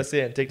people in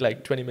USA and take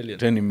like 20 million.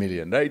 20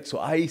 million, right? So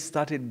I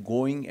started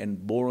going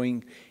and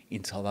borrowing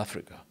in South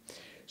Africa.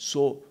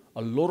 So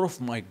a lot of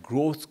my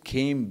growth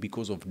came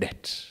because of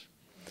debt.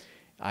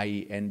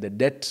 And the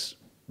debt,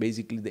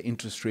 basically the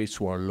interest rates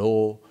were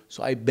low.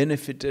 So I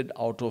benefited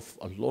out of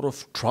a lot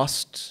of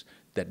trust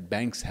that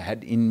banks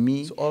had in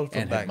me So all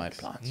from and banks. had my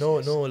plans. No,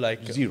 Yes. no,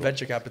 like Zero.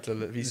 venture capital,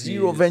 VCs,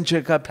 Zero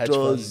venture capital,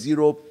 hedge funds.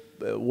 zero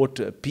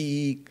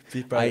PE.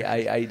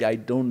 I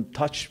don't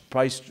touch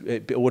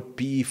what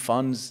PE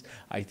funds.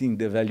 I think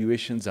the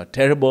valuations are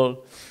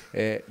terrible.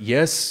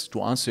 Yes,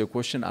 to answer your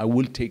question, I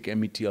will take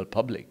METL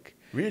public.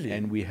 Really?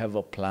 And we have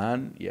a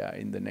plan,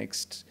 in the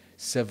next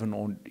 7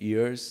 odd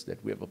years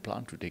that we have a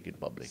plan to take it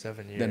public.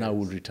 7 years. Then I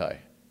will retire.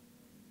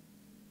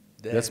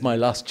 Damn. That's my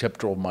last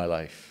chapter of my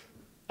life.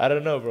 I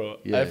don't know, bro. I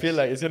Yes. feel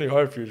like it's gonna be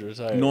hard for you to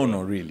retire. No,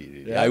 bro.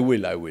 really. Yeah? I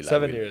will.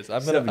 7 years.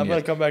 I'm Seven gonna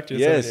years. come back to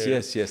you in 7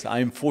 years. Yes.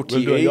 I'm We'll do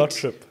a 48. yacht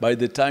trip. By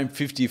the time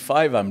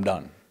 55, I'm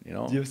done. You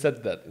know. You've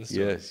said that. In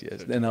story.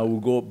 Yes. Then I will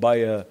go buy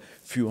a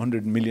few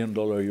 $100 million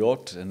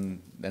yacht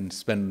and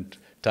spend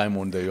time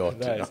on the yacht.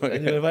 Nice. You know?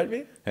 And you'll invite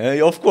me?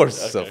 Of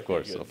course, Okay,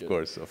 of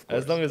course.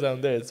 As long as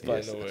I'm there, it's fine.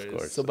 Yes, No of worries.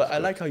 course, So, but of I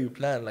course. like how you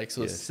plan. Like,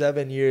 so Yes.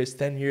 7 years,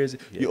 10 years.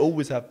 Yes. You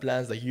always have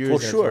plans, like years.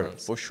 For in sure,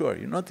 advance. for sure.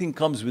 Nothing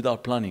comes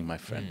without planning, my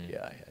friend.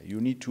 You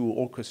need to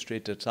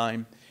orchestrate a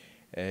time,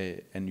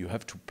 and you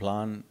have to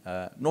plan.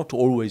 Not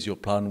always your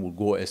plan will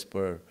go as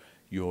per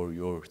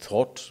your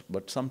thought,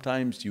 but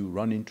sometimes you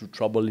run into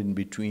trouble in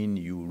between.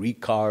 You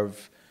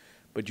recarve,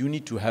 but you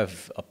need to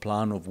have a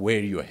plan of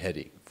where you're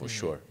heading for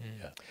sure.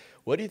 Yeah.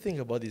 What do you think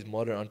about these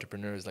modern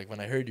entrepreneurs? Like when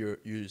I heard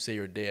you say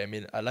your day, I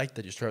mean, I like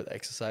that you start with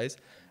exercise.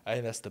 I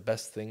think that's the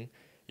best thing.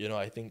 You know,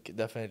 I think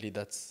definitely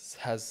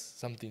has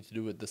something to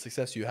do with the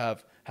success you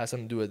have, has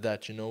something to do with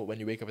that, you know, when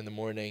you wake up in the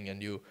morning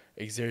and you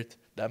exert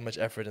that much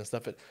effort and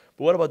stuff. But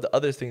what about the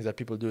other things that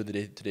people do in the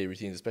day-to-day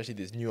routines, especially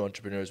these new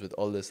entrepreneurs with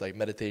all this like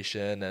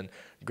meditation and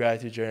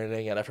gratitude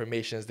journaling and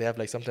affirmations? They have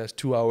like sometimes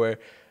 2 hour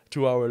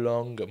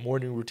long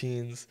morning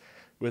routines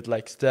with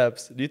like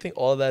steps. Do you think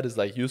all that is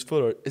like useful,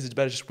 or is it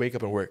better just wake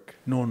up and work?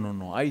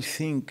 No. I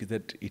think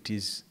that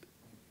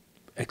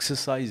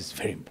exercise is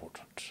very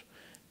important,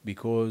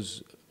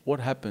 because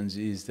what happens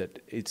is that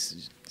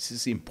this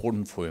is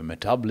important for your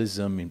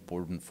metabolism,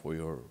 important for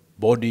your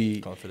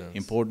body, Confidence.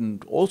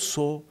 important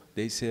also,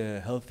 they say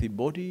a healthy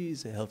body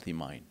is a healthy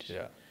mind.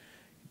 Yeah.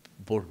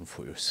 Important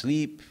for your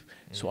sleep.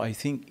 So I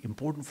think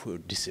important for your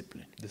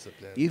discipline.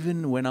 Discipline.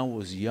 Even when I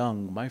was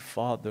young, my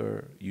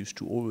father used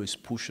to always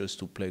push us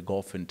to play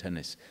golf and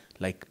tennis,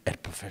 like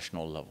at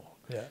professional level.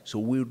 Yeah. So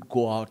we would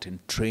go out and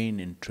train,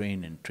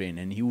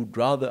 and he would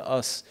rather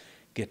us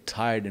get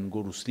tired and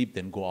go to sleep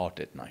than go out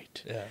at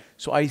night. Yeah.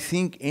 So I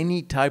think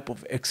any type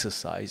of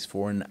exercise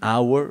for an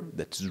hour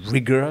that's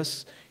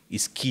rigorous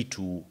is key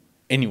to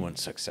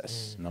anyone's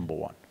success, number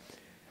one.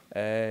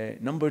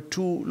 Number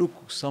two,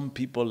 look, some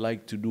people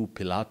like to do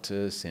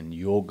Pilates and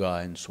yoga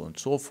and so on and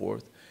so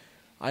forth.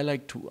 I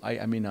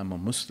mean, I'm a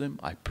Muslim.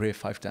 I pray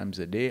 5 times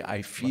a day.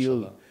 I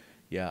feel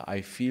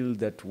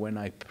that when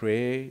I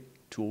pray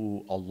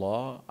to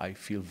Allah, I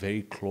feel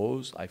very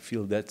close. I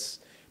feel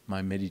that's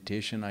my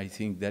meditation. I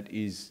think that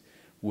is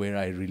where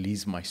I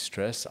release my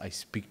stress. I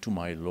speak to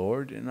my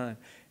Lord,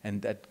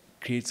 and that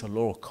creates a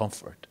lot of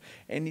comfort.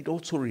 And it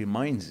also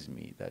reminds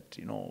me that,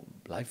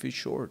 life is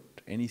short.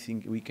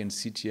 Anything we can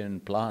sit here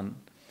and plan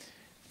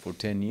for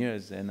 10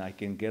 years, and I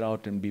can get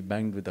out and be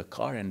banged with a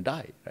car and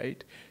die,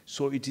 right?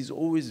 So it is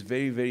always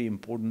very, very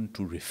important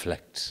to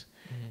reflect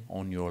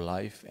on your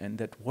life, and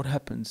that what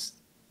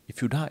happens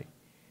if you die.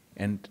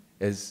 And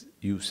as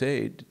you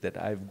said,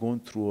 that I've gone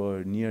through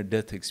a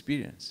near-death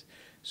experience.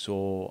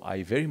 So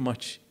I very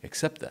much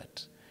accept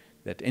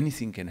that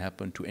anything can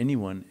happen to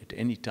anyone at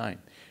any time.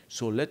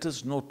 So let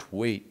us not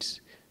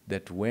wait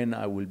that when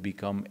I will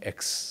become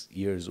X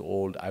years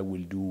old, I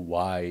will do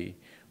Y,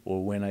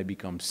 or when I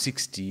become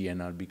 60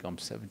 and I'll become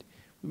 70.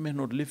 We may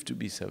not live to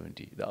be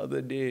 70. The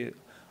other day,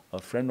 a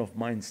friend of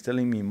mine is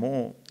telling me,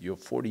 Mo, you're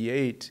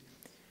 48,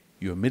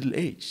 you're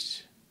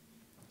middle-aged.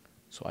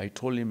 So I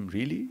told him,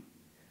 really?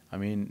 I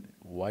mean,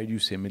 why do you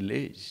say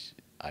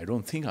middle-aged? I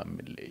don't think I'm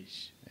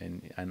middle-aged.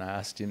 And I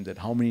asked him that,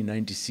 how many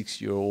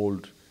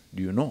 96-year-old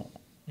do you know?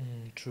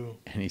 True.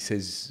 And he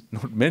says,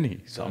 not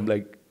many. So I'm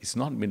like, it's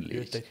not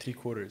middle-aged. You're like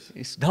 3/4.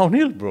 It's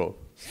downhill, bro.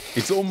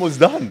 It's almost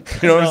done.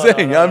 You know what I'm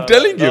saying? I'm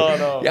telling you.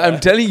 I'm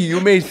telling you, you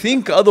may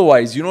think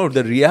otherwise.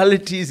 The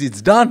reality is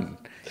it's done.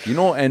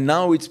 And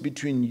now it's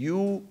between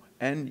you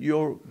and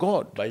your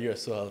God. But you're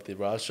so healthy,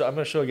 bro. I'm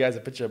gonna show you guys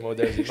a picture of Mo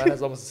Dewji. Man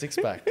has almost a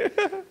 6-pack.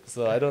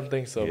 So I don't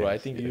think so, bro. I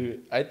think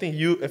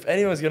you. If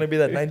anyone's gonna be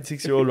that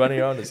 96-year-old running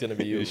around, it's gonna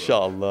be you,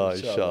 bro.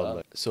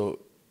 Inshallah. So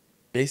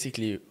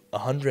basically,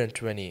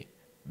 120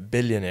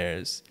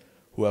 billionaires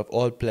who have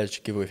all pledged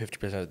to give away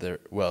 50% of their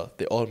wealth,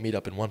 they all meet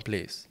up in one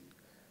place.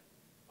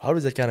 How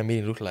does that kind of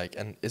meeting look like?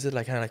 And is it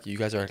like kind of like you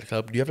guys are at a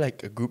club? Do you have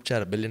like a group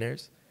chat of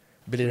billionaires?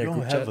 Billionaire We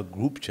group don't have chat? a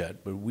group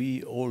chat, but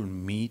we all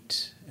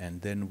meet,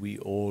 and then we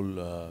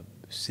all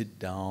sit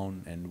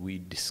down and we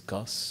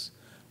discuss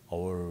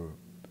our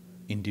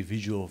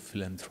individual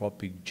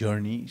philanthropic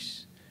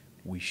journeys.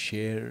 We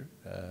share,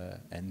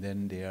 and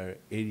then there are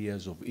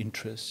areas of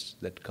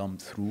interest that come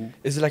through.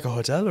 Is it like a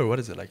hotel, or what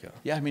is it like?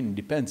 Yeah, I mean, it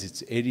depends.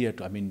 It's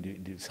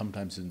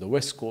sometimes in the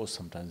West Coast,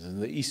 sometimes in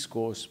the East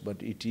Coast, but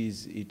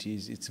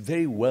it's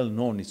very well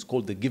known. It's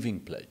called the Giving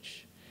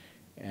Pledge.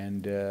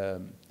 And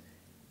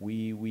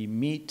we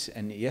meet,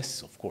 and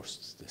yes, of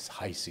course, there's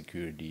high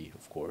security,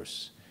 of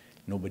course.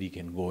 Nobody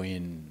can go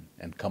in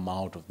and come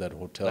out of that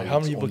hotel. Like how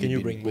many It's people only can you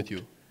been bring with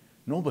booked. you?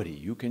 Nobody.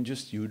 You can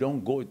just, you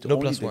don't go. It's No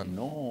only plus the- one.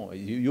 No,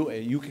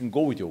 you can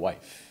go with your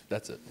wife.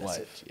 That's it. That's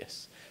Wife. it,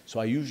 yes. So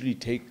I usually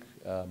take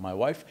my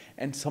wife,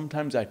 and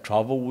sometimes I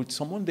travel with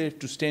someone. They have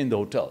to stay in the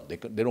hotel. They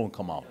don't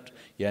come out.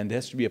 Yeah, and there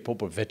has to be a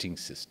proper vetting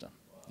system.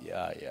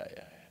 Yeah.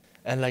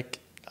 And like,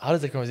 how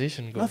does the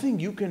conversation go? Nothing.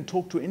 You can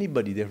talk to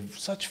anybody. They're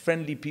such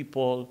friendly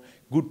people,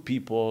 good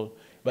people.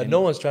 But and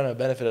no one's trying to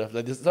benefit of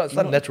like this. It's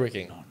not No.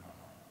 networking. No.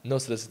 No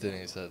soliciting.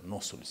 You said. No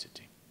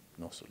soliciting.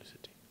 No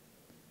soliciting.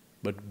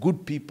 But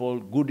good people,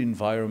 good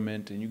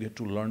environment, and you get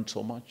to learn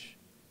so much.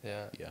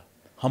 Yeah. Yeah.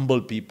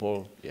 Humble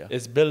people. Yeah.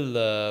 Is Bill?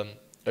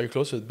 Are you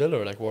close with Bill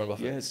or like Warren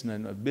Buffett? Yes, no,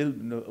 Bill,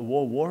 no,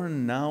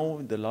 Warren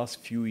now, the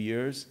last few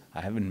years, I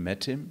haven't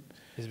met him.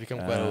 He's become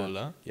quite old,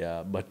 huh?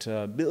 Yeah, but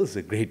Bill's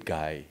a great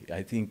guy.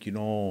 I think,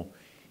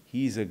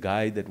 he's a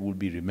guy that will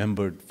be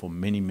remembered for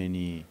many,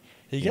 many.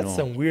 He gets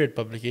some weird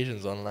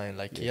publications online.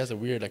 Like he has a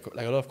weird, like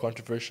a lot of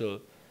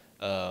controversial,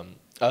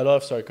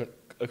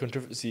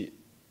 controversy.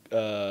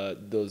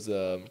 Those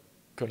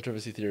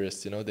controversy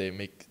theorists,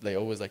 they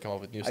always like come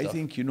up with new stuff. I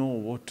think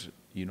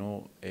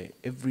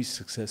every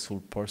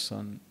successful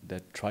person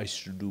that tries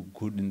to do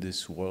good in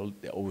this world,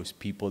 there are always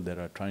people that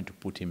are trying to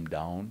put him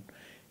down,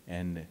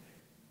 and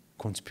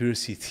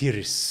conspiracy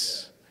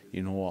theorists,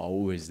 are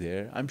always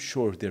there. I'm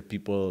sure there are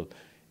people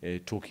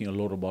talking a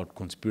lot about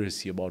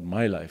conspiracy about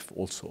my life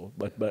also,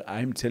 but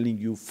I'm telling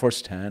you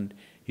firsthand,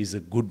 he's a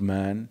good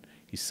man.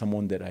 He's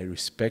someone that I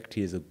respect.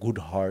 He has a good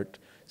heart.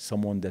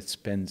 Someone that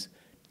spends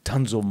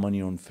tons of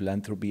money on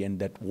philanthropy and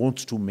that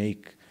wants to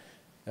make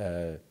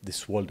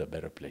this world a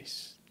better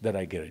place. That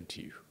I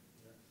guarantee you.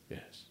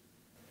 Yes.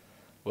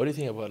 What do you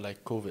think about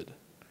like COVID?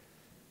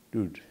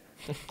 Dude,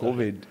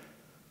 COVID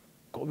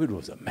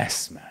was a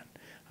mess, man.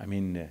 I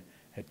mean,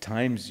 at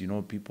times,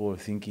 people are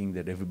thinking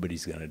that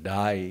everybody's gonna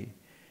die,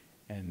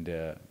 and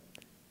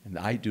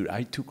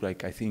I took I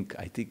think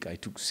I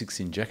took 6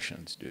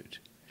 injections, dude.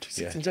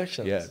 6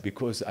 injections? Yeah,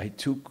 because I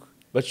took.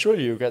 But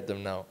surely you get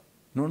them now.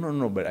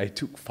 No. But I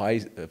took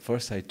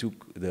first. I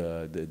took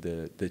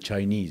the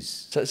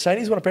Chinese.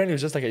 Chinese one apparently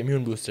was just like an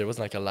immune booster. It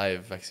wasn't like a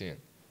live vaccine.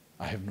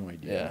 I have no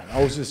idea. Yeah.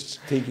 I was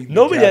just taking.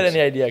 Nobody had jabs.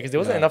 any idea because there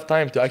wasn't enough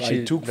time to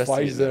actually. I took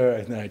investigate Pfizer,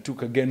 and then I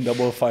took again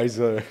double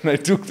Pfizer, and I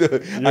took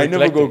You're I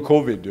never got collecting.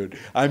 COVID, dude.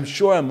 I'm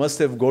sure I must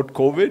have got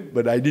COVID,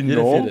 but I didn't You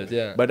didn't know. feel it,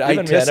 yeah. But Even I me,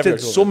 I never tested got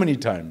so COVID. many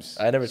times.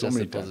 I never so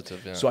many tested times.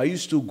 positive, yeah. So I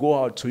used to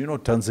go out. So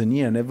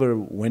Tanzania never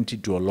went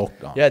into a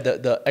lockdown. Yeah,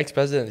 the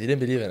ex-president, he didn't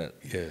believe in it.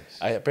 Yes.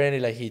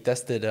 Apparently, he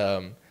tested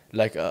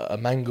like a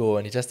mango,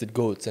 and he tested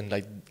goats, and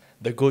like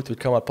the goat would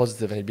come out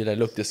positive, and he'd be like,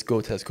 "Look, this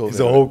goat has COVID. It's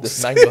a hoax."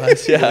 This mango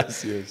has, yeah."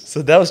 Yes.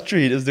 So that was true.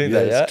 He was doing Yeah,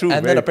 that, it's yeah. true,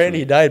 And very then apparently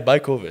true. he died by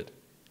COVID.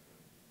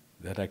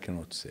 That I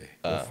cannot say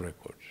off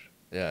record.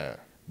 Yeah.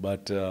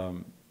 But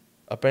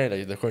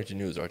Apparently, according to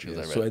news articles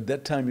I read. so at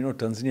that time,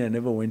 Tanzania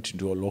never went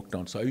into a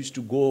lockdown. So I used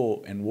to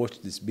go and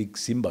watch these big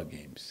Simba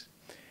games,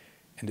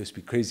 and there used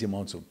to be crazy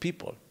amounts of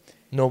people.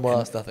 No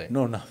mask, nothing.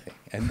 No, nothing.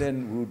 And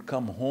then we would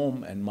come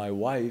home, and my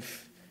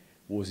wife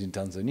was in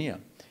Tanzania.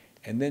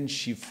 And then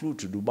she flew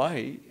to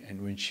Dubai,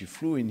 and when she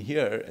flew in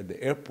here at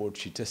the airport,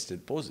 she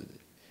tested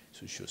positive.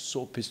 So she was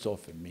so pissed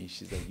off at me.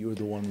 She's like, "You're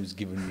the one who's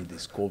given me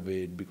this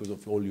COVID because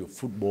of all your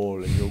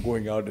football, and you're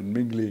going out and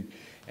mingling,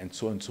 and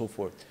so on and so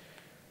forth."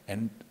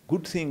 And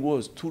good thing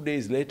was, 2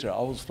 days later,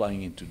 I was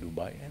flying into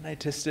Dubai, and I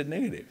tested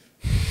negative.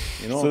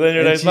 So then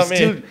you're And like, "Not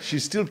me." she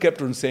still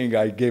kept on saying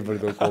I gave her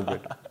the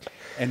COVID.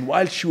 And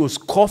while she was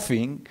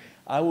coughing,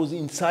 I was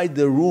inside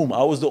the room.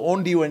 I was the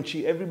only one.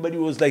 Everybody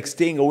was like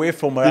staying away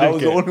from her. I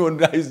was the only one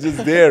that was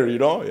just there,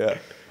 Yeah.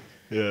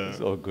 Yeah.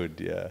 It's all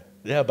good, yeah.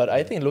 Yeah, but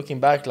I think looking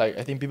back,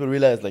 I think people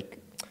realized,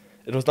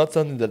 it was not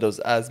something that was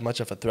as much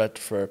of a threat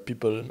for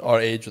people in our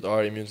age with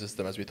our immune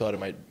system as we thought it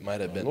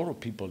might have A been. lot of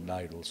people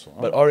died also.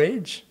 But our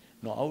age?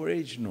 No, our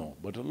age, no.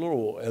 But a lot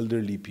of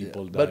elderly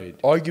people But died.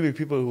 arguably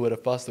people who would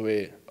have passed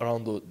away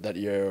around that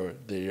year or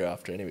the year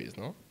after anyways,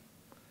 no?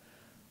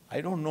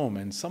 I don't know,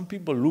 man. Some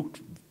people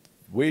looked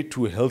way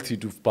too healthy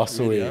to pass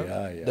Really, away.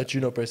 huh? Yeah. That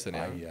you know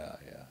personally, Yeah.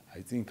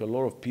 I think a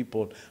lot of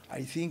people,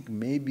 I think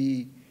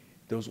maybe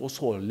there was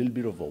also a little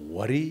bit of a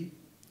worry.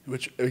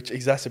 Which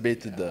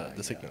exacerbated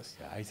the sickness.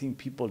 Yeah, I think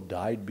people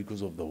died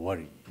because of the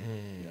worry.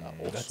 Yeah,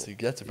 also.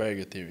 That's a very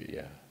good theory.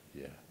 Yeah.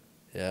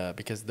 Yeah,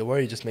 because the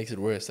worry just makes it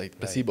worse, like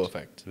placebo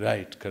effect.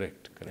 Right,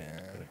 correct.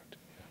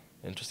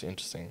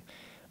 Interesting.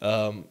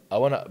 I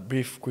want to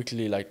brief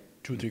quickly,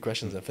 2-3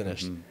 questions and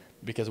finish.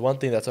 Because one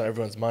thing that's on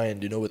everyone's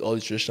mind, with all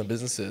these traditional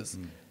businesses,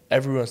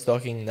 everyone's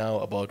talking now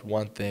about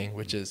one thing,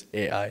 which is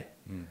AI.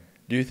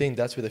 Do you think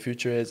that's where the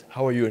future is?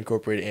 How are you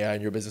incorporating AI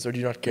in your business, or do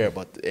you not care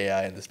about the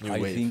AI and this new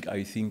wave?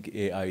 I think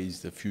AI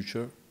is the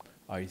future.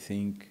 I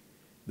think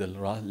the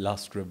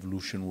last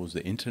revolution was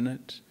the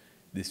internet.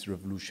 This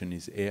revolution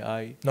is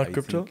AI. Not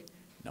crypto?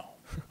 No.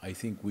 I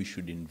think we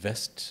should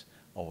invest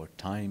our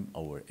time,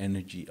 our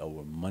energy,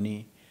 our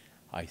money.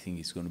 I think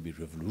it's going to be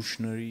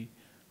revolutionary.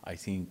 I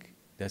think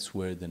that's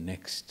where the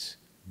next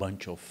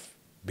bunch of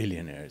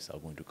billionaires are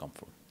going to come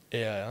from.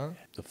 AI, huh?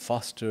 The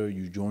faster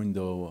you join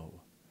the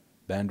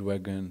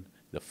bandwagon,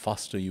 the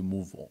faster you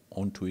move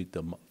onto it,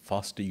 the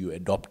faster you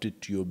adopt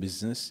it to your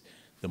business,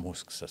 the more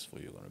successful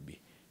you're going to be.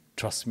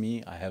 Trust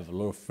me, I have a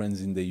lot of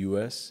friends in the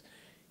US.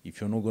 If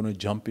you're not going to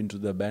jump into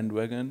the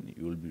bandwagon,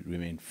 you will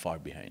remain far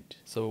behind.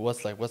 So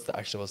what's the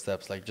actionable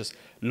steps? Like just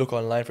look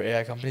online for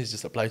AI companies,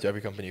 just apply to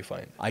every company you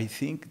find. I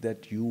think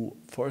that you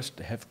first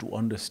have to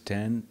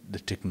understand the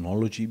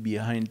technology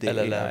behind the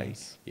AI.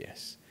 LLMs.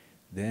 Yes.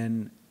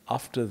 Then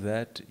after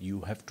that,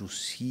 you have to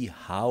see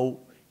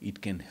how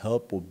it can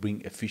help or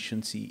bring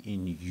efficiency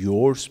in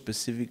your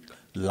specific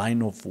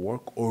line of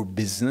work or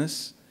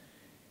business.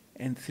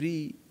 And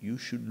 3, you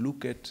should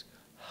look at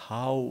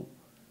how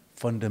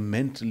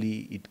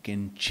fundamentally it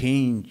can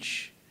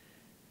change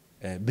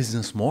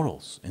business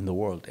models in the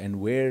world and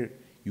where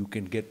you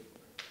can get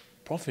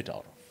profit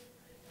out of.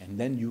 And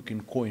then you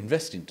can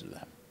co-invest into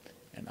them.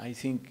 And I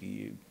think,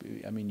 you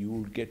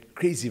will get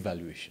crazy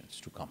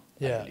valuations to come,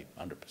 Yeah. I believe,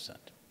 100%.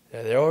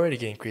 Yeah, they're already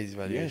getting crazy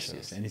valuations.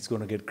 Yes, and it's going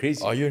to get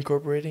crazy. Are you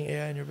incorporating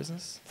AI in your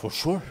business? For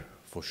sure,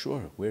 for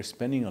sure. We're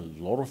spending a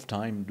lot of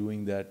time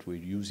doing that. We're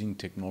using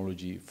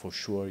technology for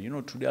sure. You know,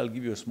 today I'll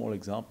give you a small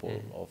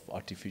example of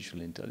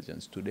artificial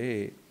intelligence.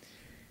 Today,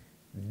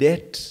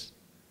 debt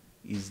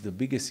is the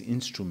biggest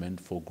instrument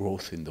for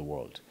growth in the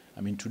world.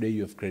 I mean, today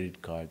you have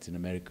credit cards. In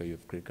America, you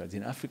have credit cards.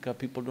 In Africa,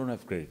 people don't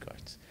have credit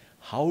cards.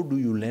 How do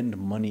you lend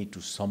money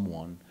to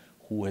someone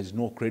who has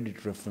no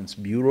credit reference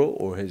bureau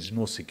or has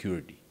no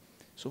security?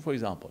 So, for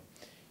example,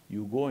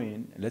 you go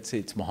in, let's say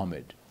it's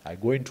Mohammed. I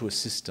go into a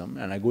system,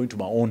 and I go into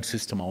my own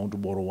system. I want to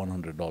borrow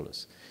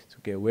 $100. It's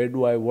okay, where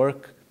do I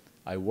work?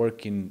 I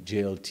work in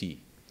JLT.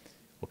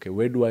 Okay,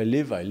 where do I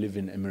live? I live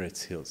in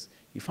Emirates Hills.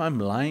 If I'm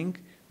lying,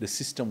 the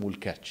system will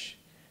catch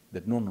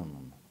that, no,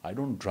 I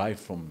don't drive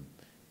from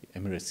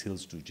Emirates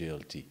Hills to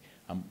JLT.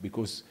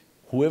 Because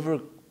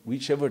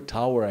whichever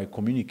tower I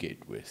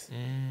communicate with,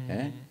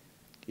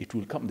 it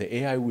will come. The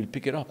AI will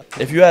pick it up.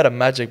 If you had a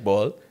magic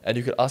ball and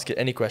you could ask it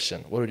any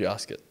question, what would you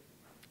ask it?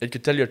 It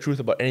could tell you the truth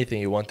about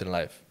anything you want in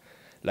life.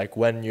 Like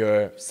when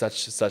your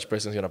such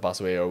person is going to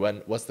pass away, or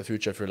what's the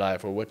future of your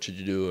life, or what should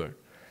you do. Or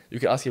you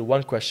can ask it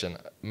one question,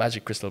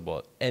 magic crystal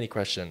ball, any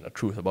question, a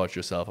truth about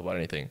yourself, about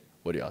anything.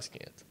 What are you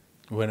asking it?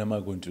 When am I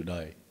going to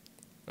die?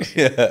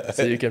 Okay.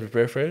 So you can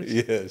prepare for it?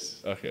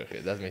 Yes. Okay,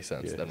 that makes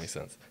sense. Yes. That makes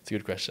sense. It's a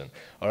good question.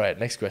 All right,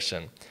 next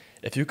question.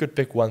 If you could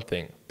pick one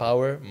thing,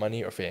 power,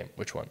 money, or fame,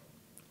 which one?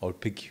 I would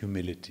pick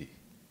humility.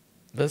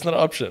 That's not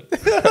an option.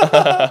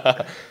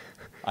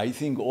 I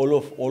think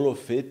all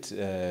of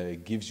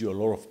it gives you a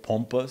lot of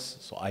pompous.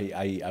 So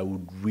I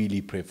would really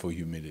pray for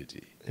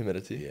humility.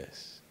 Humility?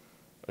 Yes.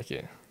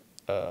 Okay.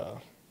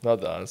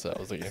 Not the answer I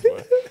was looking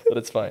for, but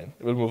it's fine.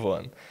 We'll move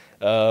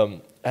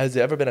on. Has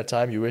there ever been a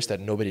time you wish that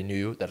nobody knew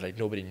you, that like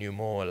nobody knew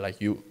more? Like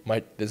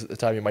there's a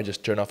time you might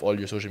just turn off all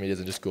your social medias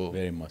and just go.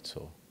 Very much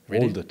so.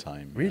 Really? All the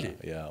time. Really?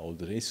 Yeah, all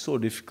the time. It's so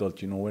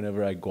difficult,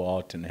 whenever I go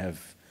out and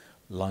have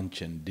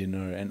lunch and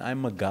dinner, and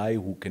I'm a guy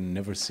who can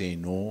never say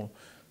no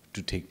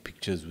to take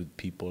pictures with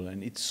people,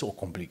 and it's so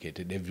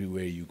complicated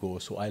everywhere you go.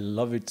 So I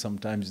love it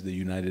sometimes, the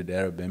United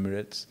Arab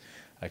Emirates.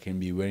 I can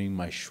be wearing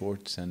my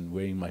shorts and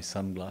wearing my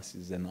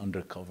sunglasses and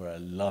undercover. I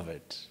love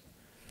it.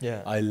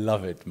 Yeah. I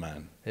love it,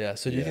 man. Yeah.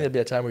 So do you think there'll be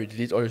a time where you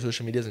delete all your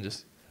social medias and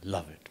just...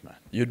 Love it, man.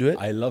 You do it?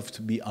 I love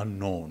to be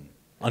unknown,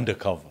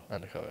 undercover.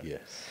 Undercover.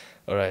 Yes.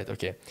 All right,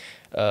 okay.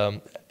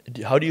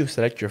 How do you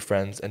select your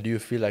friends, and do you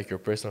feel like your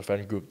personal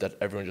friend group that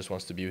everyone just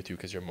wants to be with you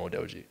because you're Mo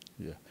Dewji?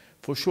 Yeah,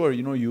 for sure.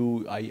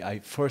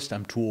 First,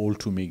 I'm too old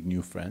to make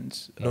new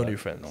friends. No new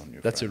friends.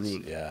 That's a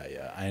rule.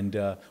 Yeah. And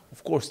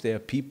of course, there are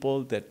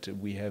people that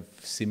we have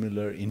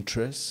similar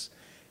interests,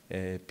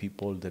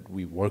 people that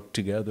we work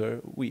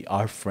together. We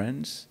are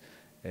friends.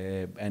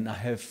 And I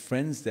have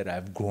friends that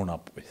I've grown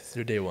up with.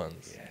 Your day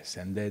ones. Yes,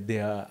 and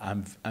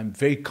I'm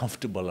very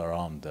comfortable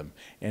around them.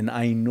 And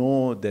I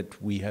know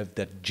that we have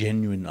that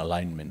genuine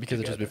alignment. Because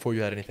together. it was before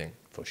you had anything.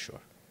 For sure.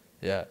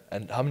 Yeah,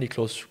 and how many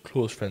close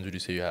friends would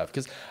you say you have?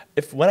 Because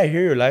when I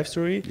hear your life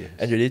story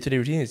and your day-to-day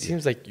routine, it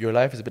seems like your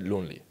life is a bit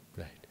lonely.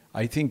 Right.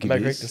 I think Am I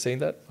correct in saying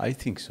that? I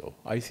think so.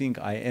 I think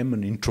I am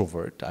an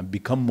introvert. I've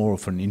become more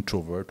of an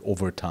introvert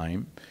over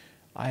time.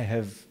 I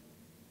have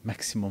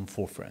maximum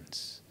 4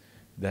 friends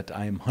that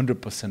I am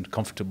 100%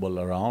 comfortable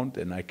around,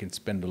 and I can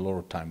spend a lot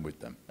of time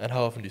with them. And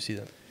how often do you see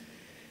them?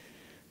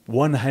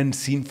 One I hadn't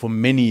seen for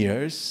many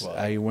years. Wow.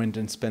 I went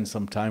and spent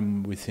some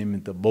time with him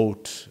in the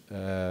boat,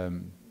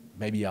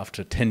 maybe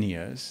after 10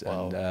 years.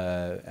 Wow.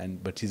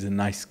 But he's a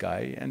nice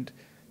guy, and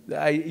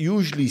I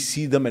usually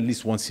see them at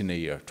least once in a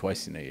year,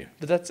 twice in a year.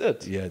 But that's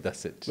it. Yeah,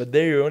 that's it. But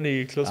they're your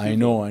only close people. I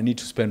know. I need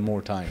to spend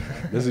more time.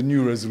 There's a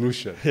new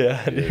resolution.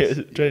 Yeah, Yes.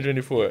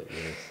 2024. Yes.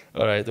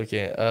 All right,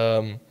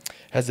 okay.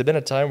 Has there been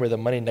a time where the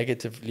money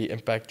negatively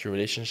impacted your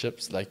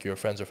relationships, like your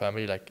friends or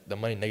family, like the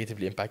money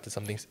negatively impacted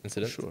something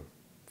incident?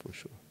 For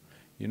sure.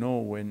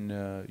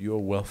 When you're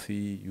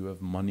wealthy, you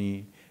have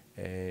money,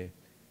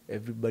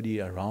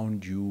 everybody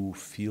around you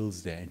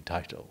feels they're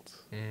entitled.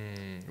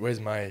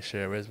 Where's my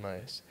share?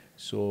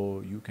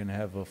 So you can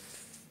have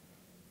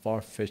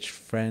far-fetched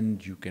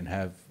friend. You can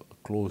have a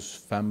close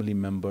family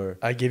member.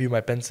 I gave you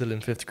my pencil in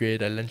 5th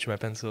grade. I lent you my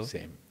pencil.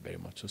 Same, very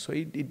much so. So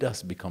it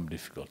does become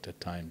difficult at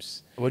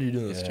times. What do you do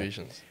in those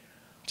situations?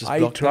 Just I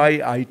block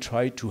them?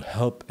 try to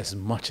help as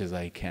much as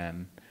I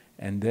can,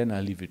 and then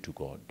I leave it to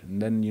God.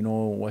 And then, you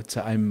know,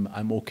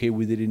 I'm okay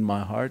with it in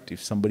my heart.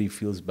 If somebody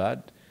feels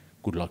bad,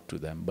 good luck to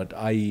them. But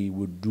I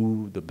would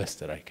do the best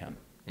that I can.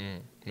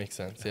 Makes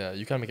sense. Yeah,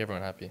 you can't make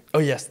everyone happy. Oh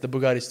yes, the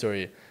Bugatti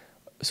story.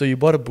 So you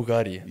bought a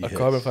Bugatti, a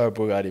carbon fiber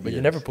Bugatti, but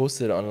you never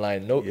posted it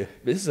online. No,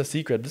 this is a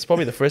secret. This is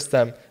probably the first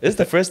time. This is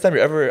the first time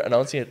you're ever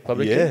announcing it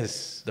publicly?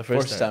 Yes, the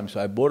first time.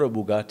 So I bought a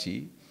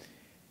Bugatti,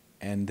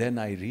 and then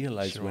I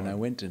realized when I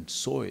went and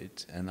saw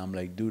it, and I'm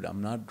like, dude,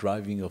 I'm not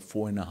driving a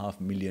 €4.5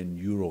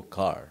 million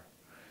car.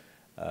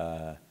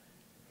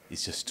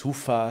 It's just too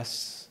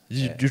fast.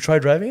 Did you try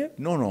driving it?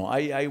 No.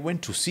 I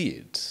went to see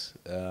it,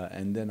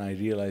 and then I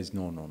realized,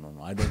 no.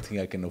 I don't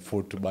think I can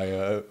afford to buy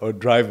or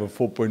drive a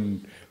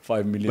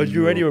 4.5 million. But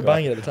you already were car.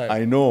 buying it at the time.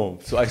 I know,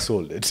 so I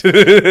sold it.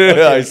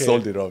 I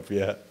sold it off.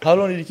 Yeah. How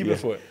long did you keep it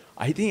for?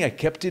 I think I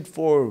kept it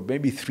for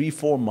maybe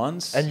 3-4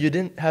 months. And you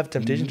didn't have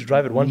temptation to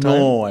drive it one time?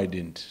 No, I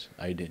didn't.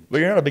 But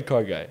you're not a big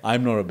car guy.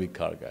 I'm not a big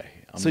car guy.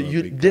 So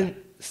you didn't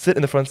sit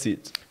in the front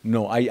seat?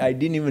 No, I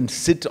didn't even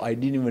sit. I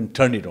didn't even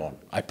turn it on.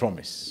 I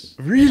promise.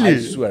 Really? I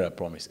swear, I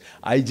promise.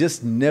 I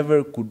just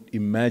never could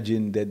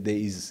imagine that there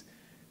is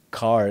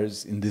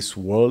cars in this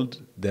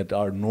world that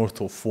are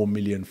north of 4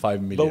 million,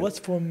 5 million. But what's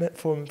 5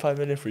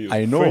 million for you?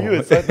 I know. For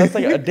you, that's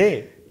like a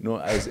day. No,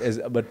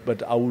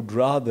 but I would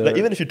rather. Like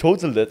even if you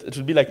totaled it, it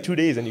would be like 2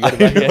 days and you get it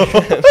back again.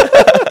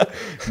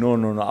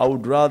 No. I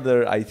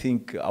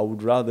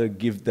would rather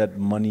give that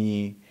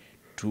money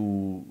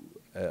to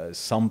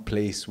some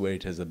place where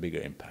it has a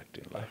bigger impact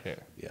in life. Okay.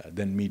 Yeah,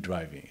 than me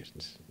driving it.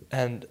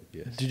 And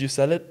did you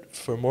sell it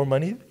for more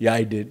money? Yeah,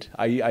 I did.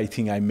 I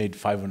think I made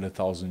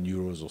 500,000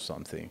 euros or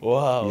something.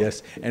 Wow.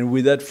 Yes, and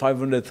with that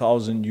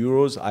 500,000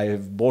 euros, I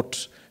have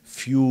bought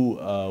few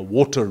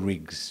water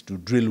rigs to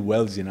drill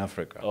wells in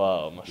Africa.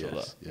 Wow,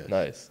 mashallah. Yes.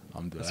 Nice.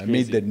 I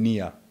made that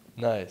niya.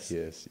 Nice.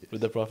 Yes.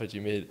 With the profit you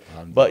made.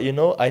 But you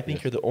know, I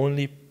think you're the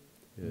only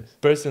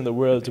person in the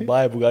world to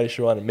buy a Bugatti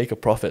Chiron and make a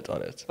profit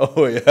on it.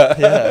 Oh, yeah.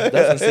 Yeah,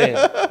 that's insane.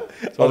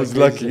 I was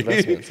lucky.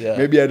 Yeah.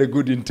 Maybe I had a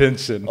good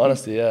intention.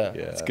 Honestly, yeah.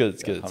 It's good.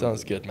 It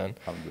sounds good, man.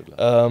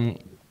 Alhamdulillah.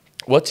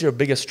 What's your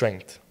biggest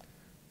strength?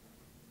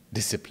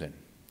 Discipline.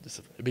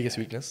 Your biggest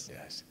weakness?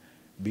 Yes.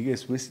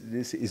 Biggest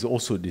weakness is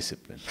also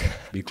discipline.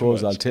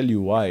 Because I'll tell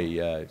you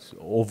why.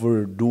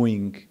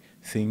 Overdoing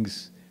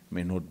things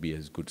may not be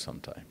as good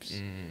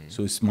sometimes.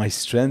 So it's my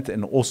strength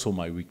and also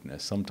my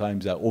weakness.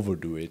 Sometimes I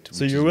overdo it.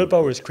 So your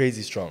willpower is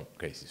crazy strong.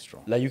 Crazy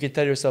strong. Like you can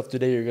tell yourself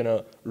today you're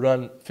gonna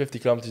run 50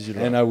 kilometers.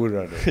 And I will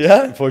run it.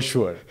 Yeah, for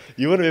sure.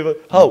 You wouldn't be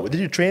able. How did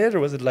you train it, or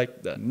was it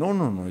like that?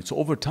 No. It's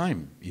over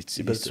time.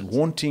 It's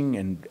wanting,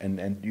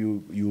 and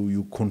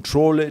you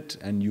control it,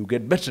 and you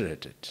get better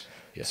at it.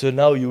 Yeah. So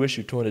now you wish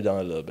you toned it down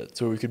a little bit,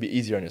 so it could be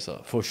easier on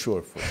yourself. For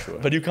sure.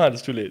 But you can't.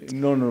 It's too late.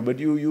 No. But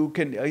you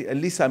can. At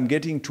least I'm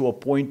getting to a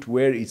point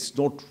where it's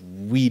not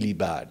really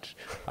bad.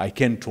 I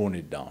can tone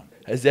it down.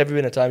 Has there ever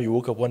been a time you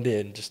woke up one day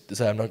and just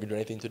decided I'm not going to do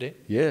anything today?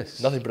 Yes.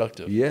 Nothing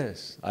productive.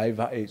 Yes.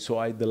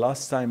 The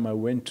last time I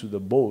went to the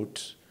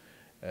boat,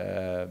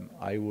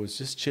 I was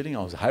just chilling.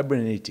 I was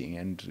hibernating,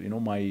 and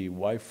my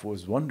wife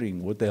was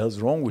wondering what the hell's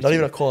wrong with you. Not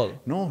even a call.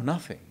 No,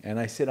 nothing. And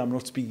I said, I'm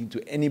not speaking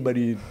to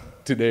anybody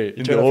today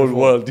in Turn the off whole your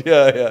world.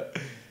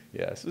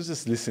 Yeah. So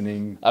just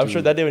listening. I'm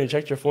sure that day when you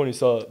checked your phone, you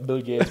saw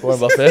Bill Gates, Warren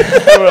Buffett.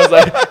 Everyone was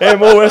like, "Hey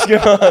Mo, what's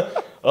going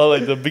on?" All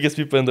like the biggest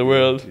people in the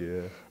world.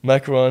 Yeah.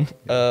 Macron.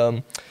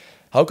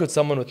 How could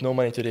someone with no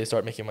money today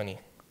start making money?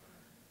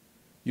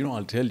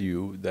 I'll tell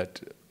you that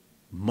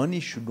money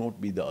should not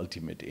be the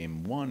ultimate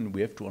aim. One,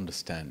 we have to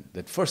understand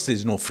that first,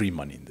 there's no free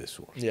money in this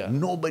world. Yeah.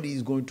 Nobody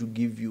is going to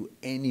give you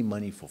any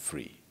money for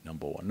free,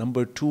 number one.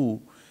 Number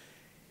two,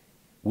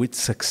 with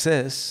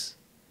success,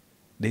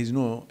 there's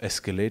no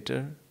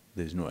escalator,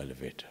 there's no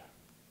elevator,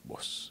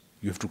 boss.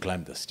 You have to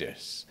climb the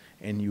stairs.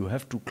 And you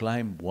have to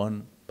climb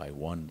one by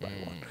one by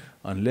one.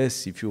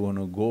 Unless if you want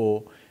to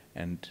go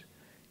and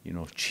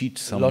cheat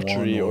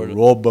someone or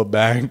rob a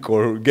bank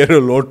or get a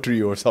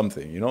lottery or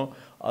something,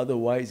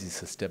 Otherwise,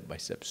 it's a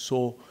step-by-step.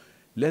 So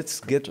let's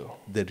get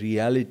the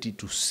reality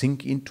to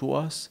sink into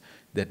us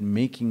that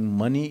making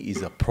money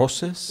is a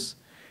process,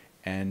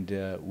 and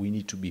we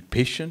need to be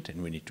patient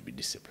and we need to be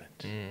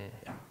disciplined.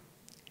 Yeah.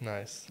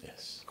 Nice.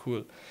 Yes.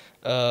 Cool.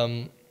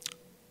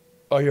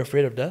 Are you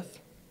afraid of death?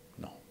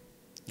 No.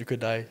 You could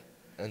die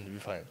and be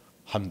fine.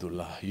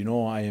 Alhamdulillah.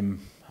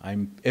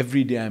 I'm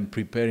every day I'm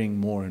preparing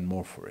more and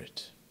more for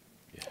it.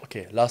 Yeah.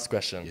 Okay, last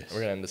question. Yes.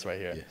 We're going to end this right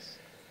here. Yes.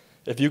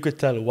 If you could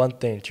tell one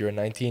thing to your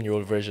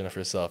 19-year-old version of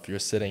yourself, you're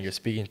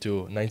speaking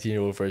to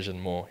 19-year-old version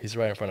Mo, he's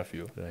right in front of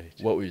you. Right.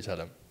 What would you tell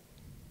him?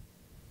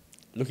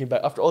 Looking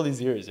back, after all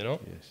these years,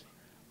 Yes.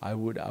 I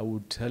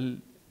would tell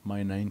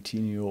my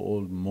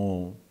 19-year-old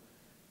Mo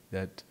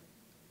that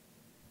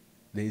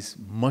there is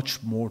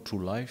much more to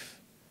life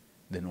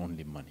than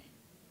only money.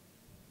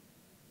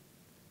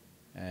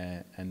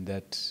 And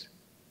that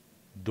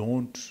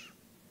don't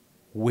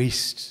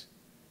waste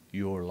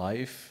your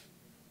life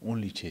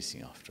only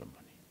chasing after money.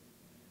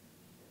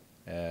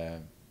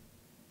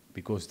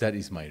 Because that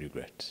is my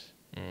regret.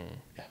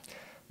 Yeah.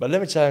 But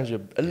let me challenge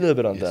you a little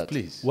bit on Yes, that.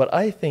 please. What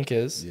I think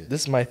is, Yes.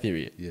 this is my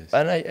theory, Yes.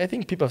 and I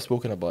think people have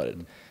spoken about it.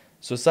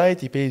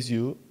 Society pays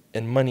you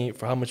in money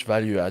for how much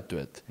value you add to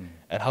it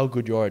and how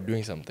good you are at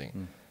doing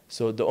something.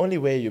 So the only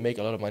way you make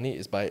a lot of money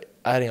is by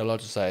adding a lot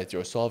to society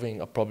or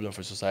solving a problem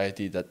for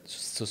society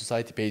so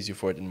society pays you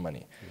for it in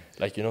money.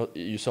 Like, you know,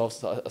 you solve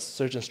a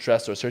certain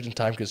stress or a certain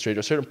time constraint or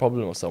a certain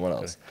problem of someone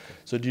else.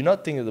 So do you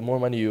not think that the more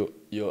money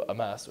you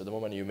amass or the more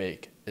money you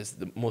make is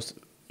the most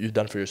you've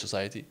done for your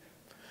society?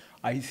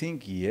 I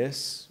think,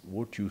 yes,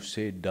 what you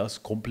say does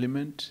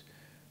complement,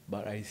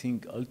 but I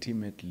think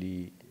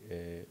ultimately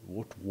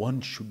what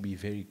one should be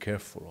very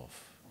careful of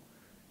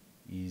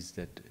is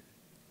that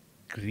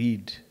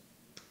greed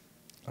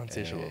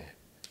Unsatiable.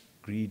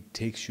 greed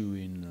takes you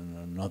in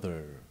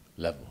another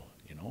level,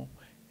 you know,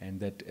 and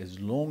that as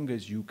long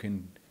as you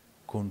can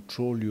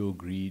control your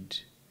greed,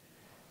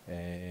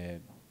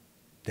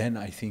 then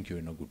I think you're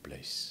in a good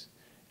place.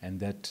 And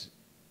that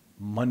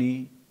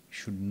money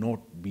should not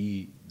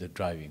be the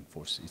driving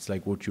force. It's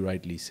like what you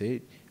rightly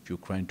said, if you're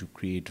trying to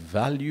create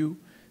value,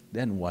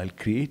 then while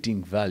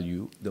creating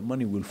value, the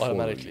money will follow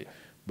you. Automatically.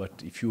 But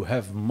if you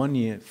have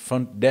money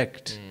front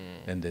decked,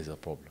 then there's a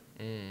problem.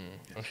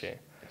 Okay.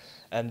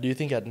 And do you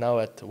think at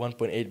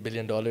 $1.8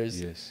 billion,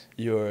 Yes.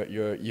 you're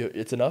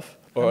it's enough,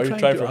 or I'm are you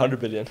trying for 100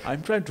 billion?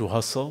 I'm trying to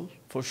hustle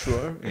for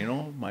sure. You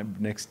know, my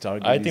next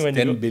target I think is when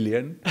you 10 go-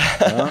 billion.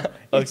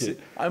 Okay.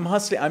 I'm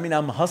hustling. I mean,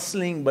 I'm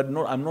hustling, but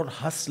I'm not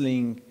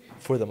hustling.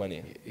 For the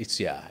money.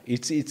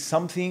 It's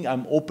something.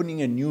 I'm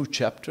opening a new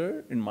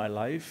chapter in my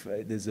life.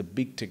 There's a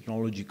big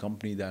technology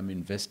company that I'm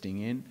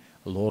investing in.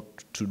 A lot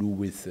to do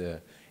with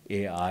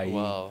AI,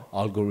 Wow.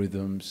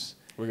 algorithms.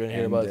 We're going to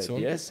hear about it soon?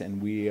 Yes,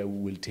 and we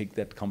will take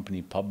that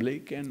company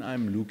public, and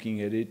I'm looking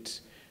at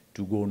it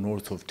to go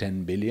north of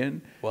 10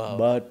 billion. Wow.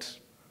 But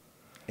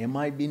am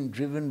I being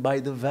driven by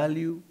the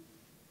value?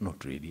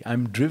 Not really.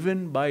 I'm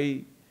driven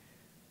by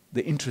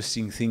the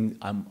interesting thing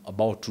I'm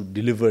about to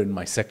deliver in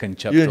my second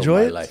chapter You enjoy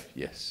of my it? life.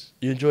 Yes.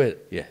 You enjoy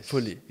it? Yes.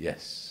 Fully?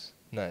 Yes.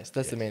 Nice.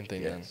 That's the main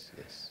thing then. Yes.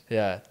 Yes.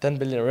 Yeah, 10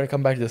 billion. We're going to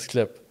come back to this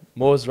clip.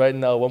 Mo's right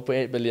now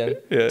 1.8 billion,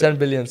 Yeah. 10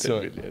 billion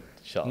soon. 10 billion.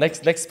 Inshallah.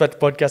 Next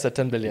podcast at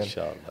 10 billion.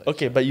 Inshallah.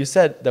 Okay, but you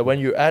said that when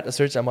you're at a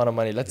certain amount of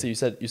money, let's say you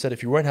said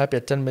if you weren't happy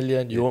at 10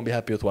 million, you won't be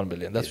happy with 1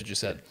 billion. That's what you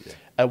said. Yeah.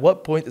 At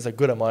what point is a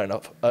good amount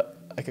enough,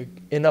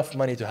 enough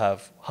money to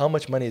have? How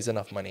much money is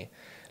enough money?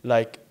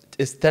 Like,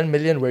 is 10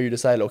 million where you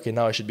decide, okay,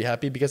 now I should be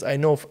happy? Because I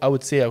know I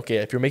would say, okay,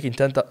 if you're making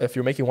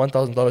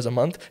 $1,000 a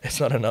month, it's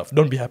not enough.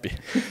 Don't be happy.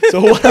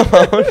 So what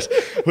amount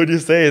would you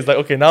say is like,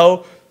 okay,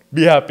 now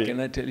be happy? Can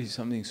I tell you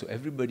something? So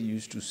everybody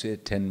used to say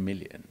 10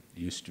 million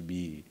used to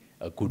be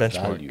a good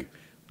Benchmark. value.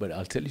 But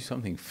I'll tell you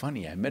something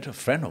funny. I met a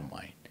friend of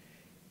mine,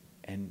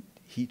 and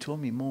he told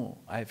me, Mo,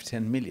 I have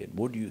 10 million.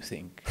 What do you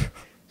think?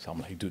 So I'm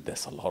like, dude,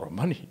 that's a lot of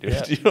money. Dude.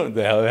 Yeah. You know,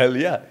 the hell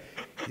yeah.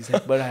 He's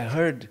like, but I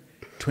heard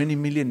 20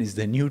 million is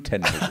the new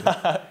 10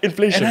 million.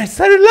 Inflation. And I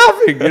started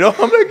laughing, you know.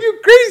 I'm like, you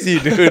crazy,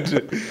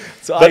 dude.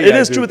 So But it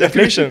is true with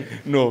inflation.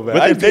 No, man.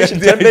 With inflation,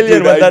 think- 10 million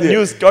dude, when that think-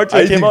 news cartoon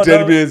I came think out 10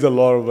 now. million is a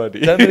lot of money.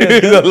 10 million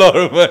is It's a lot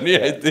of money,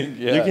 I think.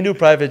 Yeah. You can do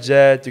private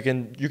jet. You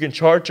can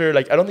charter.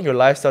 Like, I don't think your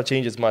lifestyle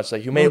changes much.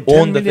 Like, you may No, 10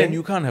 own the million, thing.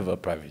 you can't have a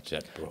private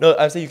jet, bro. No,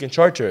 I'm saying you can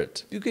charter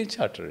it. You can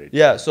charter it.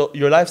 Yeah, so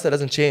your lifestyle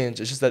doesn't change.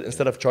 It's just that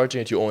instead of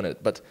charging it, you own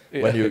it. But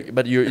when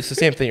Yeah. it's the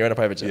same thing. You're in a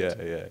private jet.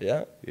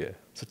 Yeah. Yeah.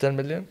 So 10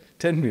 million.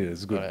 10 million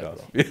is good Alright,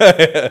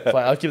 enough. bro.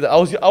 Fine, I'll keep that. I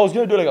was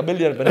gonna do like a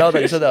billion, but now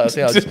that you said that, I was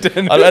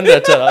saying I'll end it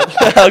at 10.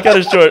 I'll cut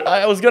it short.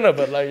 I was gonna,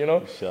 but like, you know,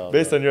 Inshallah.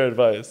 based on your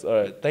advice. All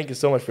right. Thank you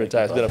so much for your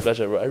time. It's been a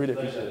pleasure, bro. I really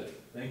appreciate it.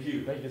 Thank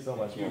you. Thank you so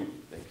much, man.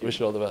 Wish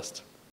you all the best.